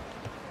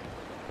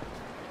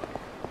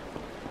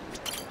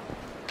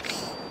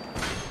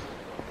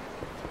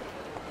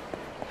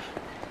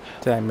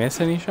 Did I miss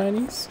any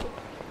shinies?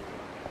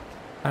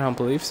 I don't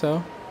believe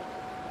so.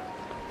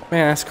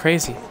 Man, that's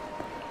crazy.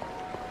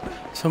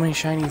 So many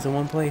shinies in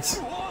one place.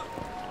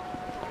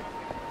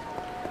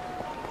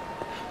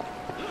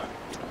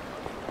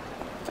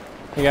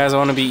 Hey guys, I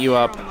want to beat you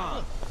up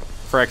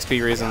for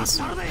XP reasons.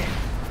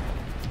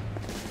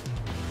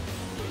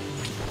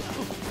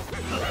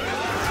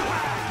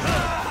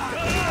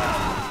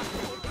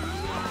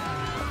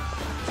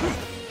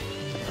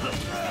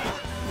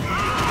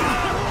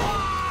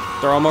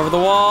 Throw him over the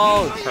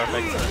wall.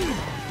 Perfect.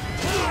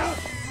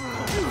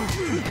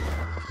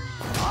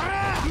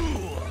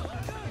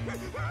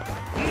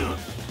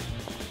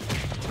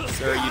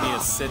 Sir, you need to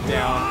sit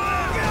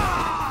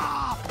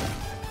down.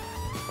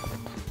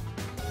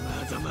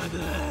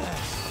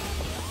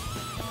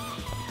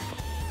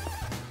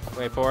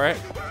 Wait for it.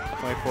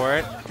 Wait for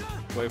it.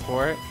 Wait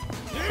for it.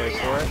 Wait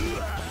for it.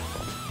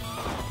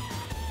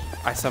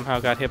 I somehow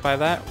got hit by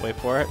that. Wait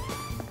for it.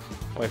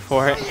 Wait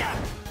for it.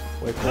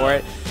 Wait for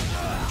it.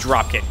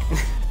 Drop kick.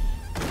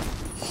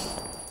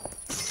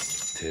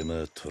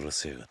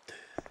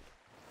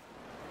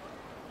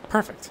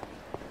 Perfect.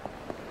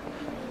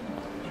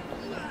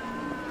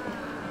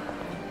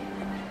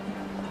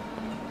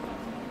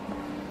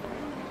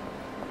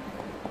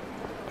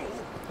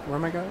 Where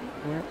am I going?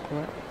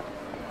 Where?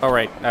 Oh,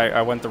 right.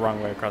 I went the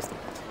wrong way across the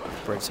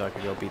bridge so I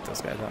could go beat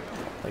those guys up.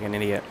 Like an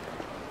idiot.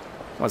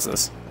 What's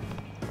this?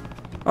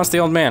 Oh, it's the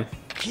old man.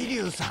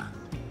 Kiryu-san.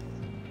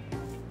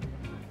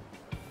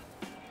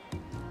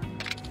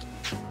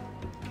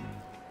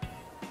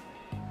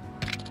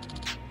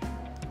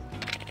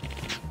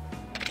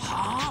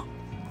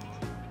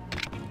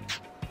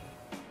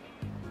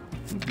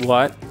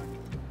 What?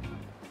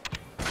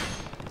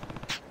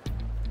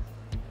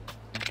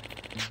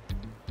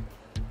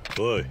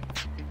 Oi.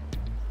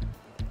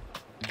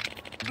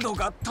 どう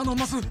か頼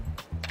ます。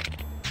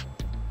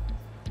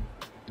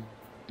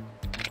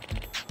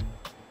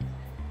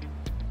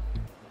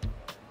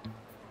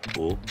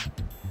お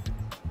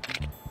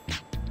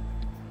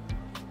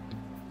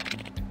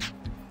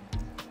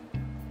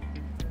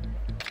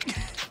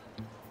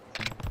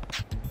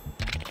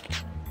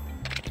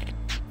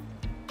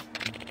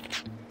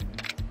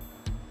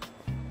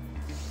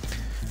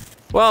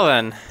Well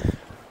then.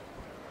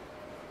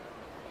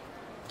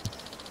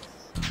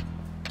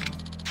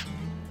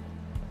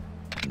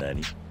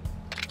 Nani?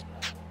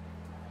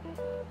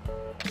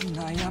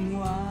 悩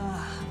むわ。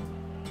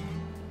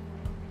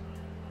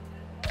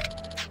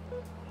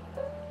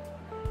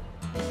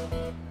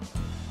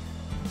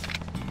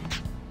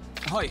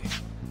はい。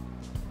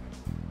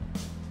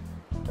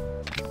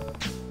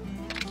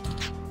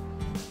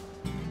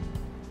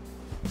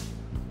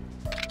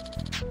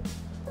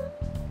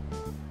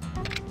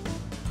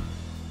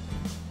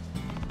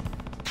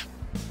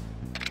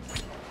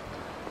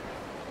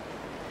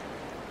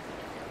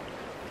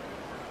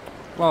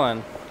Well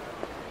then.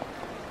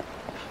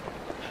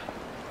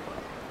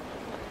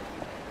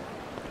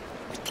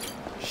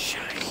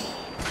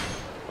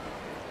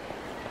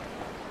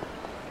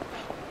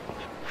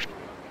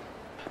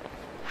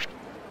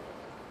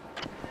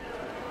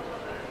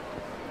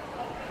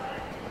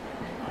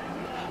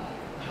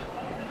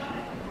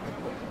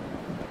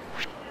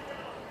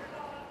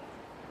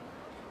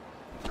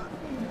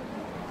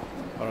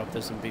 Hold up,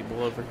 there's some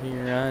people over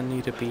here I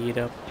need to beat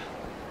up.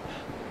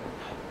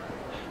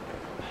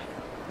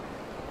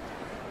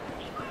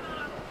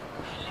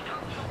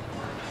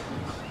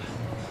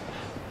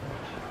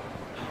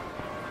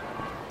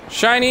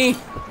 Shiny!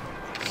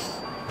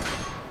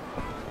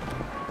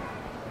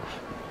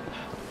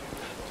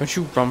 Don't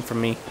you run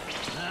from me.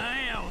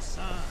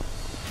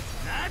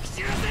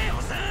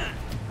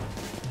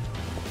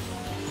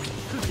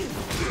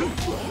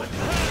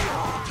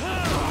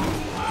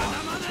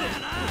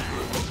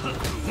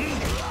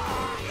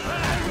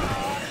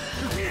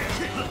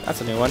 That's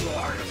a new one.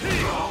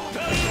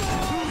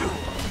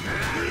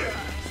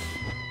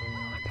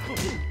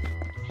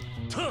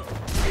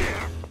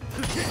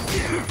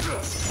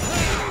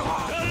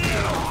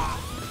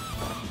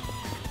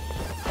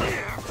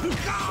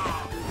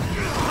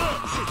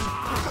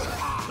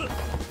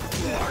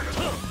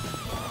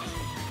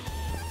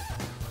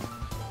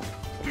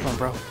 Come on,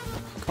 bro.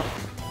 Come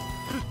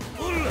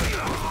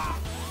on.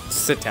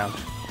 Sit down.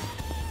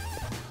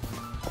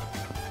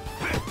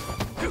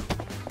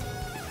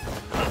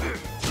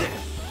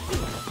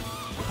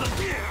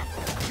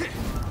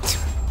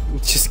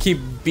 Just keep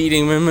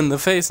beating him in the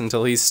face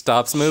until he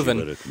stops moving.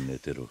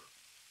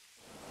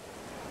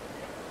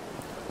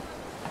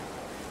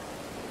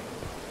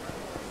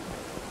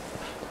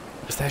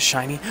 Is that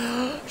shiny?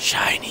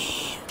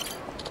 Shiny!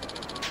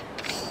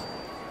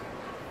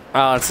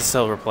 Oh, it's a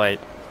silver plate.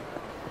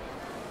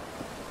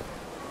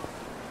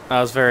 I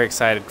was very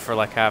excited for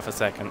like half a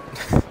second.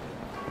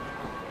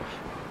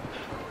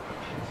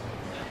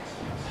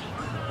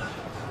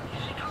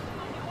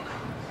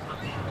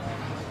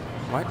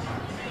 What?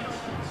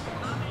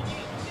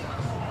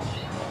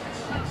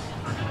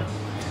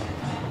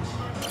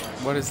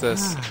 What is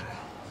this?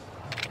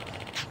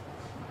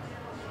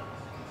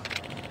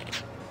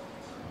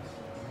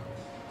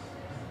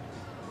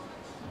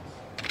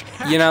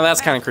 You know,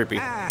 that's kind of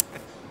creepy.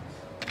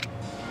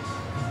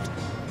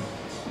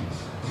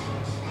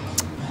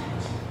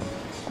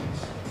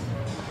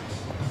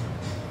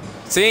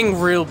 Seeing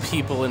real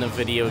people in a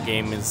video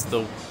game is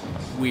the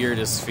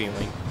weirdest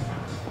feeling.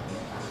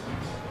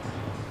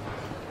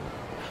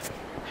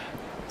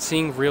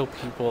 Seeing real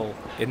people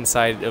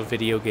inside a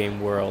video game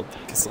world,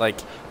 because like,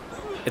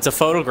 it's a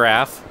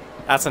photograph,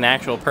 that's an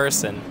actual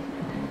person,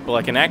 but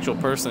like an actual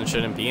person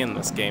shouldn't be in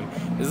this game.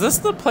 Is this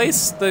the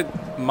place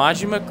that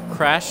Majima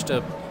crashed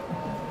a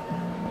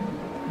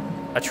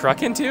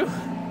truck into?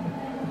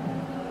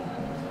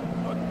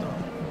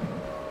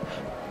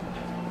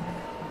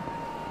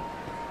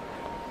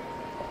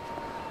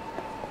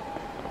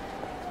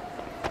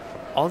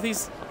 All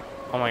these...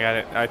 Oh my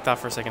god, I thought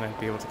for a second I'd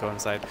be able to go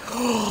inside.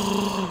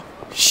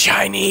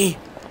 Shiny!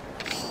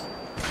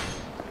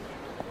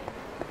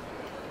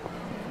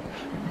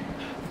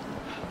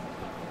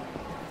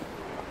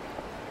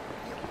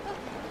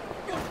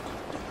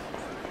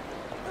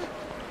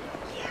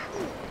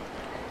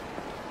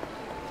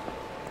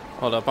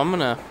 Hold up, I'm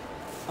gonna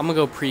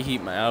go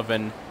preheat my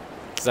oven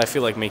because I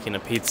feel like making a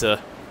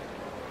pizza.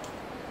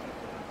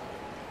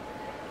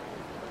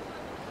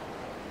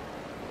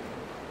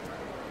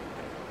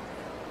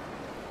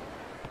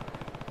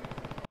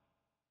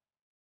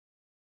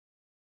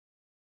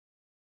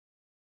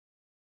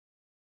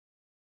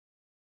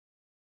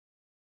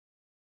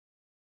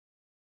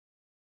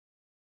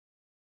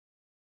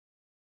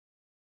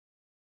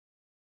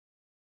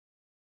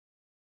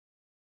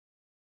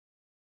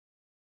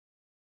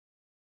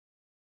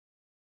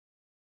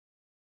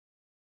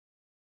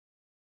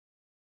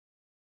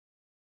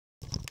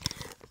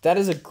 That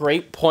is a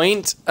great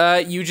point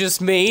you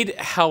just made.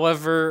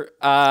 However,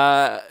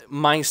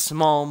 my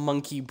small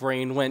monkey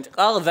brain went,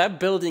 oh, that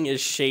building is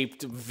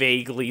shaped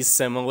vaguely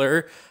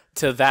similar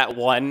to that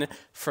one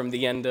from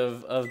the end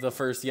of the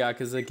first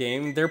Yakuza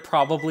game. They're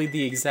probably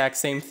the exact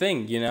same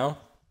thing, you know?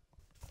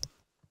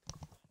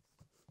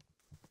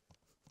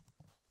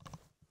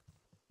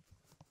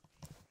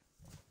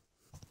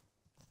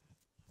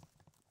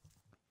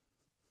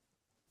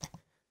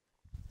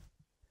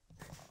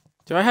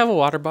 Do I have a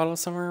water bottle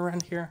somewhere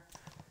around here?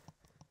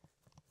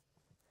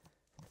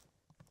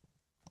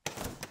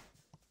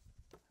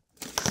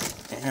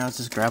 Yeah, let's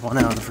just grab one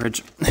out of the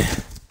fridge.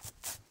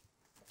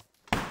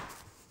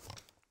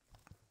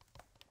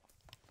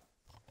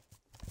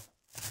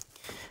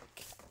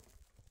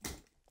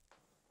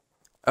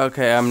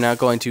 Okay, I'm now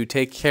going to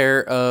take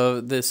care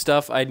of the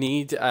stuff I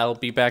need. I'll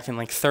be back in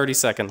like 30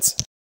 seconds.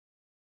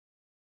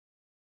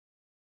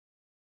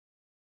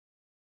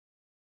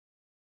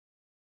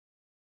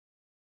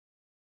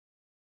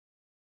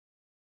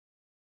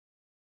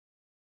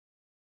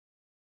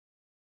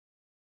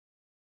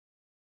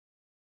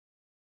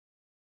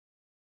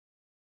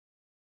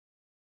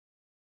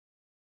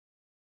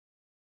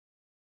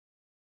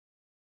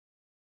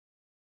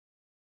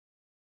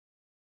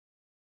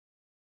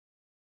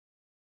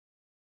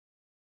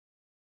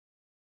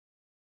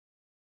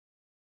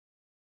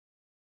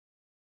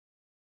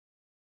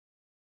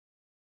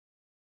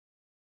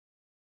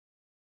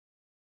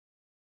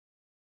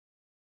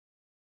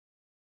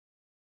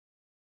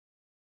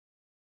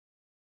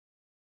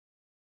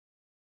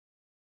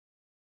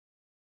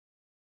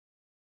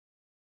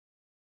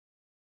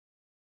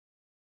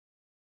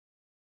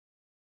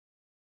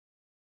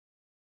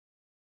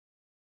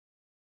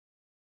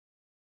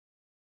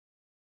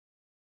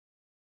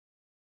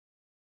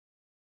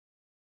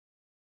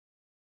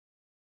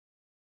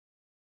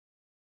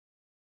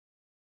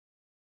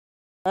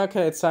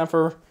 Okay, it's time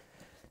for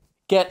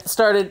get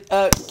started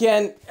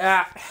again.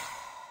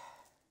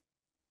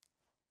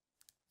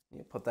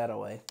 You put that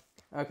away.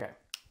 Okay.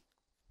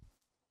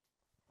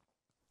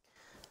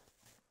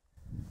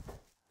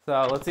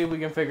 So let's see if we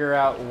can figure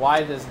out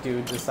why this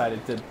dude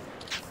decided to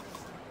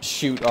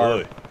shoot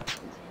our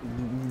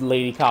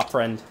lady cop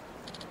friend.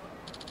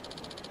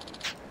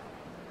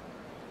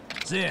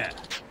 There.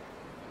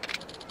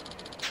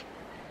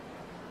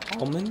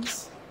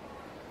 Almonds?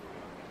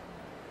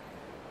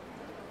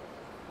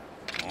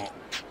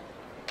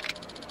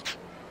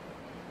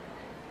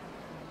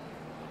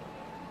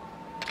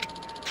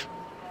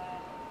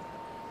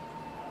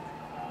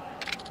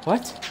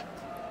 What?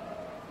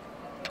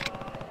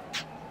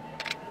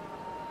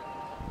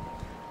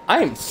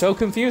 I am so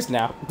confused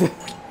now.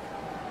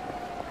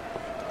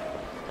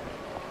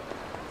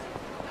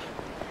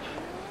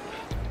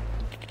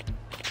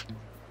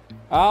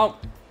 Oh.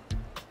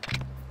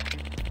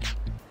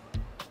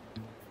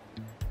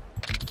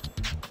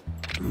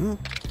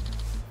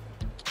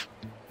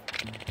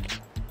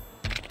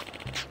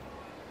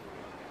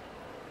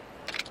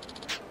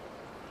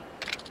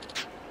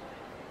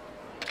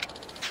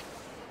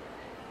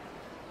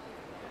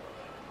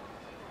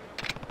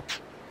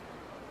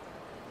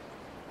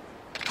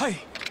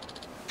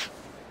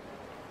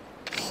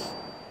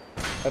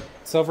 A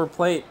silver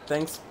plate,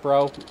 thanks,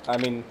 bro. I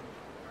mean,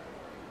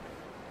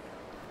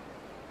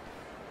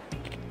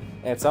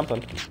 it's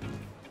something.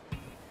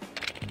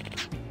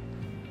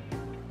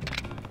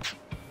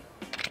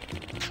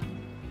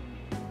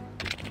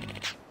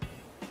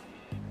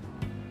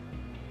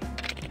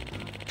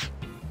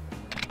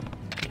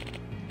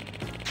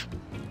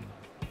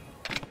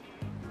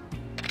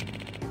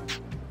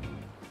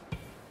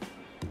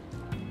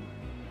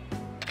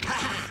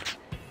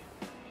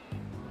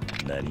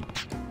 Nani?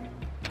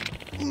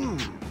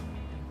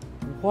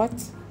 What?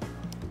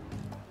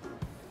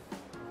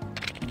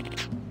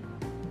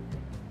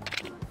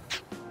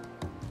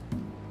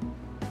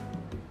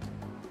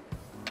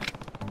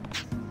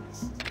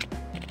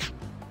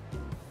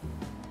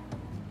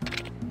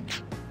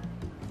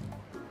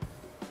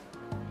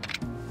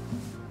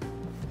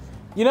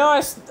 You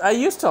know, I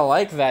used to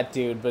like that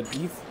dude, but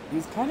he's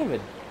kind of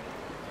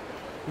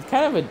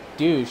a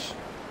douche.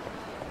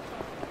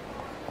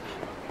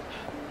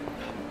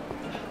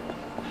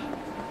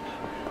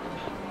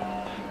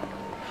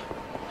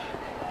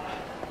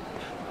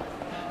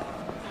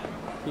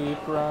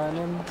 Keep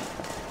running.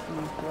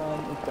 Keep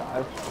running.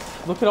 God.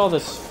 Look at all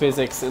this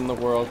physics in the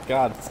world.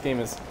 God, this game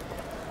is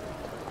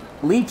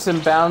leaps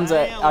and bounds.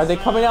 Are they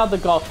coming out of the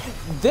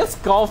golf? This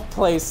golf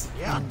place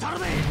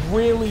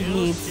really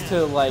needs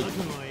to, like,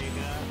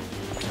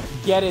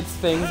 get its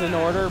things in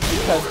order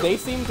because they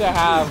seem to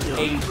have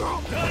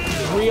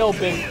a real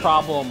big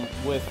problem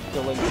with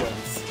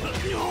delinquents.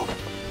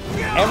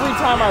 Every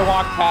time I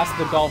walk past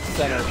the golf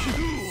center,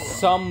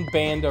 some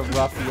band of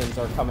ruffians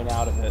are coming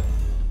out of it.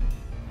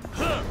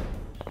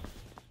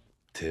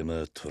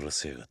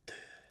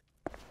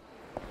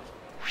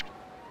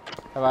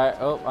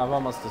 Oh, I've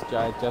almost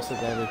digested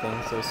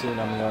everything, so soon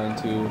I'm going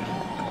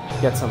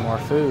to get some more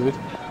food.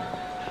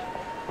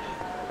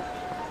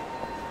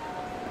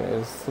 Okay,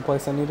 is this the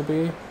place I need to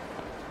be?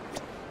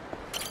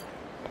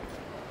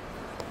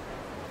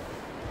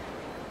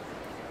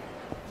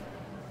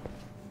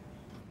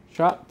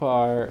 Shot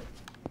bar.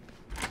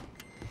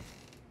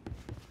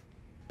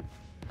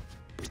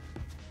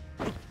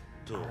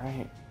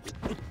 Alright.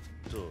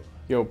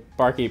 Yo,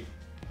 barkeep.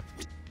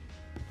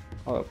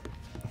 Hold up.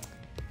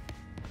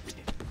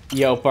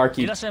 Yo, い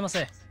barkeep. らっしゃいま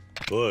せ。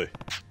おい、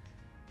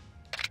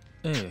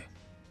え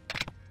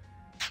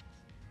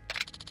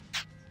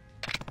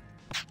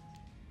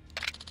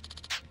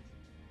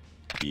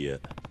え。いや、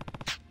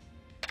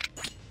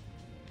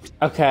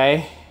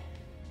 Okay.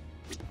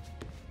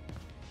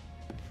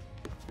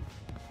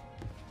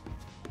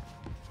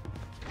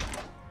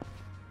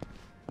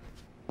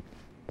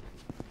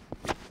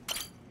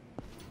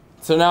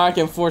 So now I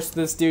can force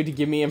this dude to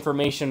give me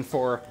information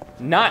for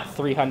not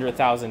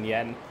 300,000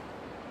 yen.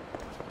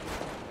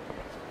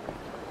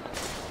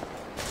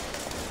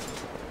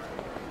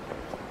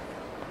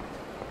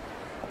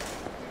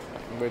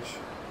 Which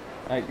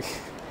I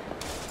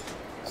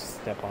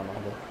step on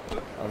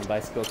the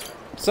bicycle.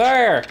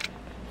 Sir,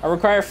 I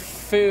require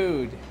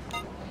food.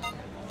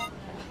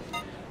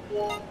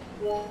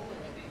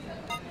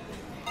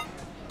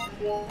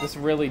 This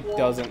really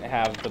doesn't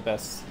have the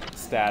best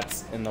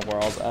stats in the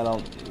world. I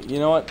don't. You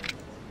know what?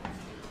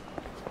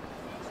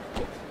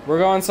 We're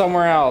going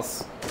somewhere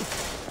else.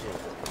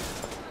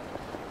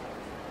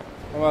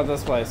 What about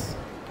this place?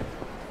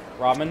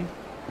 Ramen,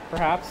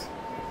 perhaps?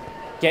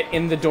 Get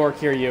in the door,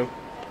 Kiryu.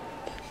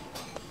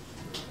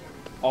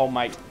 Oh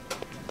my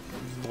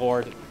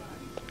lord.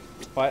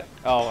 What?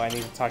 Oh, I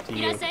need to talk to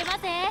you.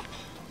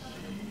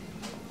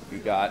 You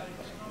got.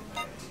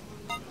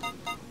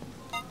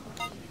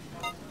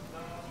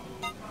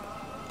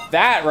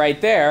 That right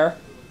there.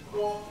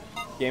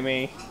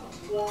 Gimme.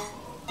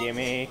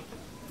 Gimme.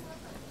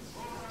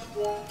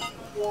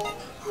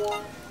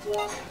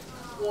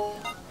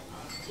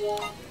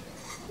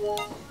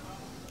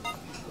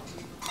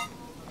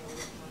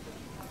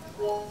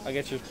 I'll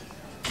get you.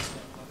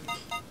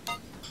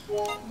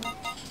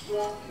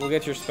 We'll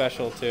get your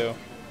special too.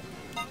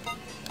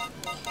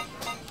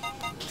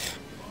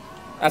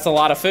 That's a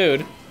lot of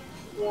food.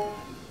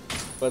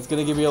 But it's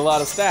gonna give you a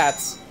lot of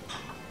stats.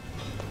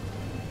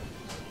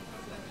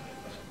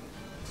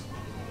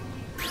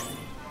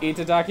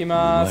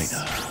 Itadakimasu.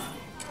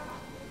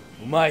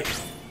 Umai.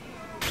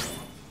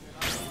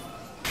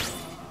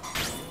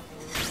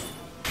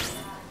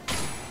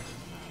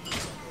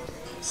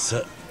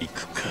 Sa,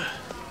 iku ka.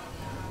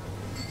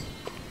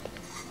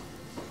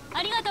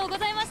 ありがとうご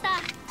ざいました。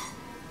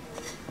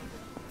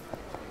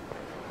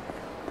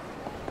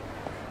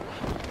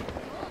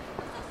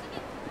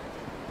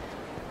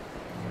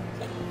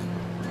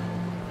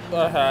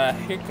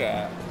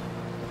Hiccup.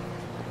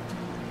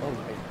 Oh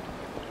wait.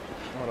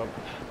 Hold up.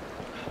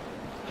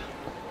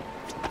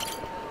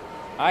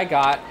 I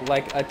got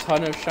like a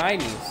ton of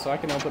shinies, so I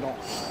can open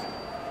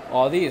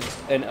all these.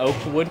 An oak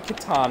wood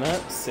katana,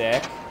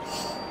 sick.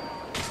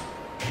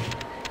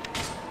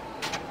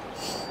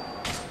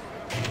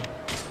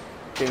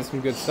 Getting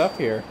some good stuff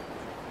here.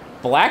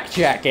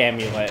 Blackjack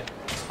amulet.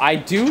 I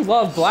do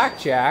love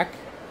blackjack.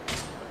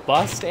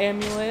 Bust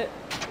amulet.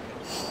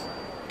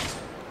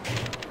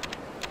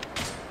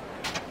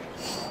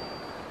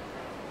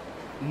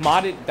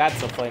 Modded.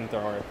 That's a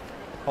flamethrower.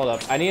 Hold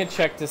up. I need to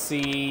check to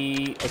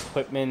see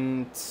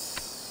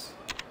equipment.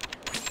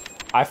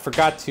 I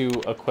forgot to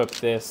equip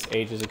this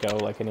ages ago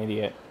like an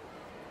idiot.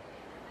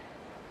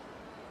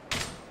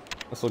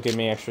 This will give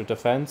me extra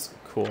defense.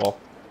 Cool.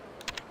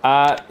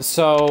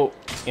 So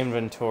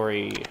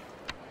inventory.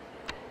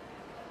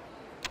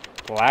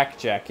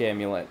 Blackjack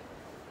amulet.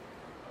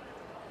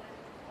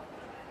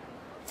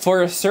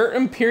 For a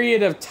certain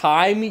period of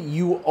time,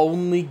 you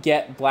only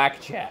get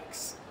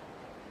blackjacks.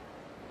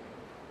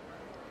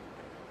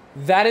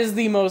 That is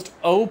the most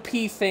OP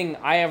thing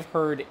I have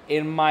heard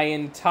in my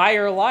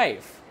entire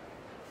life.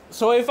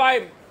 So if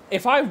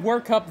I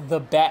work up the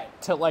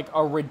bet to like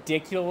a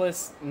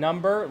ridiculous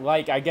number,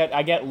 like I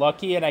get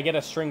lucky and I get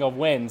a string of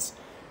wins,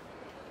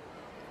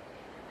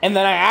 and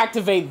then I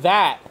activate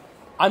that,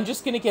 I'm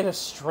just gonna get a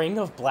string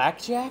of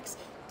blackjacks?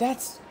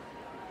 That's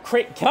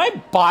crazy. Can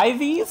I buy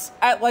these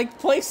at like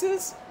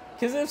places?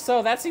 Because if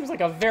so, that seems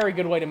like a very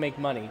good way to make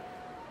money.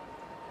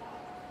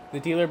 The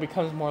dealer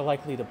becomes more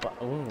likely to buy.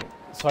 Ooh.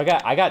 So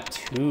I got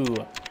 2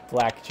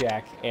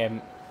 blackjack,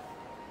 and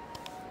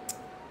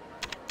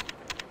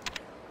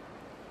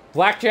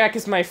blackjack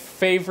is my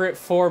favorite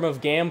form of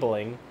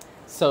gambling,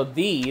 so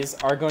these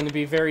are going to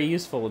be very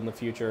useful in the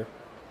future.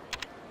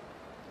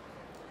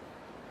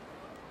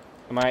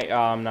 Am I? Oh,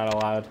 I'm not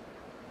allowed.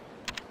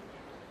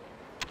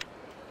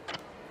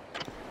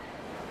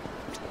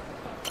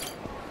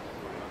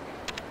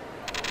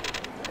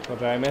 So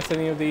did I miss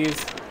any of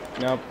these?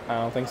 Nope, I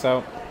don't think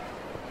so.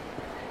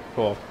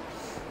 Cool.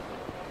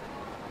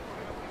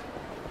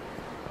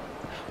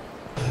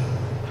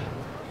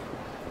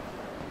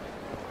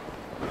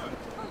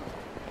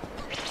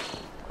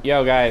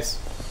 Yo, guys.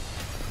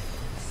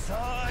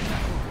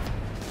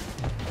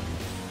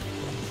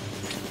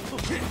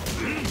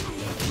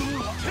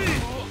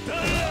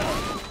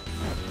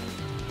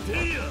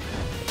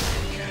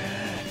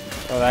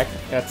 Oh,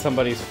 that's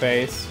somebody's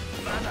face.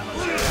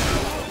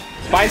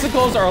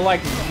 Bicycles are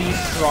like the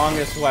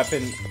strongest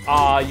weapon.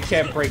 You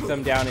can't break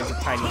them down into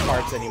tiny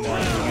parts anymore.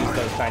 You use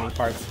those tiny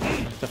parts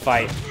to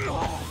fight.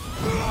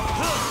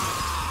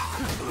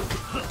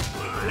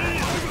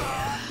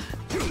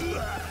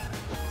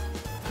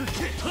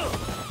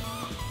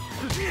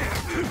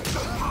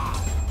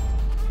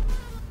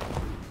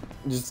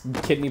 Just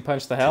kidney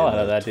punch the hell out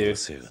of that dude.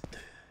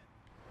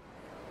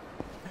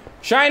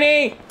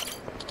 Shiny!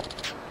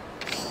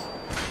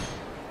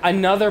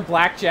 Another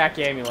blackjack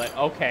amulet.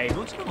 Okay.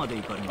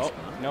 Oh,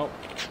 nope.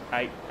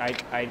 I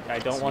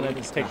don't want to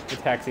take the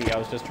taxi. I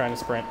was just trying to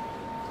sprint.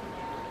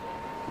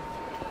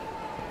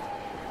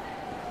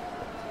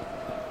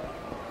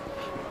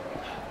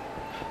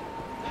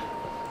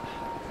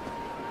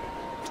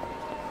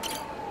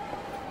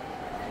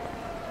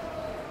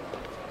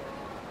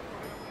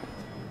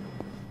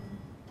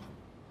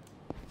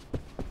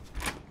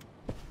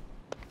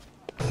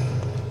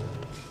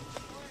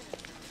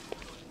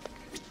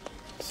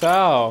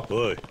 So.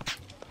 Boy.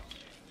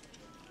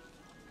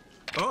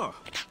 Oh.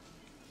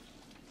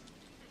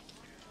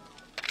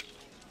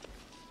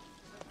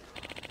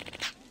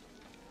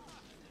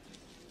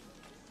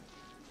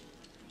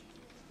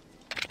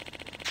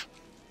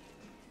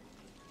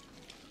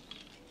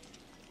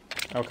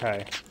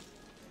 Okay.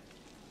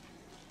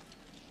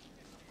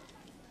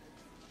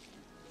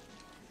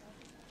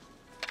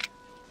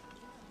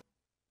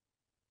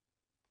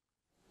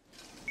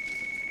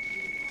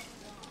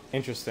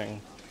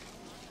 Interesting.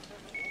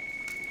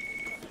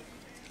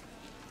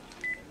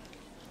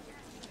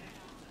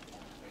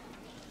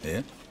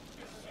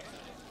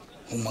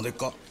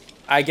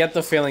 I get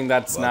the feeling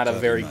that's not a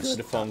very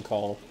good phone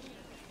call.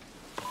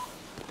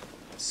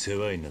 世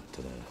話になっ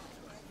たな。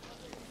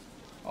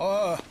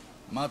ああ、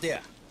待て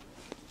や。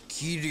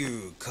桐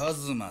生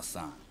一馬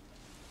さん。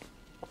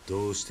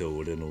どうして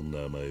俺の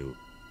名前を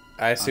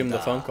I assume the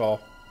phone call.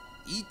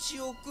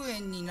 1億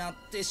円になっ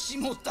てし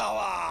もた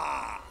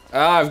わ。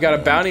Ah, I've got a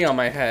bounty on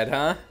my head,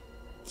 huh?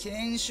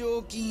 懸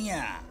賞金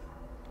や。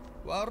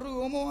悪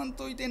思わん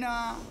といて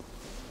な。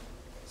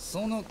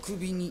その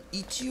首に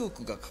1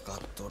億がかかっ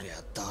とりゃ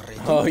誰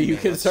でも Oh, you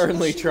can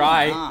certainly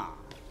try.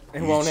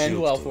 It won't end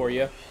well for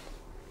you.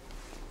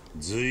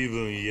 ずい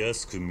ぶん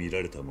安く見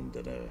られたもん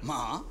だな。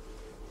まあ、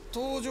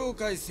登場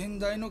界先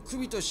代の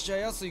首としちゃ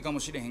安いかも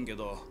しれへんけ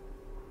ど、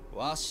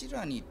わし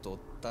らにとっ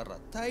たら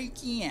大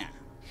金や。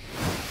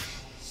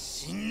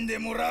死んで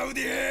もらう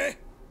で。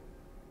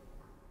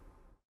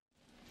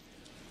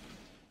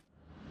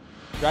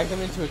Drag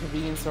them into a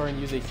convenience store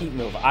and use a heat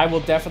move. I will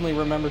definitely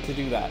remember to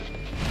do that.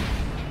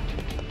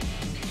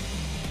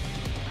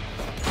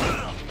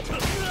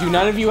 Do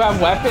none of you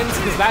have weapons?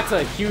 Because that's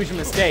a huge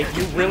mistake.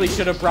 You really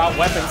should have brought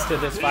weapons to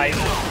this fight.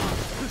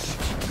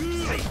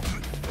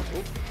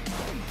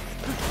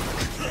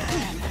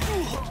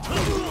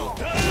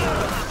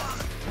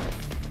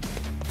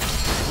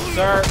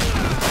 Sir,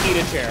 eat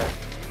a chair.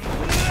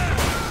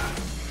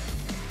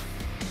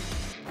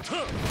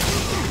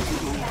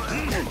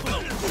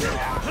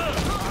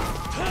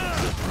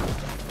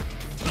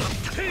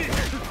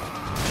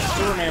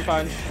 Superman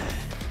punch.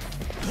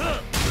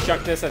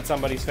 Chuck this at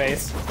somebody's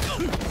face.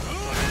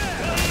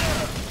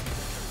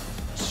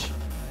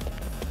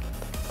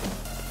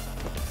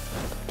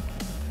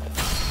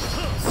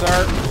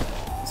 Sir,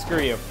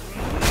 screw you.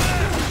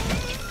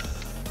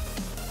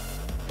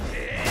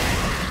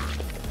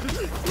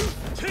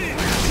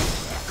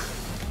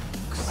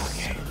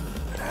 Okay.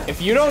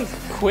 If you don't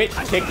quit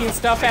kicking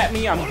stuff at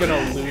me, I'm gonna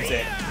lose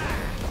it.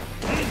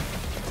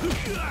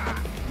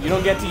 You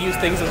don't get to use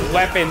things as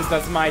weapons,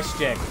 that's my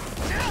shtick.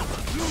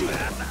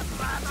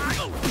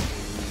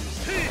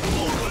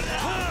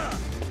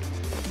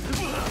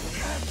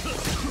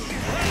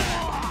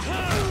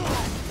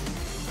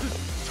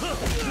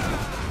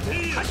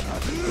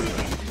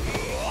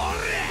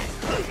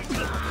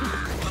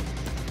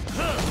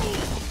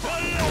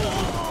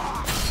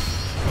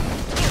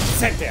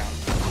 Sit down.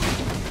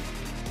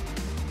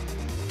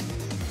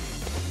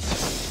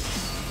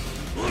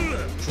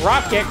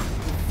 Drop kick.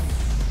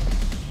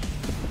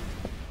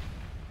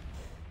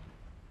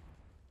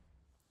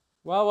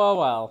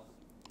 Well.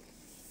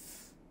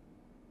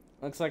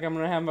 Looks like I'm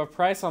gonna have a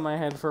price on my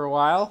head for a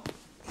while.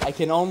 I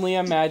can only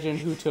imagine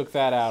who took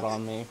that out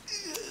on me.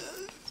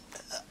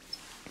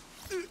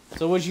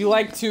 So would you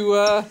like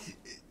to,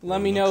 let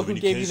me know who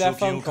gave you that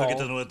phone call?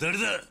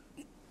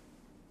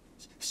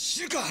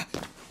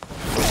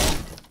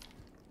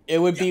 It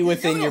would be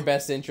within your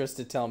best interest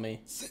to tell me.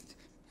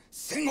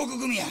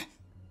 Sengoku,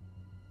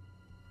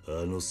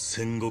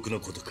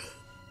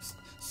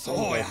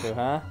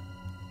 huh?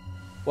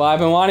 Well, I've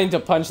been wanting to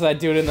punch that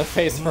dude in the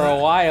face for a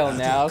while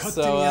now,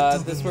 so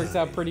this works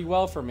out pretty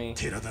well for me.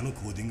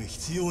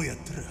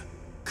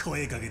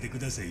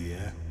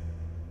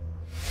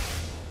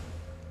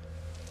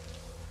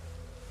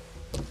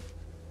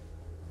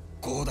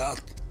 ゴーダ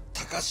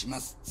高島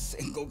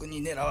戦国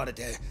に狙われ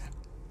て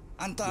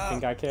あんた You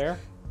think I care?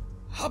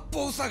 八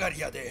方下がり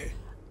やで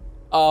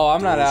Oh,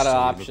 I'm not out of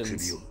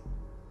options.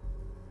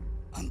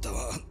 あんた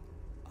は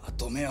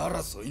跡目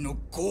争いの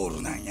ゴー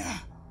ルなんや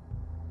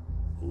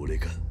俺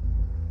か。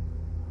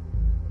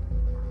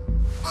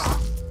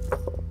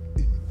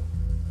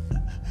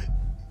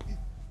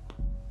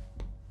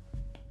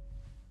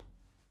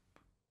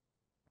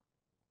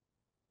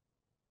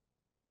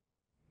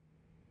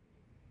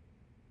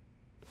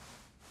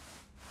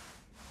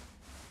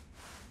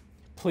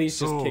Please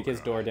just kick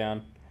his door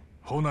down.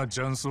 ほな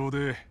雀荘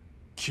で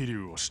桐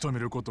生を仕留め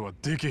ることは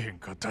できへん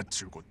かったっ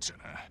ちゅうこっちゃ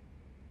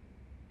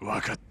な。わ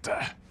かっ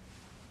た。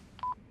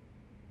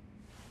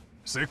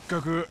せっ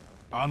かく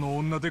あの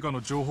女デカ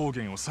の情報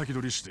源を先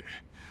取りして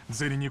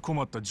銭に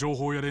困った情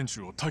報屋連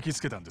中を焚き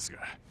つけたんですが。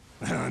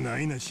な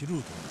いな素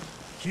人。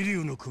桐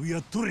生の首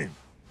は取れん。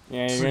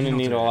 Yeah, you're gonna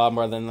need a lot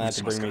more than that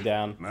to bring me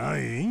down. まあ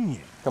ええんや。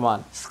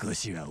 Come on. 少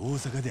しは大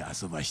阪で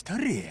遊ばした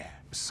れや。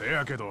せ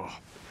やけど、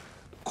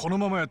この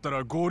ままやった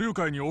ら合流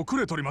会に遅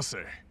れとります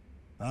ぜ。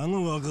あ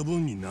の若者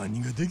に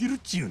何ができるっ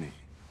ちゅうねん。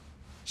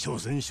所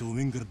詮正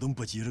面からドン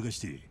パチやらかし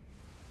て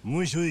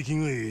無所行き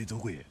がええと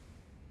こや。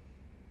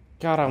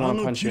 God, I want to あ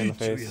の punch キ you リ in っ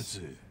the ちゅうや face.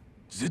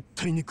 つ絶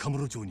対にカム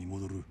ロ町に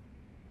戻る。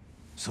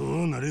そ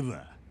うなれ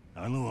ば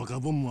あの若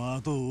者も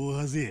後を追う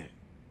はずや。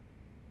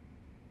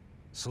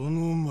そ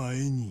の前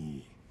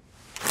に。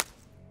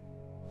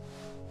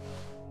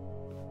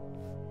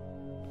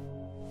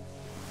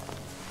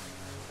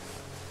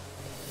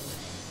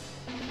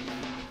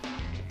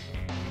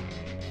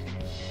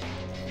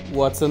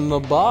 What's in the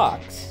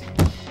box?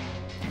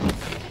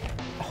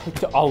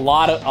 A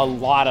lot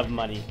of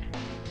money.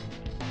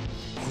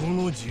 こ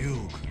の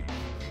10億。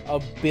A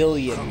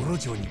billion. カムロ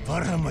町にば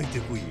らまいて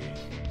こい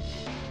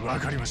や。わ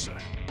かりました。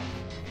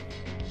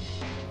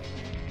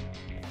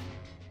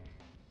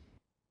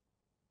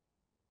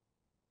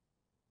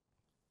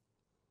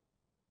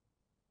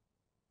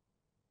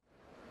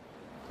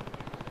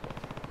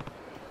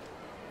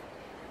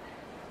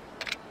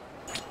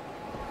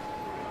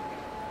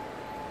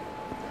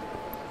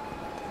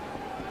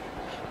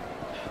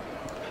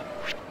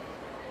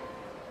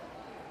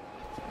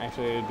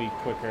 Actually, it'd be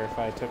quicker if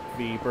I took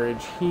the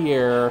bridge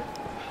here.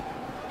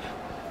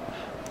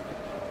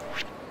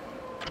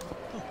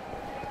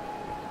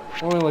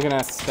 What are we looking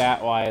at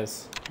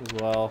stat-wise as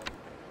well?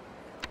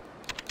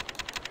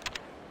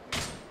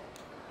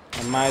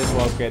 I might as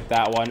well get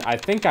that one. I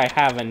think I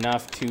have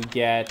enough to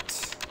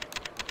get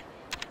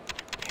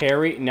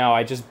parry. No,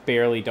 I just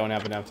barely don't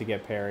have enough to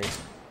get parry.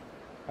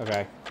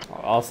 Okay,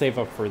 I'll save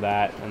up for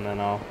that, and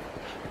then I'll...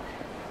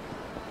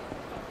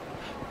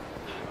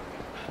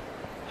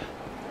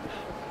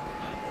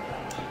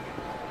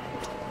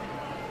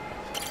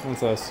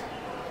 What's this?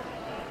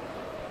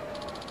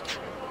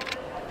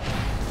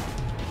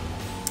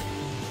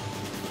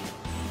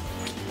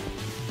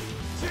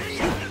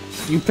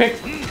 You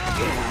pick.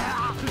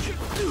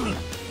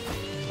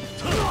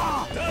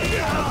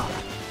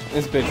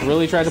 This bitch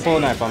really tried to pull a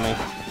knife on me. Get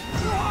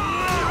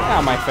out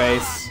of my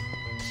face.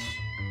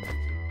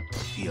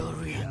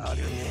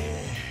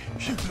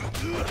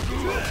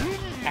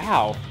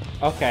 Ow.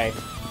 Okay.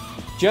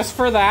 Just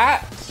for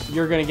that,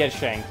 you're gonna get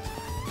shanked.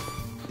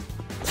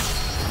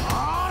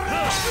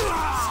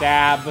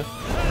 Stab.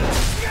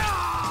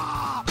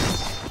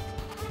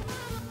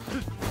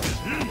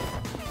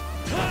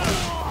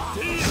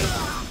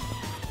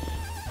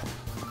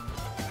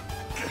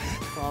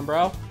 Come on,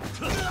 bro.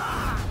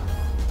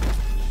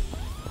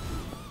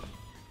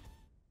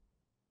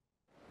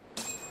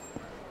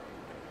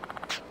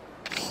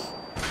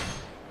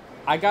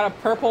 I got a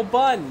purple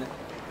bun.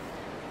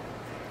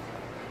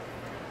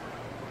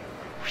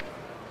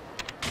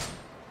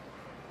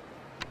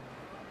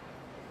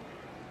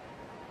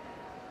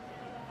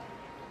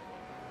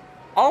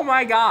 Oh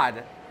my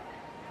god.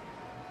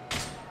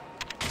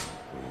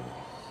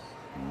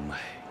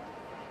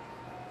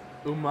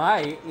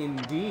 Umai,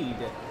 indeed.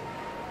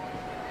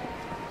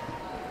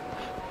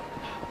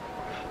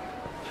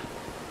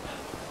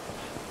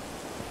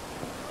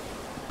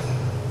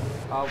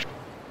 Oh.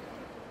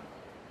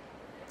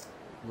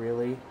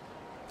 Really?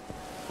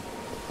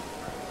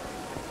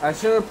 I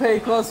should have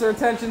paid closer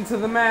attention to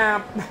the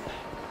map.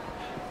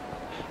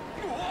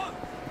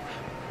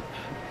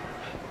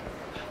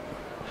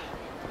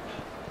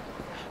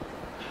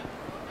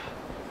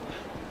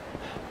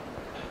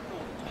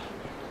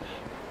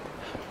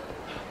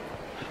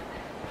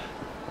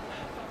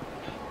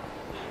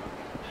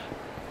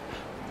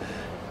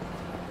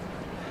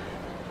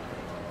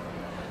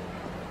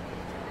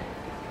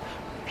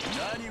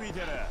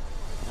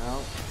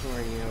 Oh, who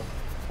are you?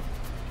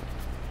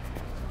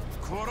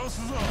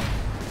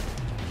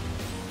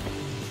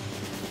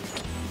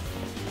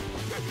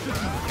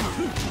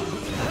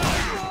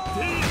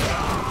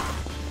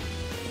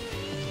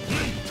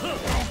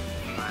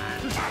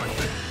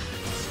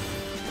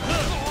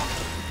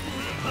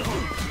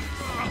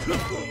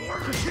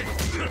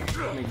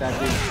 Make that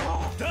dude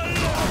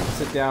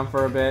sit down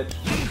for a bit.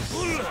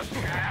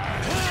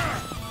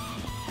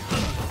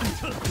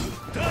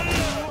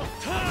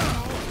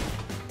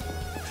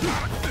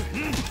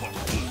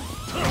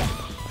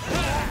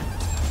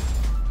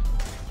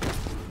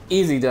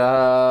 Easy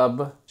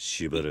dub.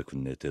 しばらく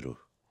寝てろ。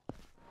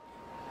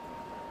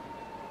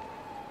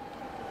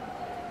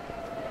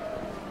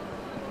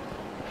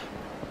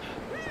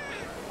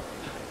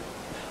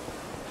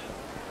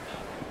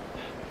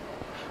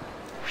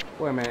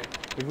Wait a minute.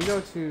 If we go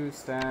to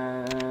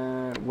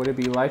would it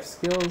be life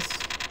skills?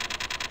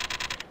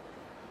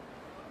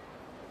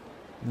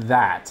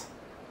 That.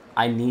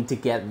 I need to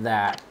get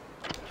that.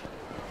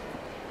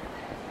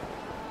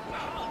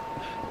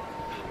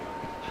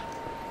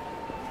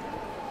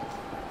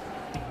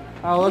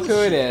 Oh, look who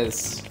it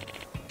is.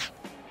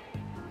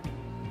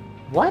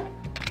 What?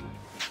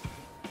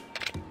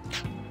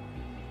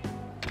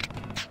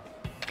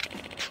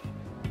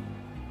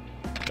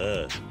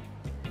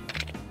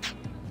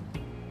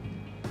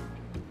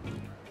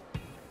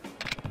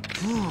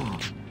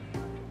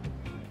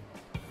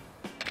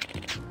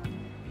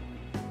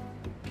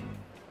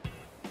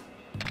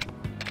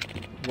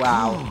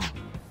 Wow.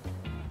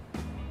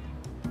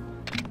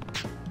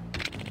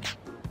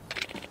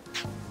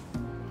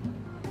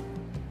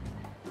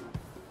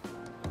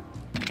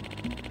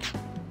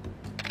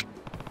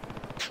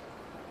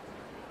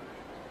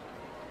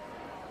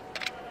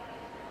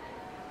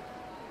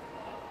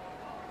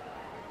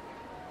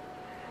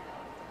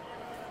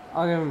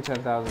 I'll give him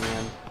 10,000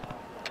 yen.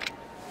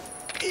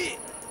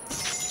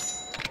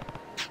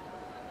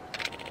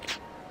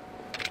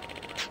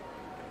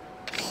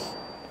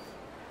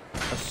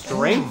 A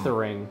strength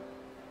ring.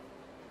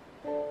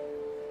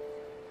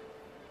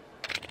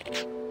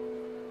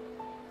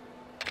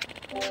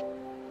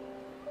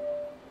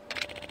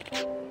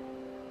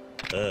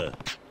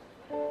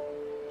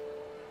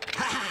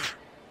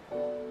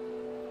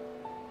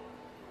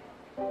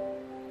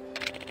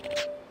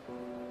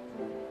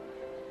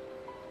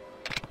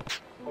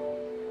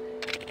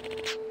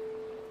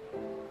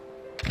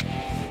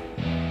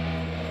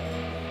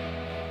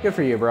 Good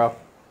for you, bro.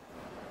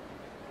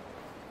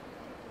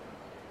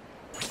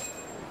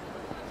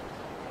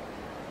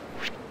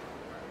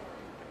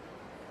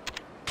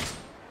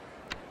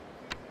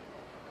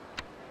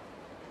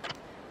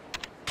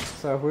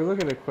 So if we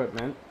look at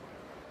equipment,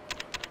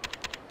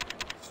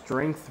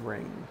 strength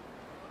ring,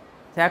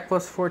 attack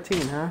plus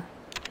 14, huh?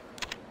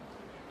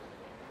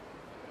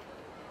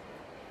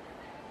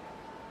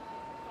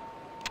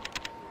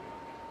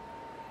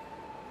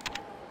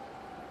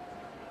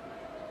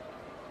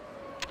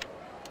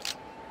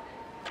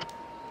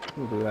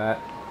 We'll do that.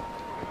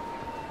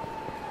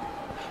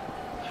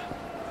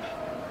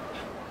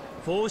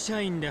 フォー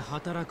社員で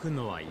働く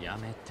のはや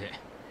めて、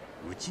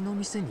うちの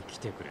店に来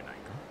てくれない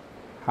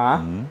か？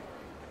は？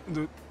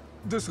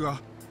ですが、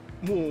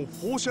もう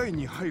放射員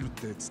に入るっ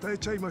て伝え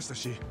ちゃいました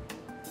し、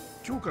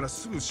今日から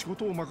すぐ仕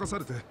事を任さ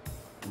れて。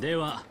で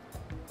は、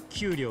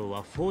給料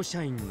はフォー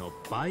社員の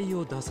倍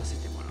を出させ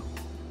てもらう。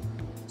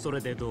そ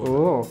れで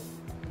どう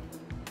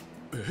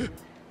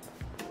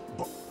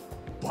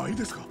だ？倍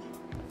ですか？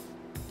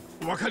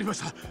わかりま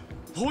した。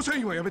放射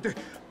員はやめて、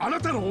あな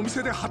たのお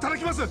店で働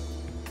きます。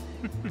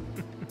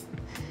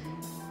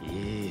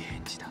いい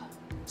返事だ。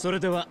それ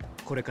では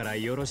これから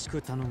よろし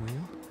く頼むよ、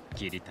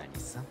桐谷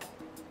さん。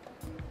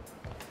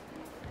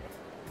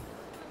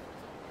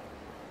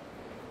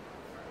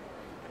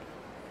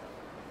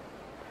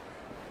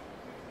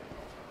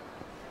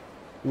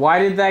Why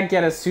did that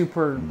get a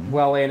super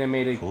well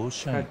animated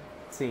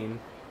cutscene?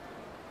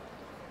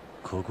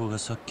 ここが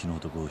さっきの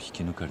男を引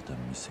き抜かれた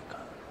店か。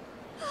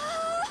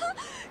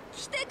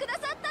来てくださ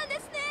ったんで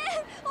すね。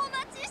お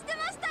待ちして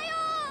ましたよ。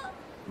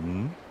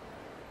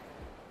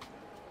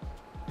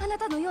あな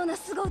たのような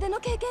凄腕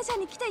の経験者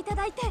に来ていた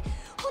だいて本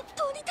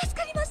当に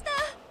助かりました。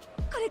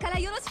これから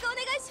よろしくお願い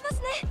します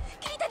ね、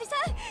桐谷さ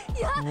ん。い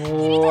や、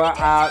桐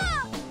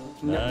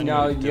谷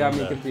No, you have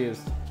me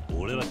confused.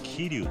 俺は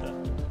桐生だ。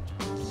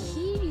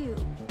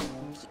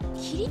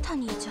桐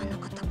谷じゃな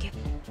かったっけ？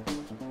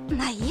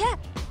まあいいや。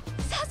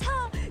さ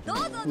あ、どう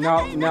ぞ。No,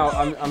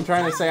 I'm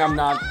trying to say I'm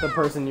not the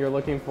person you're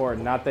looking for.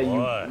 Not that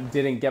you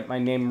didn't get my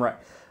name right.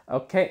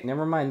 Okay,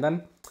 never mind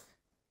then.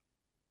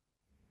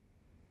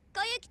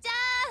 小雪ちゃ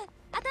ん、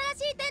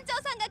新しい店長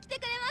さんが来て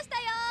くれました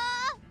よ。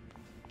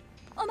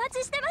お待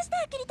ちしてまし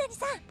た、桐谷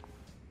さん。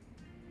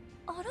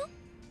あら？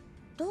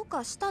どう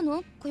かした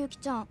の、小雪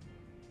ちゃん。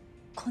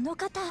この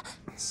方、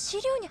資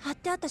料に貼っ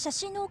てあった写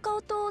真のお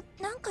顔と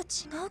なんか違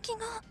う気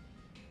が。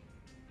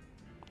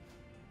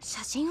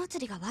写真写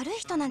りが悪い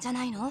人なんじゃ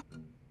ないの？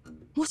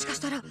もしかし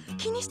たら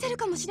気にしてる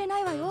かもしれな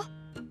いわよ。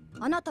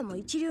あなたも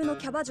一流の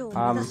キャバ嬢を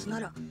目指すな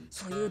ら、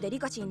そういうデリ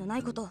カシーのな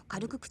いことを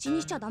軽く口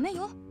にしちゃダメ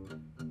よ。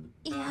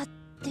いや、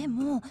で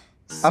も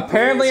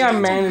Apparently I'm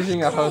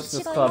managing a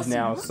hostess club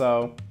now,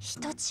 so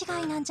人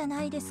違いなんじゃ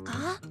ないですか？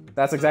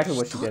 that's exactly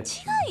what she did.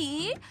 人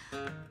違い？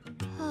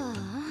は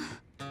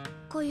あ、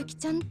小雪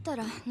ちゃんった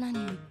ら何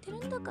を言ってる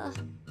んだか。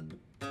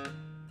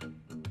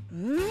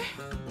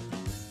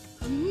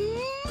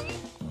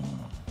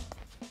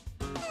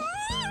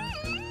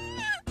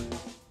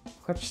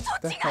What the hell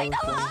is going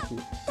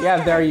on?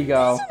 Yeah, there you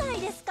go.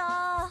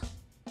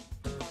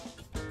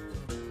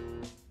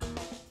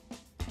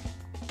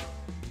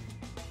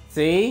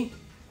 See?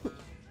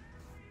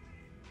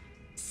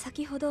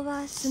 先ほど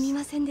はすみ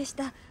ませんでし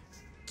た、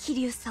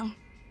桐生さん。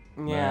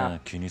まあ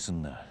気にす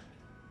んな。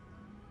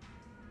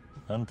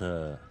あんた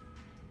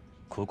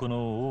ここ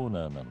のオー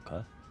ナーなのか？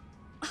は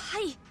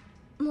い、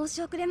申し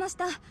遅れまし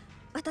た。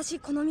私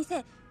この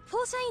店フ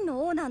ォーシャイン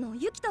のオーナーの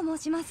ユキと申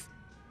します。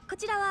こ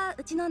ちらは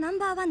うちのナン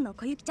バーワンの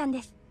小雪ちゃん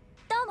です。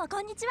どうもこ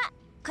んにちは、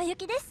小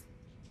雪です。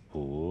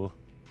ほ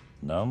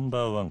う、ナン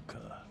バーワン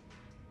か。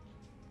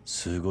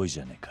すごい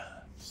じゃねえ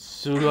か。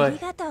すごい。あり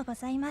がとうご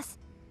ざいます。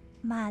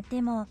まあ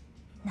でも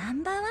ナ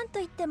ンバーワンと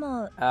いって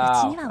もうち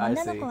には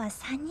女の子は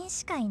3人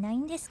しかいない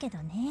んですけど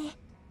ね。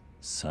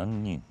3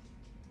人。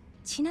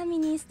ちなみ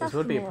にスタッフ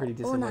もオ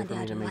ーナーで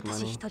ある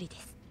私一人で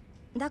す。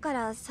だか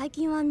ら最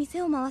近は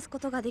店を回すこ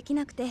とができ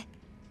なくて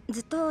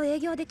ずっと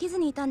営業できず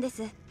にいたんで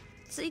す。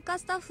追加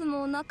スタッフ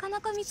もなかな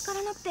か見つか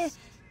らなくて、よう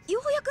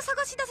やく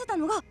探し出せた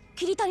のが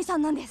桐谷さ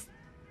んなんです。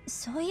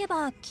そういえ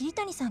ば桐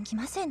谷さん来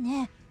ません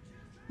ね。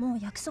もう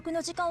約束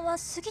の時間は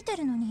過ぎて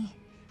るのに。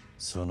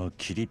その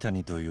桐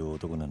谷という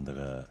男なんだ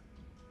が、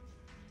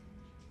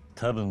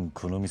多分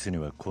この店に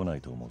は来な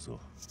いと思うぞ。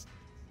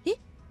え？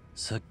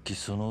さっき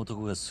その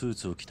男がスー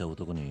ツを着た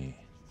男に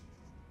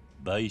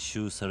買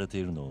収されて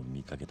いるのを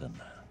見かけたん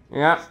だ。い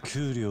や、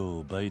給料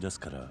を倍出す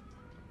から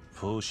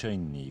フォーシャイ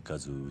ンに行か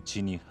ずう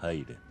ちに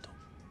入れと。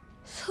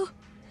そんな。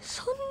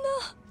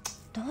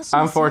どうし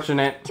ます？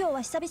 Unfortunate。今日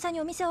は久々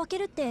にお店を開け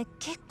るって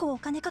結構お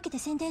金かけて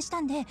宣伝し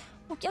たんで、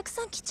お客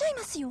さん来ちゃい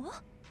ますよ。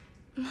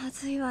ま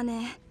ずいわ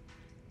ね。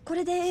こ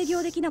れで営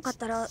業できなかっ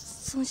たら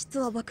損失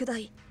は莫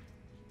大。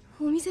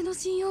お店の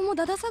信用も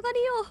だだ下が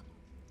りよ。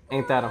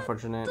Ain't that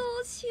unfortunate？ ど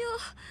うしよう。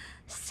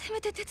せ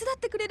めて手伝っ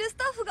てくれるス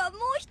タッフがもう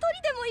一人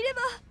でもいれ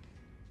ば。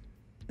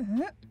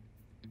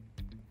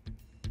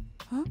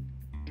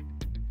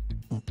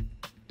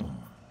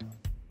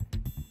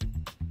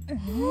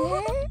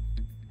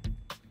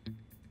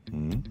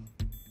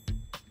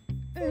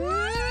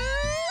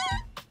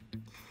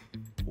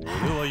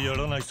俺はや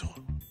らないぞ。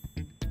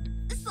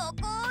そ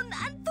こを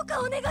なんとか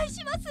お願い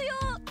しますよ。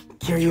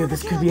Kiryu,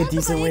 this could be a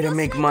decent way to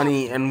make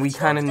money, and we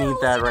kind of need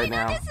that right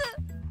now.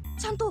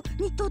 ちゃんと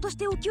日当とし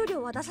てお給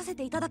料は出させ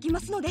ていただきま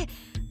すので、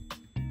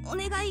お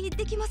願い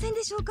できません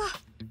でしょうか。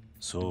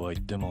そうは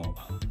言っても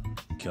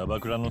キャバ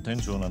クラの店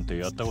長なんて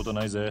やったこと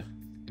ないぜ。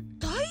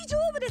大丈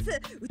夫で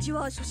す。うち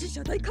は初心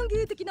者大歓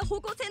迎的な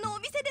方向性のお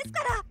店です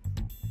から。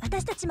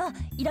私たちも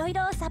いろい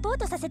ろサポー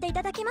トさせてい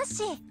ただきます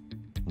し。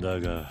だ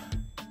が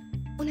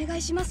お願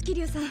いします、桐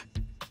生さん。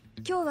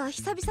今日は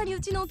久々にう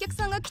ちのお客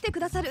さんが来てく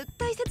ださる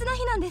大切な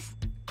日なんです。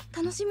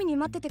楽しみに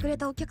待っててくれ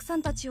たお客さ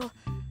んたちを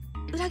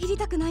裏切り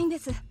たくないんで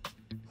す。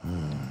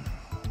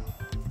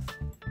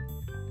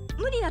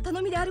無理な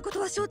頼みであること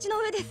は承知の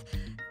上です。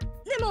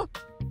でもお願い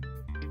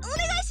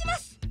しま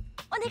す。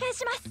お願い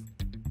しま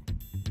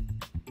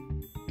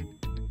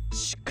す。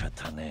仕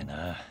方ねえ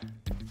な。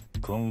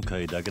今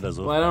回だけだ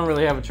ぞ。Well, I don't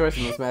really have a choice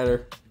in this matter.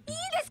 いい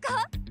です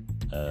か？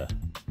ああ。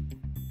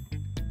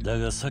だ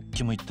がさっ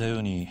きも言ったよ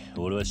うに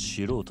俺は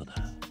素人だ。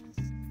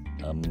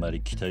あんま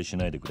り期待し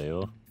ないでくれ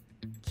よ。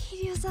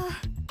桐生さん、あ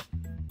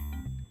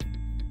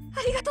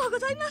りがとうご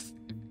ざいます。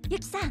ゆ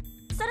きさん、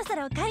そろそ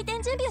ろ開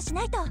店準備をし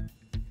ないと。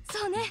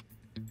そうね。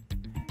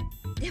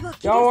では、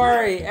Don't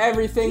worry,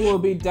 everything will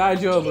be 大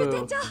丈夫。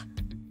店長、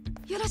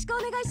よろしくお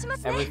願いしま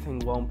すね。Everything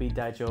won't be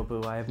大丈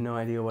夫。I have no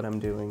idea what I'm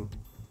doing.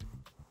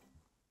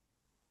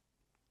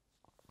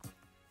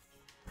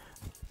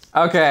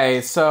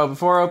 Okay, so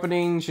before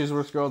opening, choose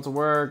which girl to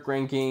work,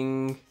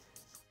 ranking,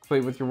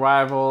 complete with your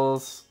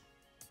rivals.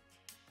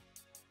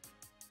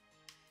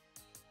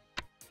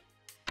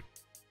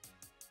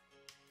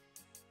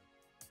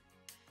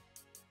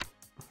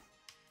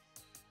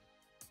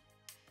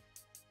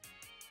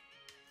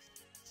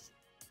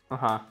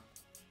 Uh-huh.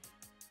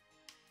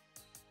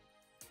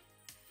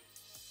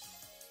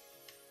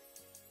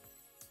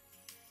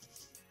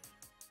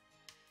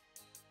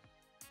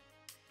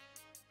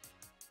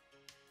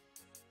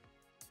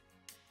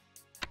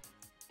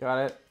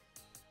 Got it.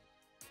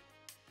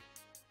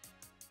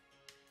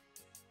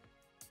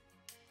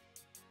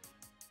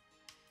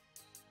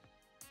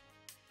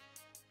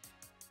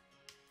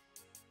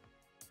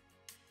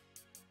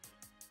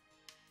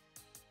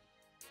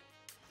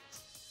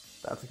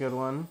 That's a good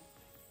one.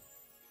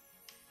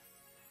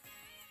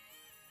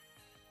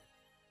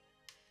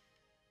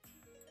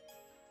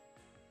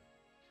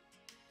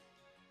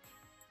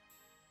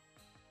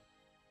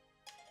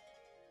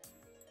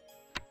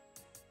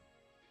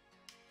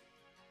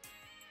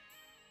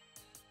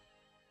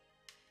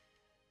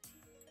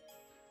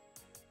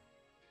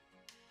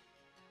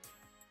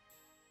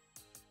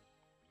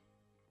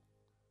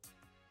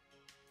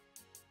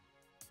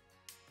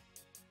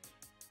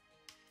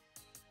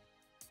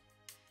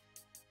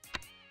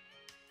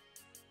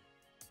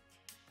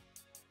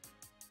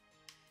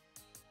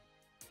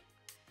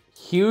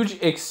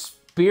 Huge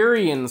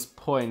experience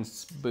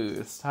points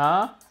boost,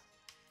 huh?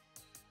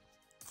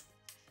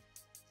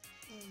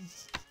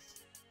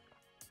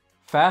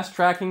 Fast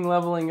tracking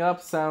leveling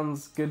up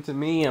sounds good to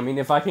me. I mean,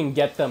 if I can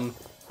get them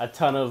a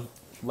ton of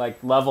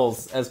like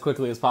levels as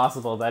quickly as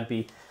possible, that'd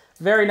be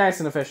very nice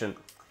and efficient.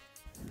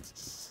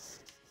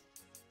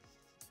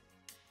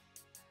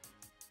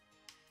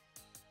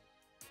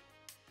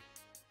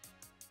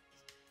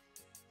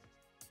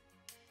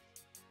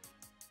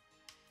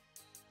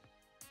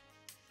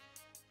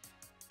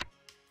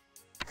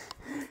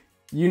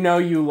 You know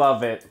you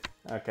love it.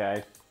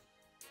 Okay.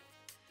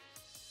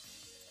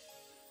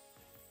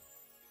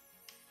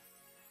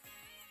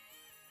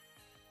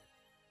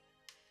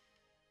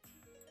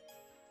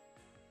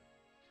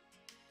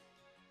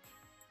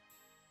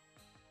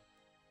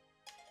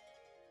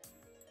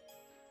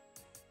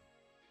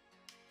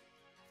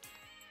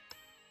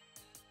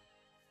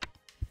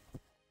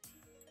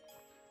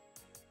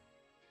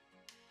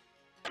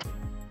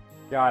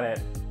 Got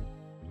it.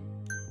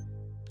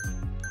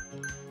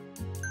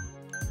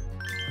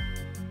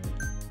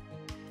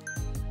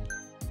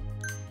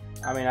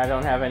 I mean, I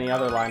don't have any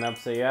other lineups,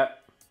 so yep.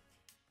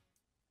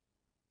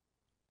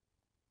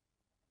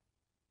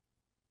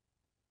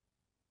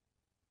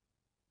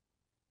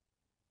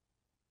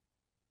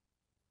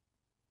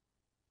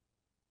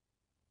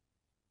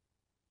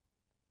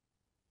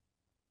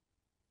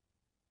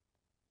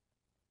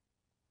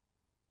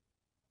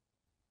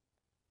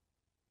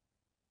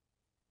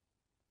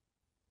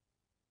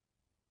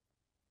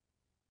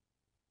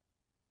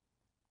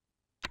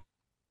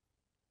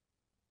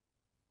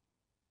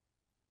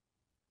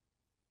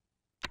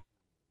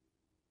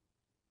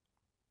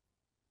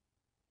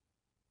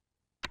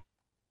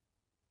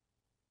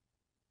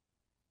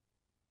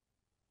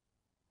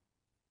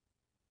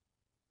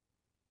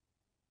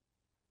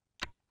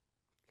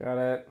 Got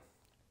it.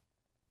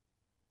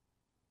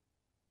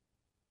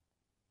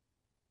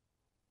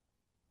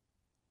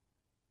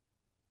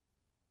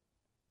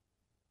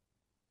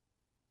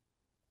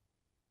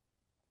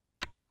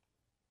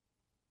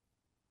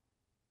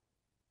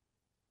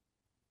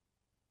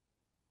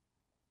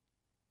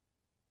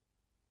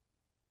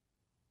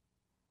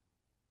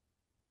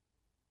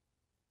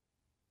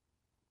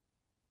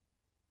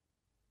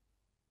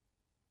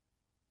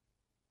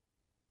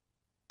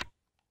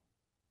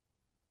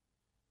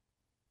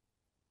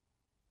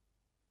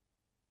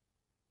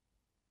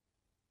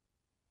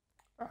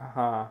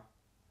 Uh-huh.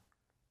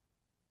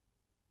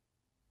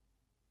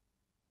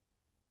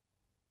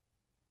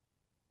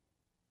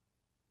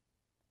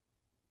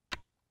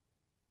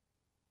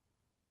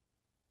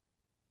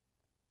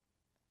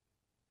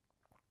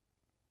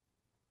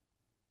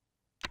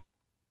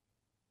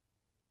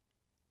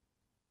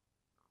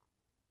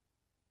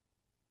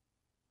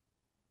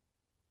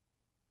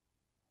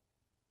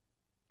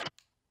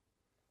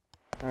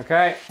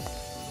 Okay.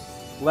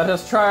 Let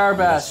us try our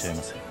best.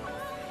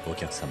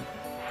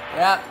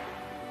 Yeah.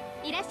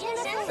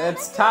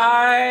 It's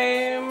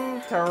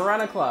time to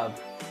run a club.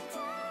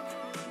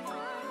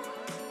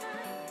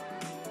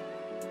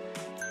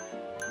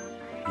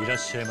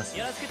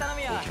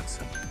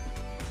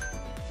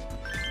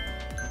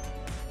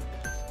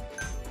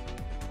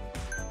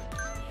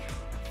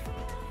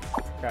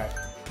 Okay.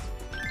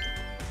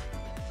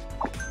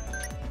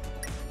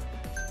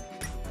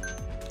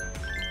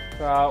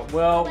 So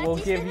we'll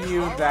give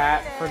you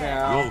that for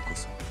now.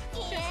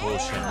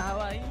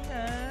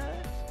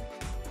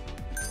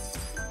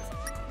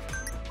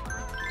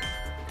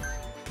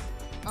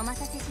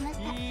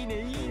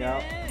 There you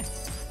go.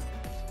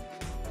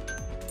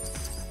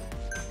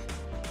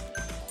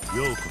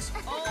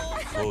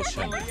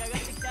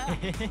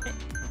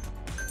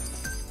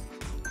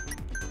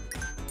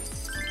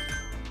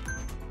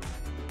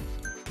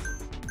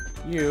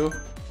 You.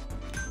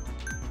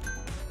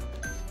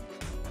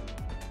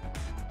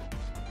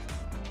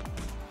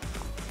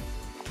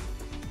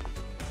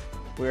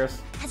 We're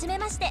はじめ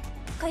まして、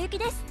小雪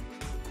です。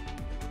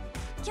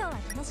今日は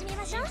楽しみ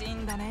ましょう。いい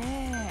んだ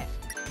ね。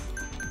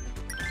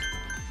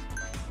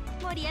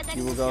盛り上がり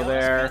You will go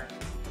there.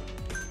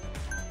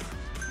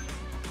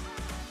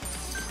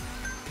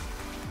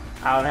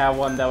 I don't have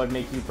one that would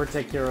make you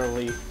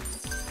particularly.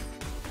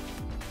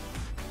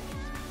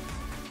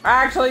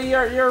 Actually,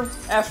 you're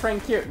S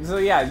rank cute, so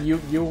yeah,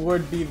 you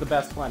would be the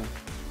best one.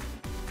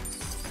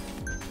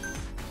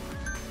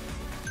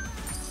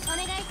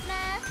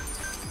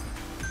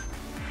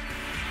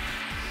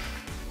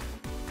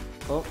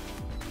 Oh.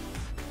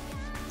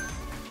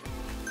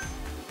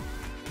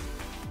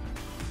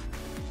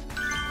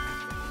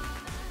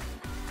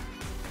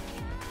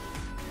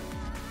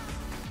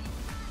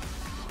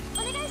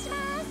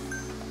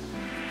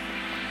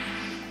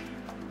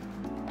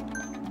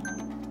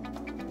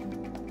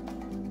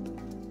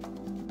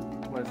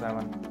 What is that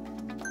one?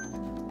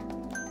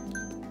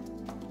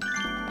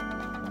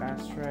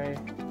 Ashtray.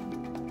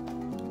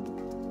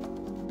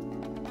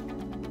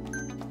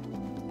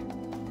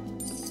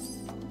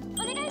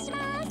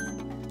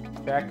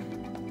 Check.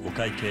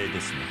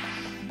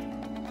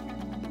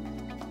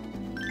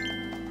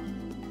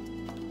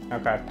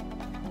 Okay.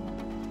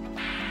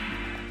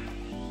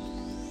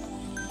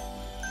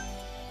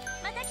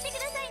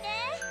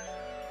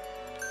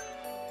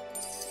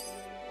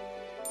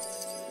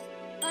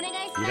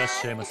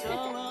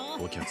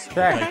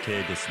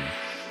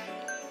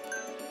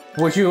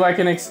 Would you like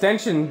an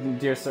extension,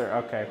 dear sir?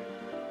 Okay.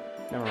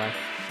 Never mind.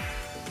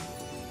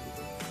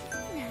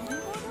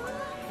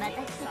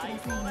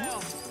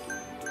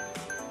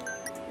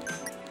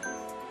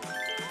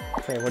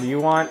 Okay, what do you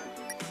want?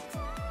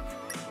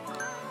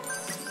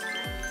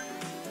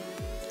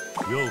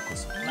 ようこ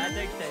そ。また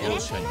来たよ。いらっ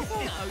しゃいませ。あ、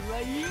うわ、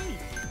いい。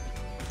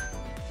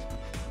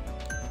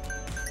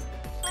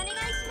お願いし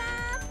ま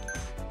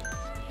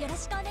す。よろ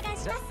しくお願い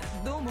します。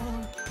どうも。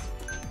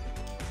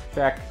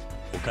Check。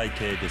お会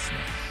計ですね。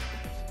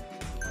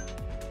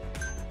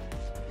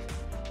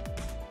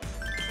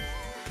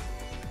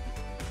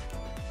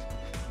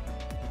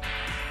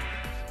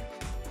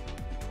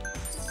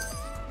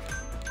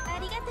あ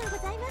りがとうご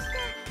ざいまし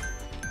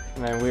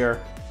た。And then we are.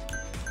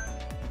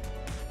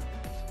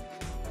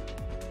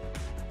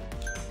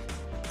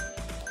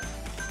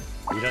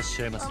 いらっ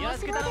しゃいませ。よろ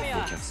しく頼むよ。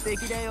素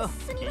敵だよ。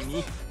君。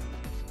い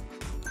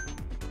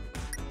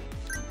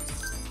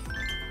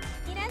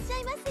らっしゃ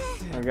いませ。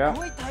There we go. す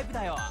ごいタイプ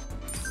だよ。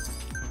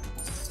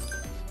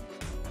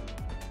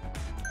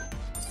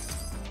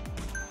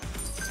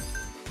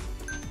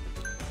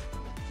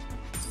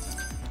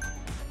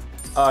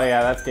Oh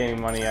yeah, that's gaining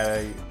money at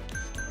an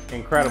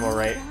incredible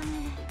rate.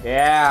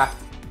 Yeah.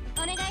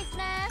 お願いし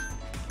ます。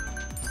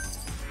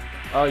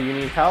 Oh, you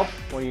need help?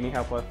 What do you need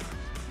help with?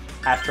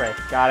 Ashtray.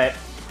 Got it.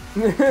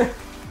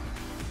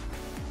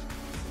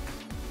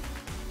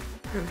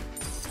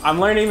 I'm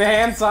learning the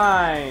hand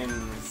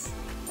signs.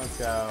 Let's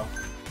go.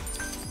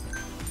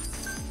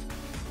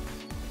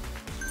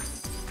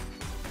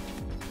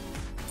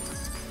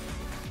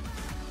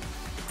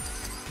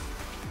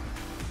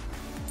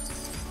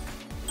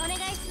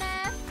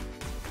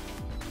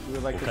 You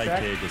would like to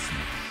check?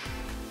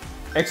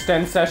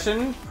 Extend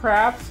session,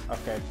 perhaps?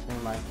 Okay,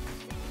 never mind.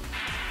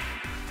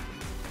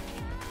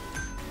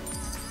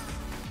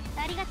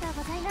 ありがとう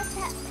ございまし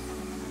た。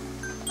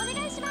お願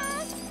いしま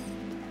す。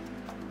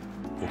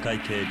お会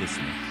計です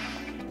ね。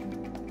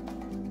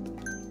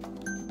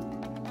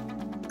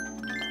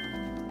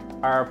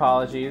Our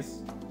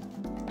apologies.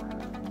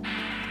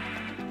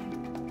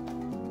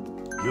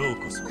 よう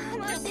こそ。盛り上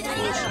がってきた。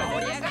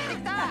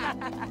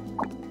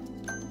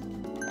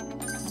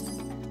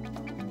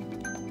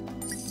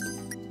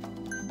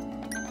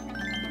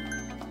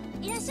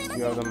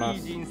You have the most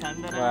美人さ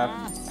んだ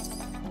な。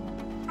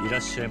 left. いら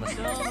っしゃいませ。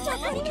お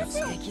客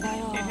さん。素敵だ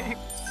よ。お願いし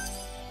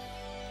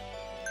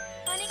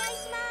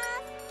ま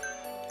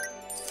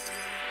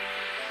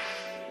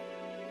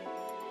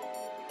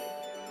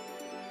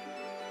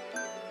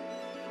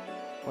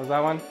す。 What was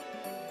that one?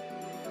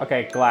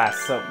 Okay, glass.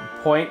 So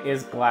point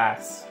is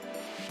glass.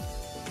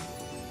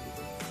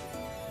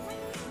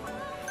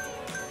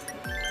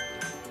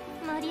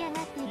 盛り上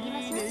がっていき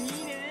ましょう。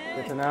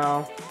 Good to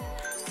know.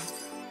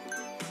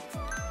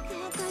 正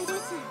解で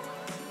す。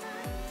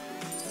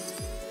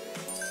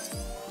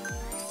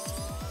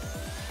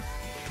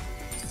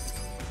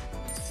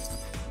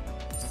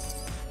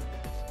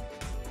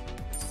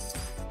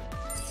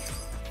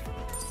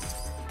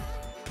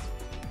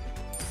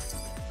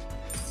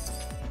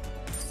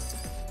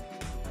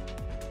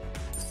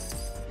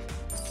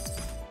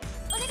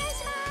 お願いし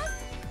ます。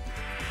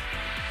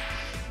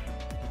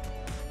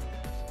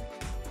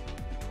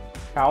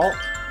 Cowl?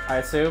 I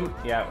assume?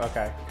 Yeah,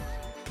 okay.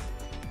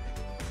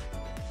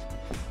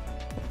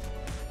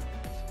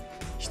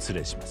 失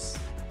礼します。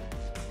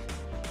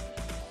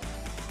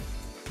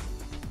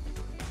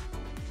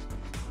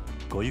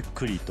ごゆっ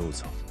くりどう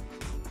ぞ。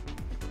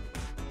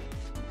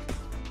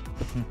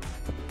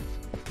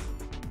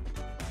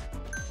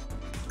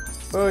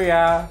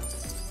Booyah!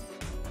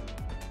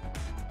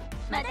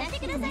 また来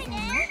てください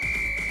ね。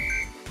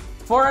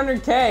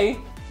 400k?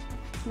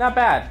 Not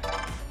bad.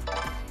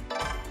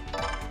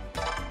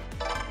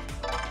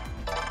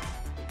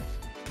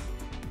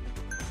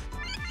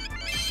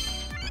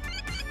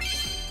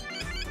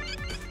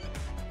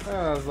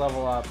 Oh, let's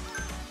level up.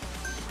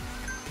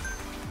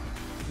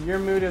 Your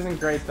mood isn't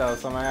great though,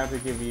 so I'm gonna have to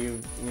give you,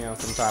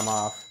 some time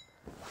off.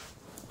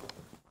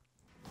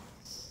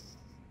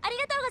 あり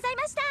がとうござい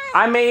ました。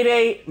 I made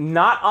a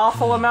not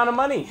awful amount of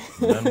money.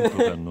 なんと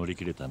か乗り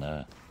切れた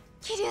な。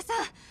桐生さん、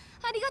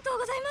ありがとう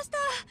ございました。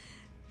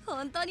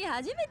本当に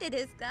初めて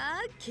ですか？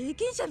経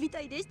験者みた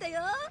いでした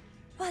よ。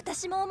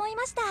私も思い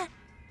ました。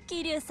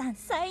桐生さん、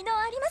才能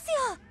ありま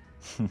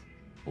すよ。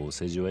お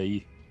世辞はい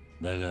い。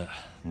だが、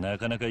な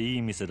かなかい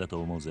い店だ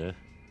と思うぜ。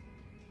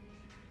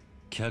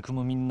客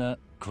もみんな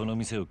この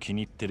店を気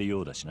に入ってる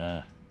ようだし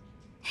な。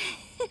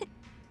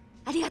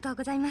ありがとう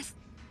ございます。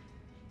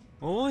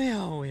お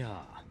やお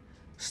や、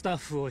スタッ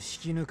フを引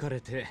き抜か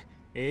れて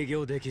営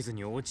業できず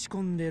に落ち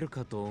込んでる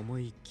かと思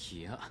い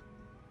きや、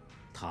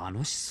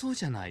楽しそう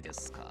じゃないで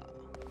すか。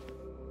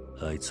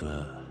あいつ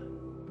は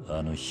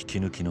あの引き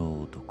抜き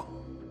の男。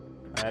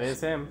That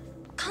is him.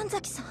 神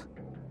崎さん。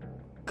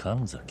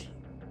神崎。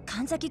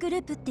神崎グル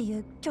ープってい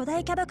う巨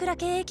大キャバクラ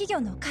経営企業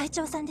の会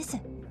長さんで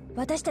す。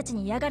私たち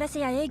に嫌がら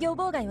せや営業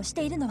妨害をし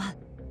ているのは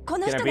こ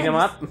の人なんです。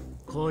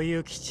小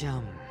雪ちゃ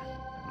ん、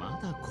ま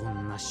だこ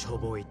んなしょ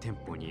ぼい店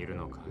舗にいる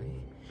のかい？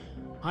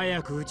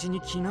早くうちに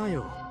来な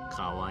よ。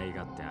可愛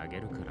がってあげ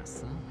るから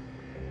さ。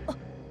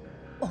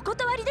お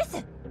断りで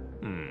す。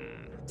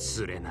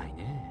釣れない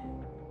ね。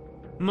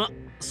ま、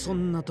そ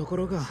んなとこ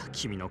ろが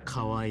君の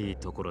可愛い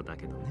ところだ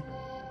けどね。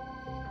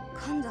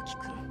神崎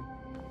くん、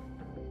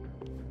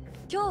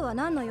今日は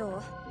何の用？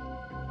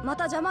ま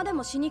た邪魔で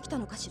もしに来た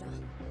のかしら。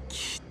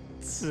き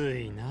つ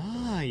い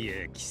なあ、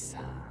ユキさ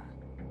ん。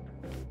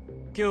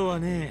今日は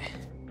ね、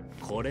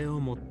これを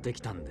持って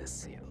きたんで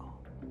すよ。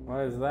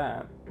What is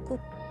that? こ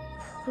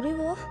れ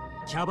は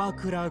キャバ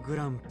クラグ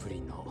ランプ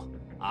リの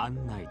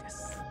案内で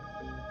す。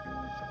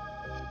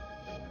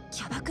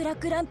キャバクラ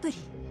グランプリ。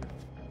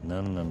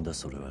何なんだ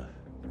それは。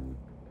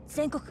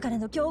全国から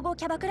の強豪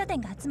キャバクラ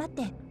店が集まっ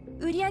て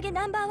売り上げ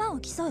ナンバーワンを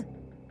競う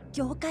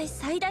業界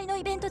最大の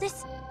イベントで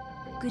す。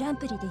グラン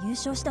プリで優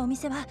勝したお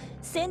店は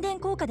宣伝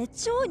効果で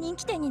超人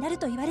気店になる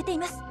と言われてい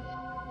ます。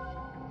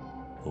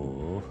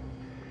ほ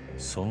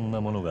う、そんな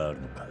ものがあ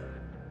るのか。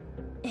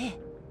ええ。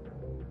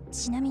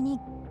ちなみに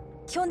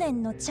去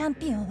年のチャン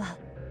ピオンは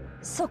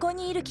そこ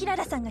にいるキラ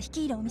ラさんが率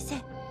いるお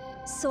店、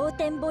蒼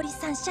天堀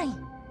サンシャイ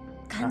ン、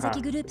神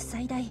崎グループ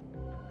最大、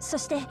そ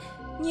して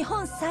日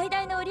本最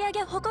大の売り上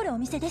げを誇るお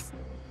店です。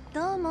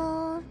どう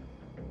も。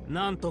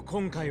なんと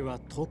今回は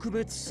特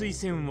別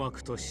推薦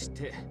枠とし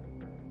て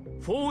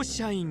フォー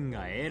シャイン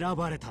が選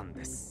ばれたん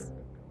です。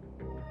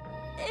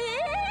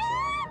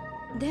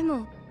で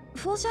も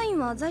フォーシャイン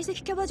は在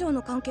籍キャバ嬢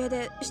の関係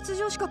で出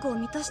場資格を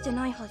満たして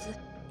ないはず。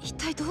一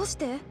体どうし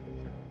て？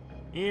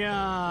い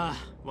や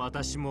ー、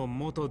私も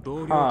元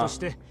同僚とし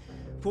て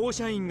フォー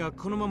シャインが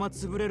このまま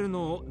潰れる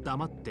のを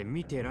黙って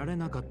見てられ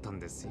なかったん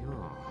ですよ。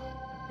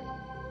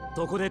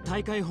そこで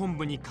大会本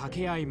部に掛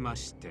け合いま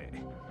して、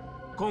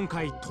今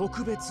回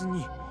特別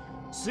に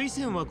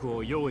推薦枠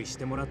を用意し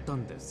てもらった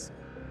んです。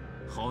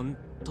ほん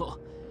と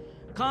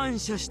感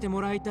謝して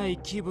もらいたい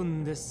気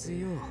分です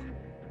よ。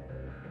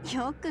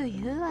よく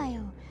言うわ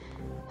よ。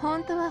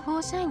本当はフォ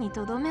ーシャインに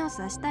とどめを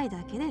刺したい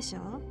だけでし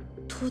ょ。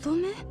とど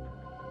め？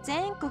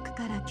全国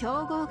から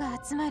強豪が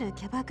集まる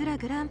キャバクラ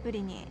グランプ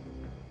リに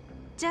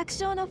弱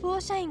小のフォ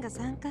ーシャインが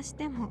参加し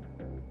ても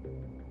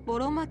ボ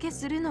ロ負け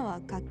するの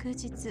は確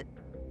実。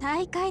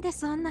大会で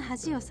そんな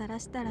恥をさら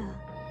したら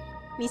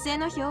店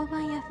の評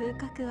判や風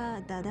格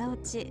はダダ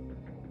落ち。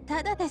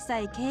ただでさ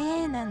え経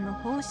営難の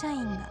フォーシャイ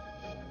ンが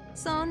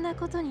そんな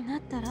ことにな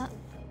ったら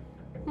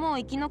もう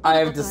生き残ることは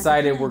I で have きな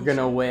い。 decided we're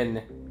gonna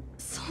win.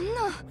 そん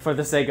な For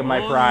the sake of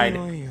my pride.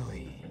 おいお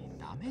い、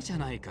ダメじゃ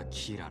ないか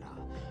キララ。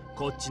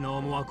こっちの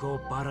思惑を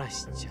バラ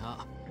しち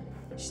ゃ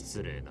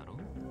失礼だろ。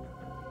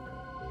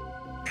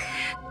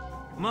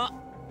ま、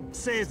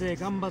せいぜい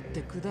頑張っ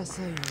てくだ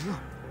さいよ、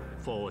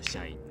フォーシ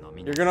ャインの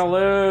皆 You're さん。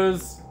 gonna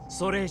lose.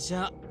 それじ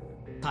ゃ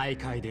大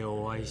会で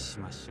お会いし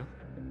ましょう。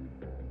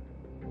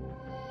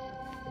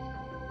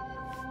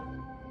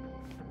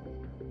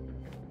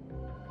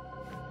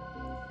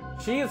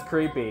She is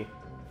creepy.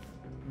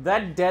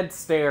 That dead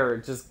stare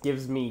just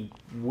gives me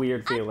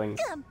weird feelings.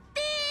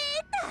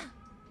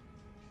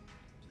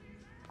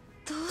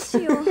 どう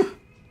しよう。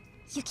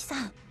ユキ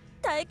さん、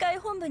大会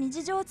本部に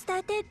事情を伝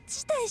えて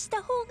辞退し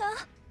た方が。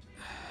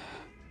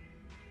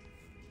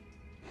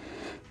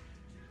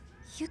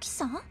ユキ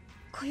さん？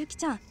小雪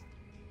ちゃん、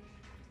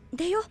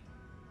出よ、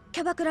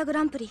キャバクラグ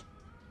ランプリ。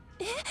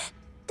で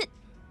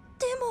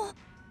も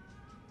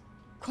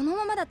この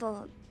ままだ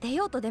と出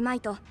ようと出ま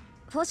いと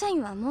フォーシャイ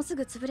ンはもうす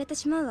ぐ潰れて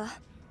しまうわ。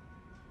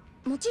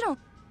もちろん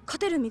勝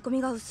てる見込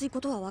みが薄い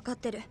ことは分かっ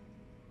てる。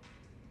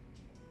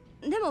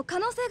でも可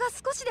能性が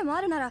少しでも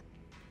あるなら、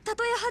た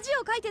とえ恥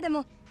をかいてで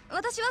も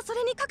私はそ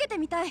れにかけて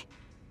みたい。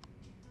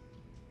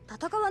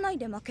戦わない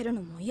で負ける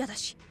のも嫌だ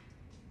し、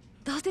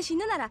どうせ死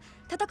ぬなら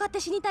戦っ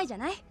て死にたいじゃ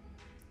ない。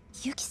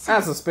ユキさ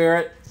ん。 That's the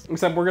spirit.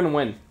 Except we're gonna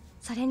win.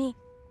 それに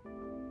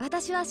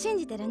私は信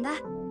じてるんだ、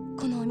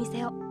このお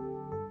店を。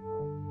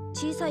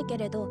小さいけ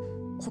れど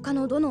他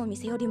のどのお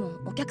店よりも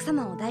お客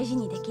様を大事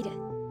にできる、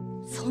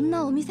そん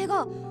なお店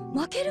が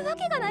負けるわ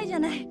けがないじゃ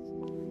ないっ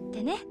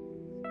てね。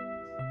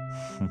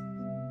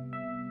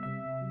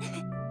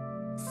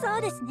そ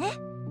うですね。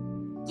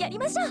やり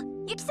ましょ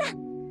う、ユキさ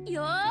ん。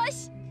よー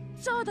し、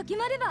そうと決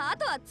まればあ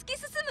とは突き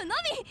進むの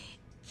み。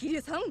ヒリュ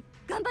ウさん、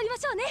頑張りま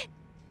しょうね。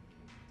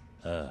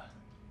ああ、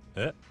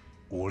え、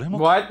俺も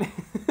What?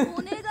 お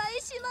願い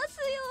します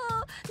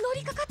よ。乗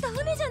りかかった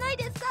船じゃない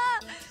ですか。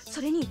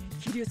それに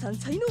ヒリュウさん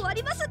才能あ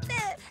りますってね。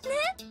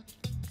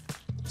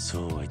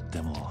そうは言っ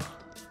ても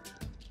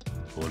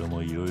俺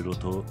もいろいろ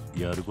と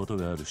やること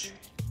があるし。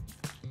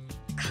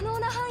可能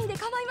な範囲で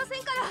構いませ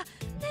んから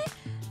ね。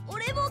お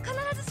礼も必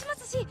ずしま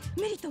すし、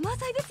メリット満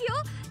載ですよ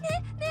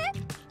ね。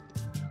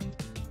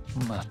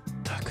まっ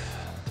たく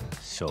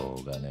しょ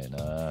うがねえ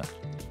な。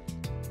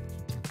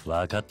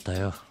わかった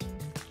よ。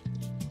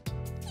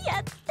や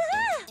った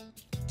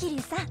ー。キリュ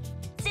ウさん、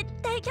絶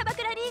対キャバ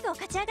クラリーグを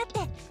勝ち上がって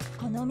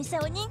このお店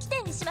を人気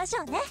店にしまし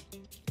ょうね。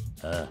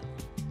ああ、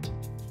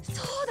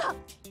そうだ、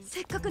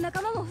せっかく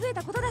仲間も増え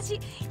たことだし、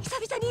久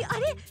々にあ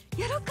れ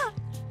やろうか。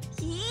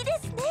いいで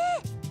すね。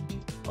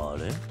あ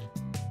れい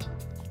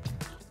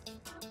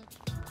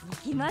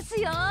きます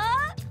よ。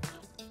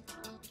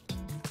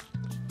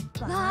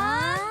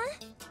ワン、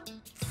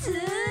ツ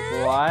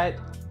ー、 What?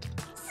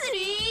 スリ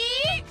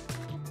ー、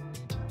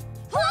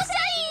フォーシャ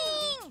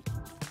イン。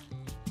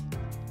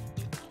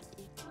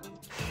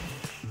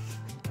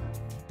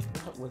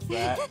 What was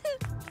that?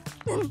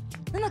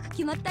 うまく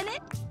決まったね。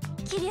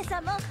キリュウ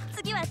さんも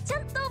次はちゃ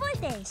んと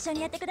一緒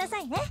にやってくださ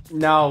いね。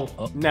 No,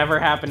 never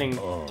happening.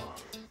 も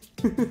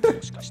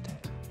しかして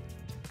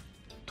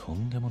と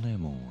んでもねえ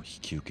もんを引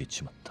き受け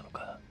ちまったの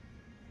か。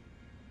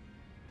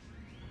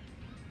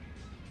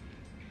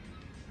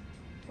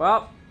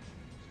 Well,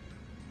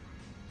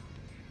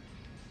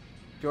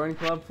 join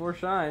club for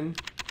shine.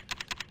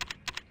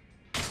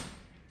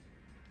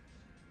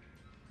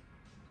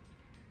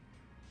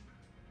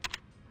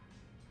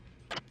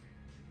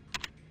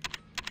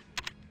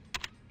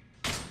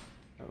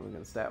 We're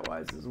gonna stat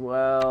wise as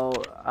well.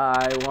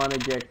 I want to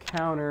get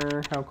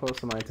counter. How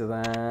close am I to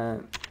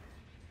that?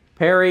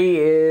 Parry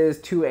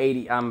is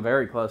 280. I'm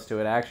very close to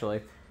it,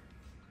 actually.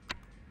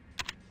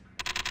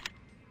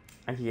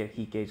 I can get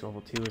heat gauge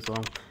level 2 as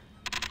well.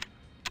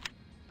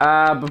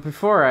 But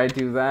before I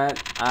do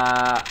that,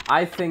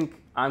 I think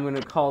I'm going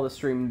to call the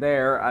stream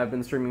there. I've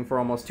been streaming for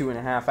almost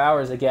 2.5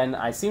 hours. Again,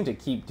 I seem to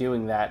keep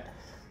doing that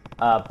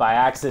by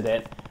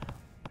accident.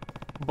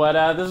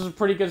 But this is a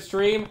pretty good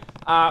stream.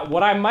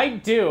 What I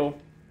might do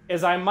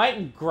is I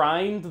might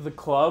grind the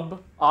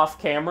club off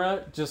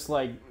camera, just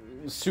like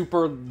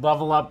super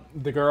level up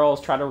the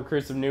girls, try to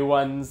recruit some new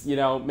ones, you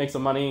know, make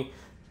some money.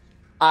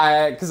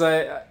 Because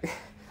I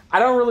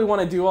don't really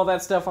want to do all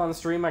that stuff on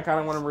stream. I kind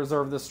of want to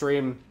reserve the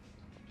stream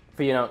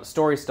for, you know,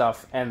 story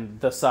stuff and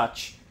the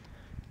such.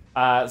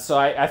 So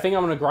I think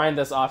I'm going to grind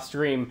this off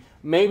stream.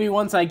 Maybe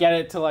once I get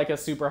it to like a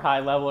super high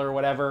level or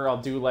whatever,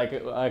 I'll do like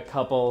a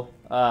couple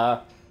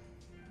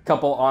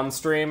on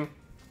stream.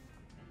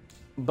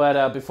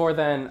 But before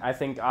then, I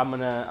think I'm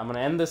gonna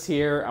end this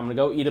here. I'm gonna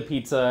go eat a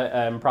pizza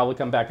and probably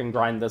come back and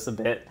grind this a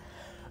bit.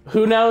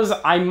 Who knows?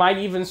 I might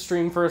even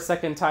stream for a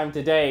second time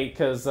today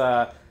because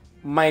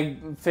my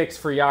fix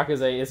for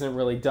Yakuza isn't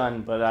really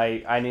done, but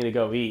I need to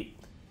go eat.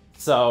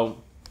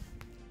 So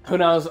who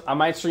knows? I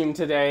might stream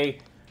today.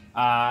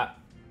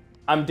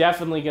 I'm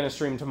definitely gonna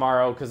stream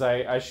tomorrow because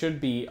I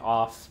should be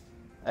off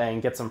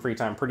and get some free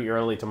time pretty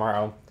early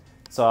tomorrow.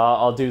 So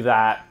I'll do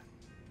that.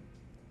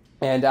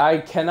 And I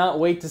cannot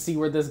wait to see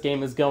where this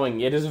game is going.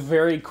 It is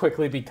very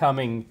quickly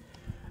becoming,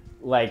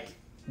 like,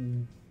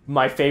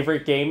 my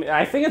favorite game.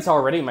 I think it's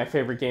already my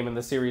favorite game in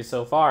the series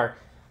so far.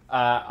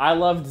 I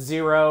loved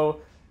 0,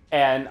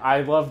 and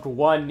I loved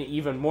 1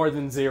 even more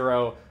than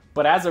 0.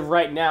 But as of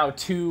right now,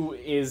 2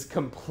 is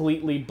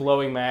completely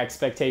blowing my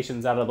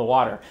expectations out of the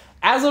water.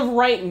 As of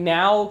right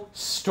now,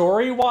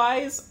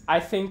 story-wise,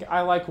 I think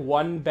I like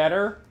 1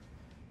 better.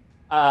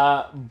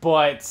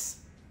 But,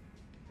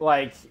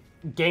 like,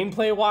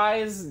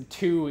 gameplay-wise,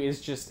 2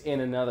 is just in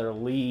another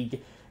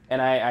league,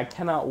 and I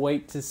cannot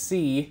wait to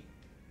see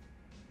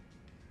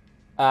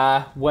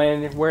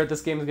where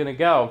this game is going to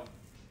go.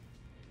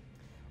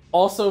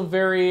 Also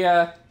very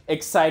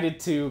excited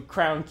to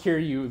crown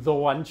Kiryu the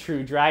one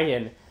true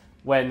dragon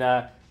when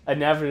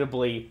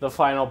inevitably the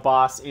final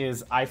boss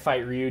is I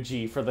fight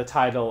Ryuji for the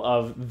title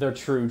of the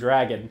true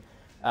dragon.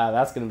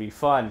 That's going to be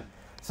fun.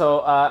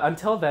 So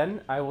until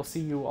then, I will see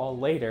you all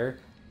later.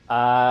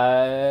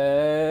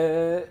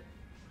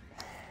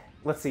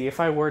 Let's see, if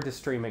I were to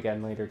stream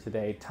again later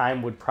today,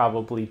 time would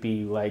probably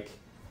be like...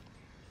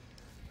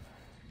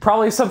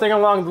 Probably something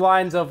along the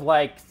lines of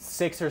like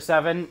 6 or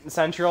 7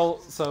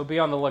 Central, so be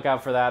on the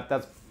lookout for that.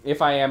 That's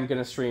if I am going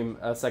to stream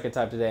a second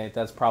time today,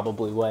 that's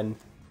probably when.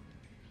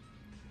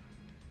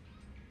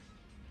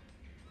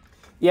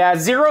 Yeah,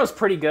 0 is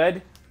pretty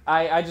good.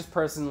 I just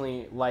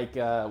personally like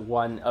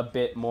 1 a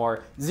bit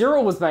more.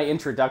 0 was my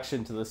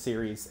introduction to the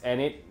series,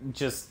 and it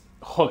just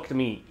hooked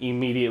me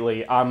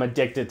immediately. I'm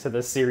addicted to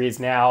this series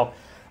now.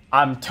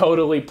 I'm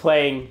totally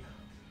playing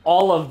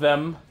all of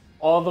them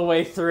all the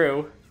way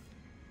through.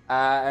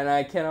 And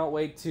I cannot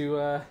wait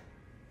to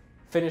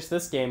finish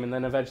this game and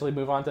then eventually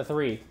move on to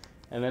 3,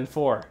 and then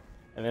 4,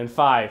 and then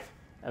 5,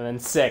 and then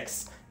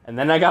 6. And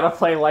then I gotta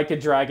play Like a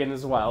Dragon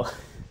as well.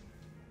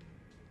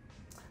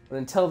 But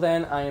until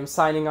then, I am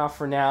signing off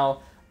for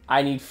now.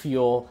 I need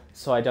fuel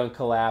so I don't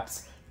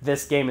collapse.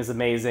 This game is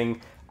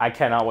amazing. I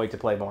cannot wait to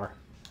play more.